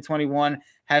in 2021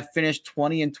 have finished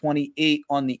 20-28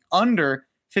 on the under.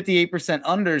 58%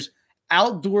 unders.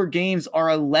 Outdoor games are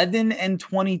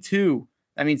 11-22.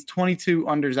 That means 22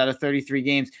 unders out of 33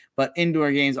 games, but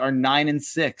indoor games are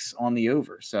 9-6 on the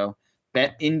over. So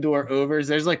bet indoor overs.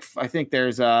 There's I think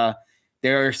there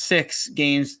are 6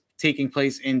 games taking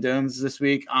place in domes this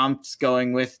week. I'm just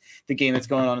going with the game that's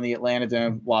going on in the Atlanta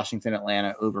Dome, Washington,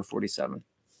 Atlanta, over 47.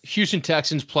 Houston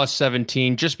Texans plus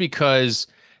 17, just because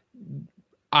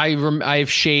I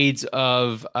have shades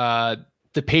of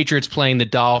the Patriots playing the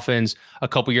Dolphins a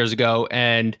couple years ago,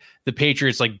 and the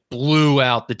Patriots blew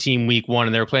out the team week 1,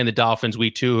 and they were playing the Dolphins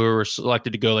week 2, who were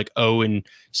selected to go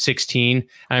 0-16. And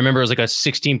I remember it was a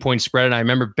 16-point spread, and I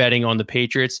remember betting on the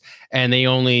Patriots, and they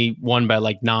only won by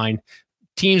 9.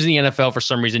 Teams in the NFL for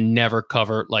some reason never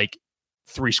cover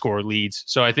 3-score leads.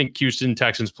 So I think Houston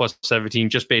Texans plus 17,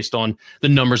 just based on the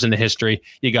numbers and the history,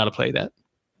 you got to play that.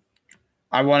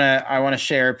 I want to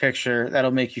share a picture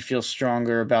that'll make you feel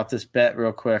stronger about this bet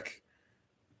real quick.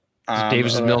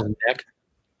 Davis Mills' neck.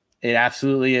 It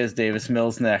absolutely is Davis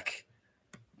Mills' neck.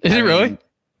 Is it really?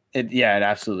 It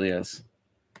absolutely is.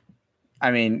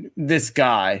 I mean, this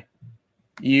guy,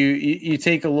 you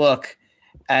take a look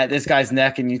at this guy's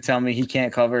neck and you tell me he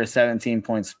can't cover a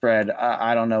 17-point spread.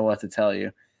 I don't know what to tell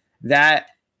you. That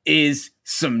is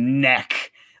some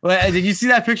neck. Did you see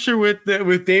that picture with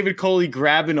David Coley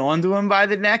grabbing onto him by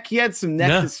the neck? He had some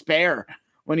neck to spare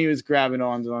when he was grabbing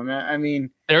onto him. I mean,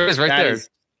 there it is, right there.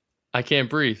 I can't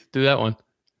breathe. Do that one.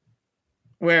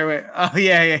 Where? Oh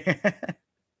yeah.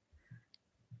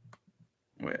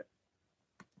 Wait.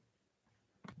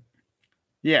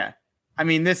 Yeah. I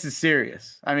mean, this is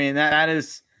serious. I mean,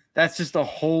 that's just a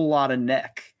whole lot of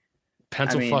neck.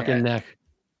 Pencil fucking neck.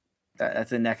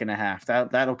 That's a neck and a half.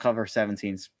 That'll cover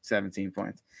 17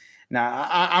 points. Now,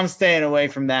 I'm staying away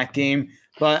from that game,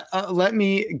 but let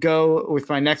me go with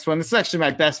my next one. This is actually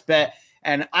my best bet,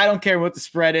 and I don't care what the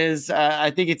spread is.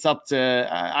 I think it's up to,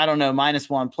 I don't know,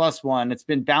 -1, +1. It's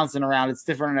been bouncing around. It's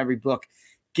different on every book.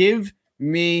 Give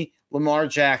me Lamar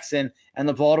Jackson and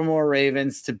the Baltimore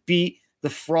Ravens to beat the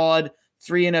fraud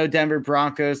 3-0 Denver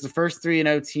Broncos, the first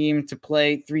 3-0 team to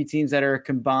play 3 teams that are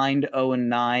combined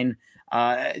 0-9.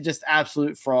 Just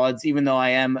absolute frauds, even though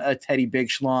I am a Teddy Big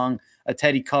Schlong, a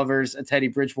Teddy Covers, a Teddy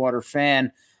Bridgewater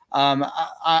fan.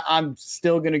 I'm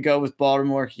still going to go with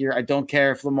Baltimore here. I don't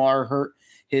care if Lamar hurt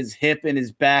his hip and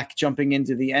his back jumping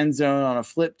into the end zone on a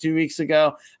flip 2 weeks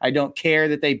ago. I don't care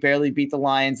that they barely beat the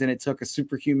Lions and it took a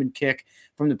superhuman kick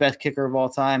from the best kicker of all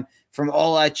time. From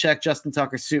all I check, Justin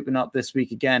Tucker souping up this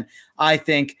week again. I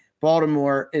think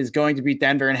Baltimore is going to beat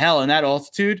Denver, and hell, in that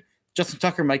altitude, Justin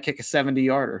Tucker might kick a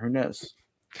 70-yarder. Who knows?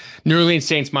 New Orleans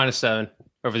Saints -7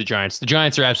 over the Giants. The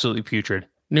Giants are absolutely putrid.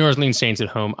 New Orleans Saints at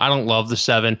home. I don't love the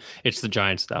 7. It's the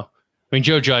Giants, though. I mean,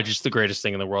 Joe Judge is the greatest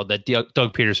thing in the world. That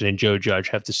Doug Peterson and Joe Judge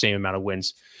have the same amount of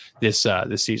wins this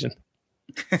season.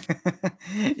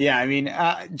 Yeah, I mean,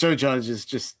 Joe Judge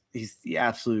is he's the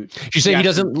absolute. You say he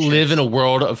doesn't live in a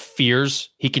world of fears.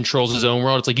 He controls his own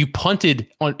world. It's like you punted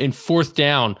in 4th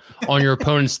down on your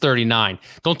opponent's 39.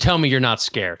 Don't tell me you're not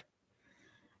scared.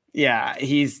 Yeah,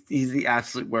 he's the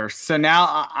absolute worst. So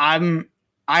now I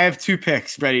have 2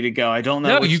 picks ready to go. I don't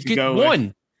know. No, you get one.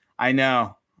 With. I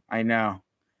know.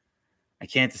 I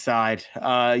can't decide.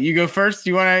 You go first.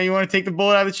 You want to take the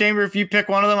bullet out of the chamber? If you pick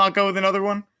one of them, I'll go with another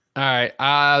one. All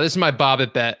right. This is my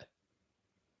Bobbitt bet.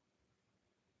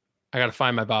 I got to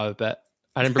find my Bobbitt bet.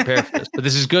 I didn't prepare for this, but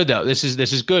this is good though. This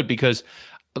is good because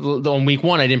on week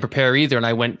 1 I didn't prepare either, and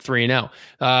I went 3-0.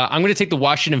 I'm going to take the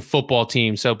Washington football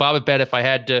team. So Bobbitt bet, if I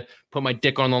had to put my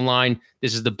dick on the line,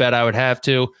 this is the bet I would have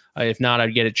to. If not,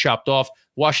 I'd get it chopped off.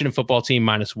 Washington football team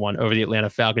 -1 over the Atlanta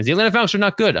Falcons. The Atlanta Falcons are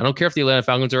not good. I don't care if the Atlanta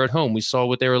Falcons are at home. We saw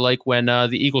what they were like when the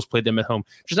Eagles played them at home.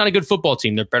 Which is not a good football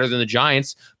team. They're better than the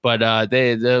Giants, but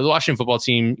the Washington football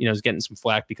team, is getting some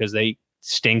flack because they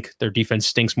stink. Their defense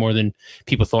stinks more than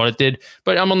people thought it did.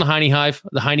 But I'm on the Heine Hive,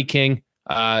 the Heine King.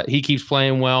 He keeps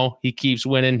playing well. He keeps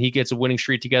winning. He gets a winning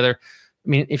streak together. I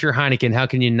mean, if you're Heineken, how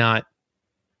can you not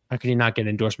get an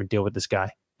endorsement deal with this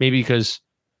guy? Maybe because,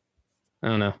 I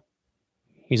don't know,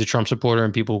 he's a Trump supporter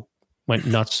and people went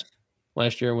nuts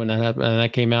last year when that happened and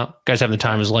that came out. Guy's having the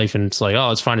time of his life and it's like, oh,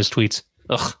 let's find his tweets.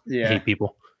 Ugh, yeah. I hate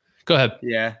people. Go ahead.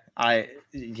 Yeah. I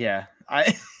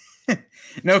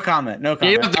no comment. You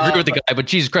don't have to agree with the guy, but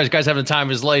Jesus Christ, guy's having the time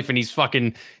of his life and he's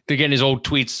fucking getting his old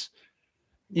tweets.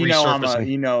 I'm a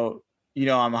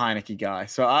Heineke guy.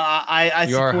 So I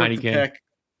support the pick.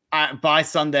 By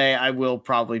Sunday, I will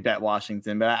probably bet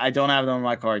Washington, but I don't have them on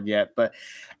my card yet. But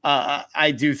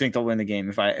I do think they'll win the game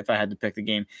if I had to pick the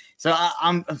game. So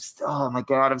I'm oh my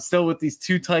God, I'm still with these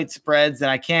 2 tight spreads,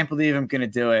 and I can't believe I'm going to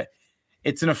do it.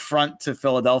 It's an affront to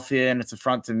Philadelphia, and it's an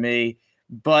affront to me.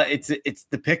 but it's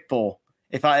the pick bowl.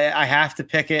 If I have to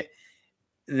pick it,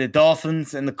 the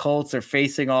Dolphins and the Colts are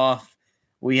facing off.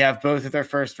 We have both of their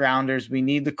first rounders. We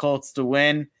need the Colts to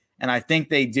win, and I think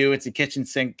they do. It's a kitchen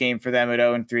sink game for them at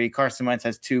 0-3. Carson Wentz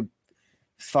has 2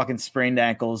 fucking sprained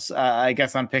ankles. I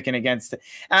guess I'm picking against it.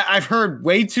 I've heard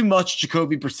way too much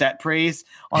Jacoby Brissett praise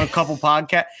on a couple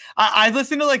podcasts. I've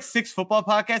listened to like 6 football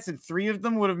podcasts, and 3 of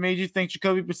them would have made you think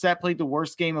Jacoby Brissett played the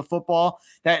worst game of football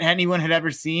that anyone had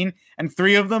ever seen, and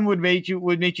 3 of them would make you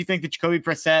think that Jacoby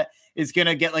Brissett is going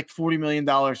to get like $40 million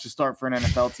to start for an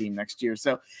NFL team next year.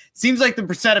 So it seems like the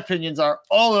Brissett opinions are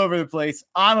all over the place.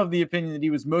 I'm of the opinion that he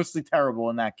was mostly terrible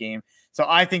in that game. So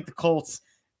I think the Colts,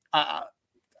 I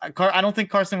don't think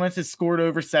Carson Wentz has scored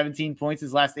over 17 points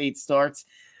his last 8 starts.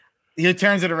 He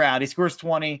turns it around. He scores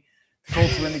 20. The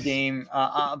Colts win the game.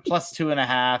 Plus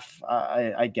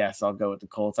 2.5. I guess I'll go with the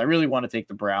Colts. I really want to take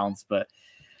the Browns, but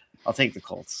I'll take the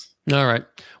Colts. All right.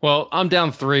 Well, I'm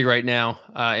down 3 right now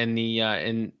in the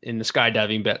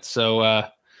skydiving bet. So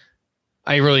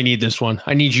I really need this one.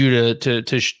 I need you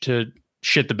to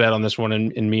shit the bet on this one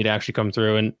and me to actually come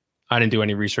through. And I didn't do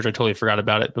any research. I totally forgot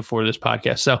about it before this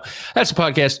podcast. So that's the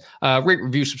podcast. Rate,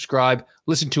 review, subscribe,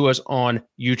 listen to us on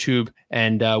YouTube,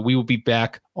 and we will be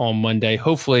back on Monday,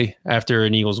 hopefully after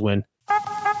an Eagles win.